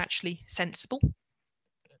trying to do actually sensible?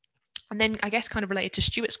 And then I guess kind of related to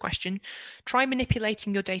Stuart's question, try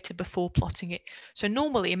manipulating your data before plotting it. So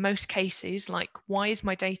normally in most cases, like why is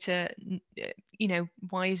my data,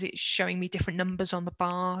 why is it showing me different numbers on the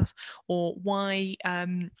bars, or why are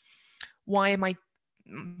my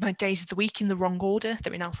days of the week in the wrong order?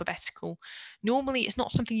 They're in alphabetical. Normally it's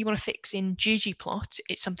not something you want to fix in ggplot.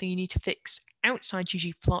 It's something you need to fix outside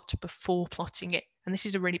ggplot before plotting it. And this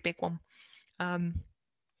is a really big one.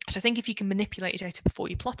 So I think if you can manipulate your data before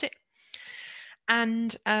you plot it.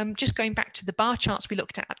 And just going back to the bar charts we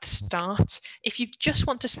looked at the start, if you just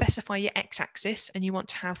want to specify your x-axis and you want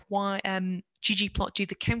to have ggplot do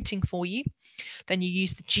the counting for you, then you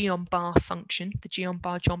use the geom_bar function, the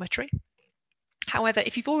geom_bar geometry. However,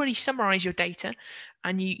 if you've already summarized your data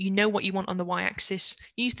and you know what you want on the y-axis,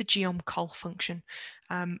 use the geom_col function,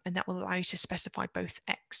 and that will allow you to specify both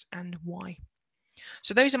x and y.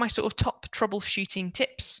 So those are my sort of top troubleshooting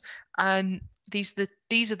tips.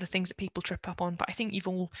 These are the things that people trip up on, but I think you've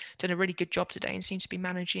all done a really good job today and seem to be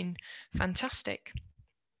managing fantastic.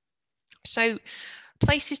 So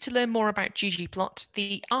Places to learn more about ggplot.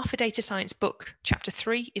 The R for Data Science book, chapter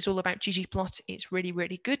 3, is all about ggplot. It's really,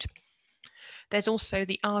 really good. There's also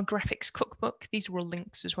the R Graphics Cookbook. These are all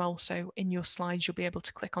links as well. So in your slides, you'll be able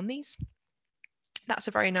to click on these. That's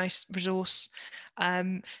a very nice resource.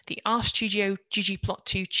 The RStudio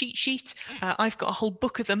ggplot2 cheat sheet. I've got a whole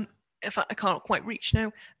book of them. In fact, I can't quite reach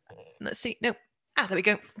now. Let's see. No. There we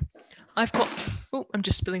go. I've got, oh, I'm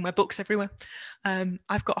just spilling my books everywhere.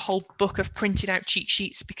 I've got a whole book of printed out cheat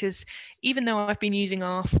sheets because even though I've been using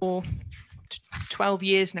R for 12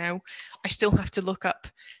 years now, I still have to look up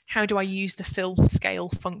how do I use the fill scale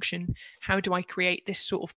function? How do I create this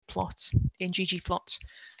sort of plot in ggplot?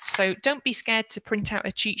 So don't be scared to print out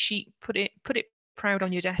a cheat sheet. Put it proud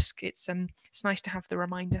on your desk. It's nice to have the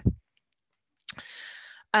reminder.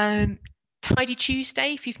 Tidy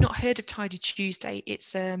Tuesday, if you've not heard of Tidy Tuesday,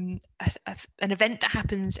 it's an event that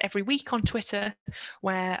happens every week on Twitter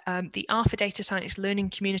where the R for Data Science learning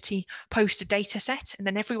community posts a data set and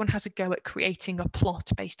then everyone has a go at creating a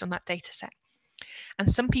plot based on that data set.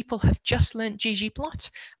 And some people have just learned ggplot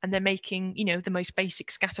and they're making, you know, the most basic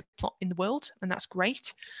scatter plot in the world, and that's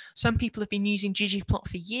great. Some people have been using ggplot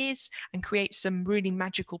for years and create some really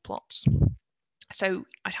magical plots. So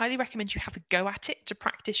I'd highly recommend you have a go at it to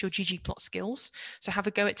practice your ggplot skills. So have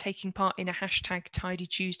a go at taking part in a hashtag Tidy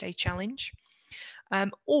Tuesday challenge.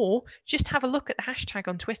 Or just have a look at the hashtag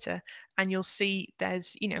on Twitter and you'll see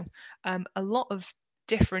there's, you know, a lot of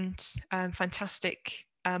different fantastic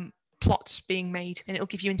plots being made, and it'll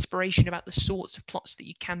give you inspiration about the sorts of plots that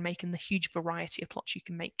you can make and the huge variety of plots you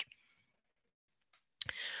can make.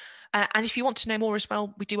 And if you want to know more as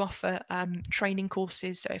well, we do offer training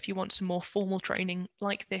courses. So if you want some more formal training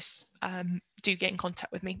like this, do get in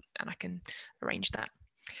contact with me and I can arrange that.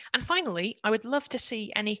 And finally, I would love to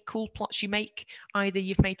see any cool plots you make, either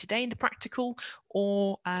you've made today in the practical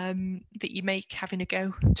or that you make having a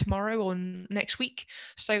go tomorrow or next week.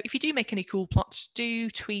 So if you do make any cool plots, do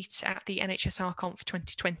tweet at the NHS-R Conf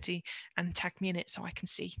 2020 and tag me in it so I can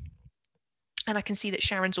see. And I can see that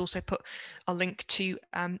Sharon's also put a link to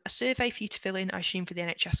a survey for you to fill in, I assume, for the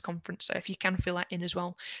NHS conference. So if you can fill that in as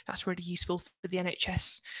well, that's really useful for the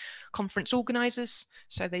NHS conference organisers,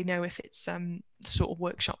 so they know if it's the sort of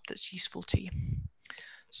workshop that's useful to you.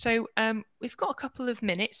 So we've got a couple of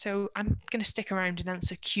minutes, so I'm going to stick around and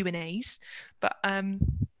answer Q&As. But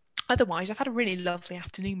otherwise, I've had a really lovely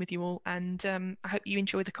afternoon with you all, and I hope you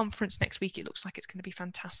enjoy the conference next week. It looks like it's going to be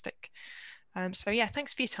fantastic. So yeah,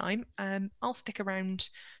 thanks for your time. I'll stick around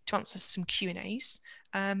to answer some Q&As.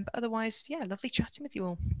 But otherwise, yeah, lovely chatting with you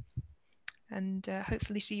all. And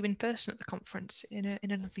hopefully see you in person at the conference in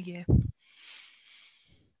another year.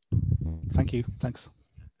 Thank you. Thanks.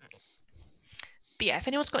 But yeah, if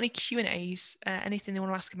anyone's got any Q&As, anything they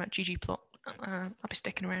want to ask about ggplot, I'll be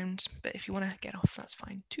sticking around. But if you want to get off, that's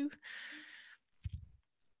fine too.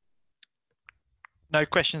 No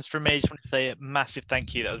questions from me. Just want to say a massive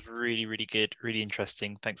thank you. That was really, really good, really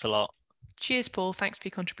interesting. Thanks a lot. Cheers, Paul. Thanks for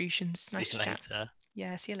your contributions. See Nice you to chat. later.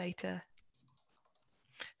 Yeah, see you later.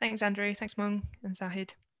 Thanks, Andrew. Thanks, Mung and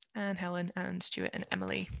Zahid and Helen and Stuart and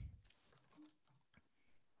Emily.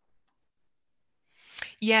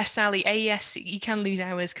 Yeah, Sally, AES, you can lose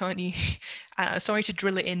hours, can't you? Sorry to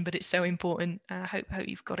drill it in, but it's so important. Hope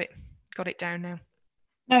you've got it down now.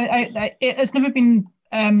 No, it has never been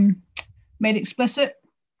made explicit,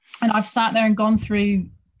 and I've sat there and gone through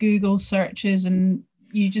Google searches, and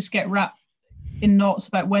you just get wrapped in knots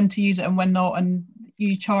about when to use it and when not, and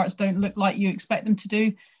your charts don't look like you expect them to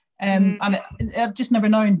do, and I've just never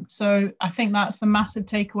known. So I think that's the massive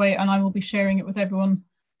takeaway, and I will be sharing it with everyone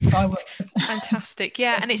that I work with. Fantastic.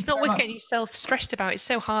 Yeah, and it's not worth getting yourself stressed about. It's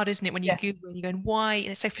so hard, isn't it, when you Google and you're going, why? And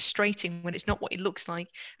it's so frustrating when it's not what it looks like,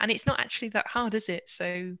 and it's not actually that hard, is it?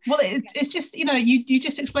 So well, it's just, you know, you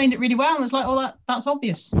just explained it really well, and it's like, oh, that's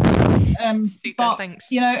obvious. Super, but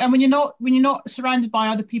thanks. You know, and when you're not surrounded by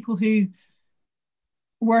other people who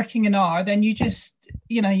working in R, then you just,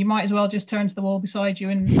 you know, you might as well just turn to the wall beside you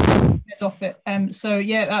and adopt it. So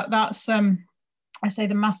yeah, that's I say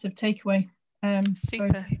the massive takeaway.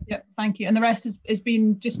 Super. So, yeah, thank you. And the rest has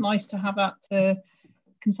been just nice to have that to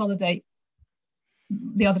consolidate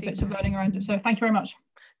the other bits of learning around it. So thank you very much.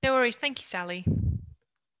 No worries. Thank you, Sally.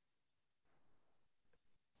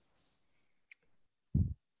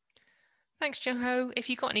 Thanks, Jung-Ho. If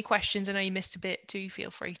you've got any questions, I know you missed a bit, do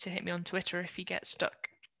feel free to hit me on Twitter if you get stuck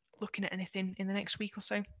looking at anything in the next week or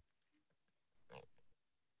so.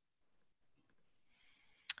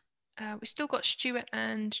 We've still got Stuart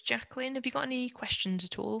and Jacqueline. Have you got any questions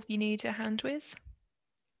at all you need a hand with?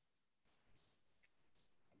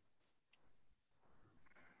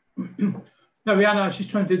 No, Rhian, I was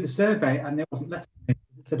just trying to do the survey and it wasn't letting me.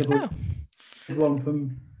 It said about one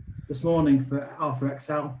from this morning for Alpha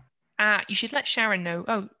Excel. You should let Sharon know.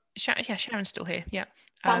 Oh, yeah, Sharon's still here. Yeah.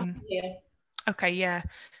 Yeah. Okay, yeah.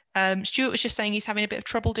 Stuart was just saying he's having a bit of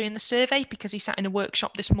trouble doing the survey because he sat in a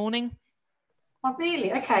workshop this morning. Oh,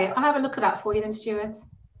 really? Okay, I'll have a look at that for you then, Stuart.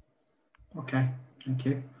 Okay, thank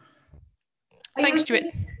you. Thanks, Stuart.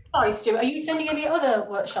 Sorry, Stuart, are you attending any other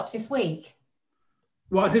workshops this week?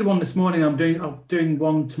 Well, I did one this morning. I'm doing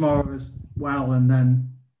one tomorrow as well, and then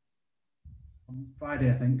on Friday,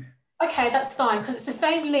 I think. Okay, that's fine, because it's the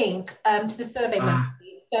same link to the survey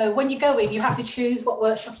monkey. So when you go in, you have to choose what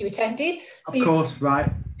workshop you attended. So of course,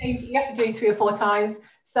 right. You have to do it 3 or 4 times.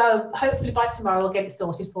 So hopefully by tomorrow we'll get it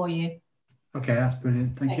sorted for you. Okay, that's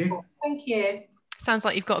brilliant. Thank you. Cool. Thank you. Sounds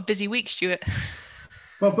like you've got a busy week, Stuart.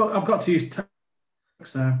 Well, but I've got to use text,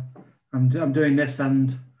 so I'm doing this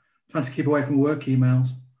and trying to keep away from work emails.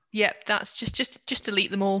 Yep, that's just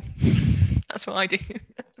delete them all. That's what I do.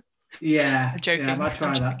 Yeah, I'm joking. yeah, I might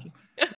try that.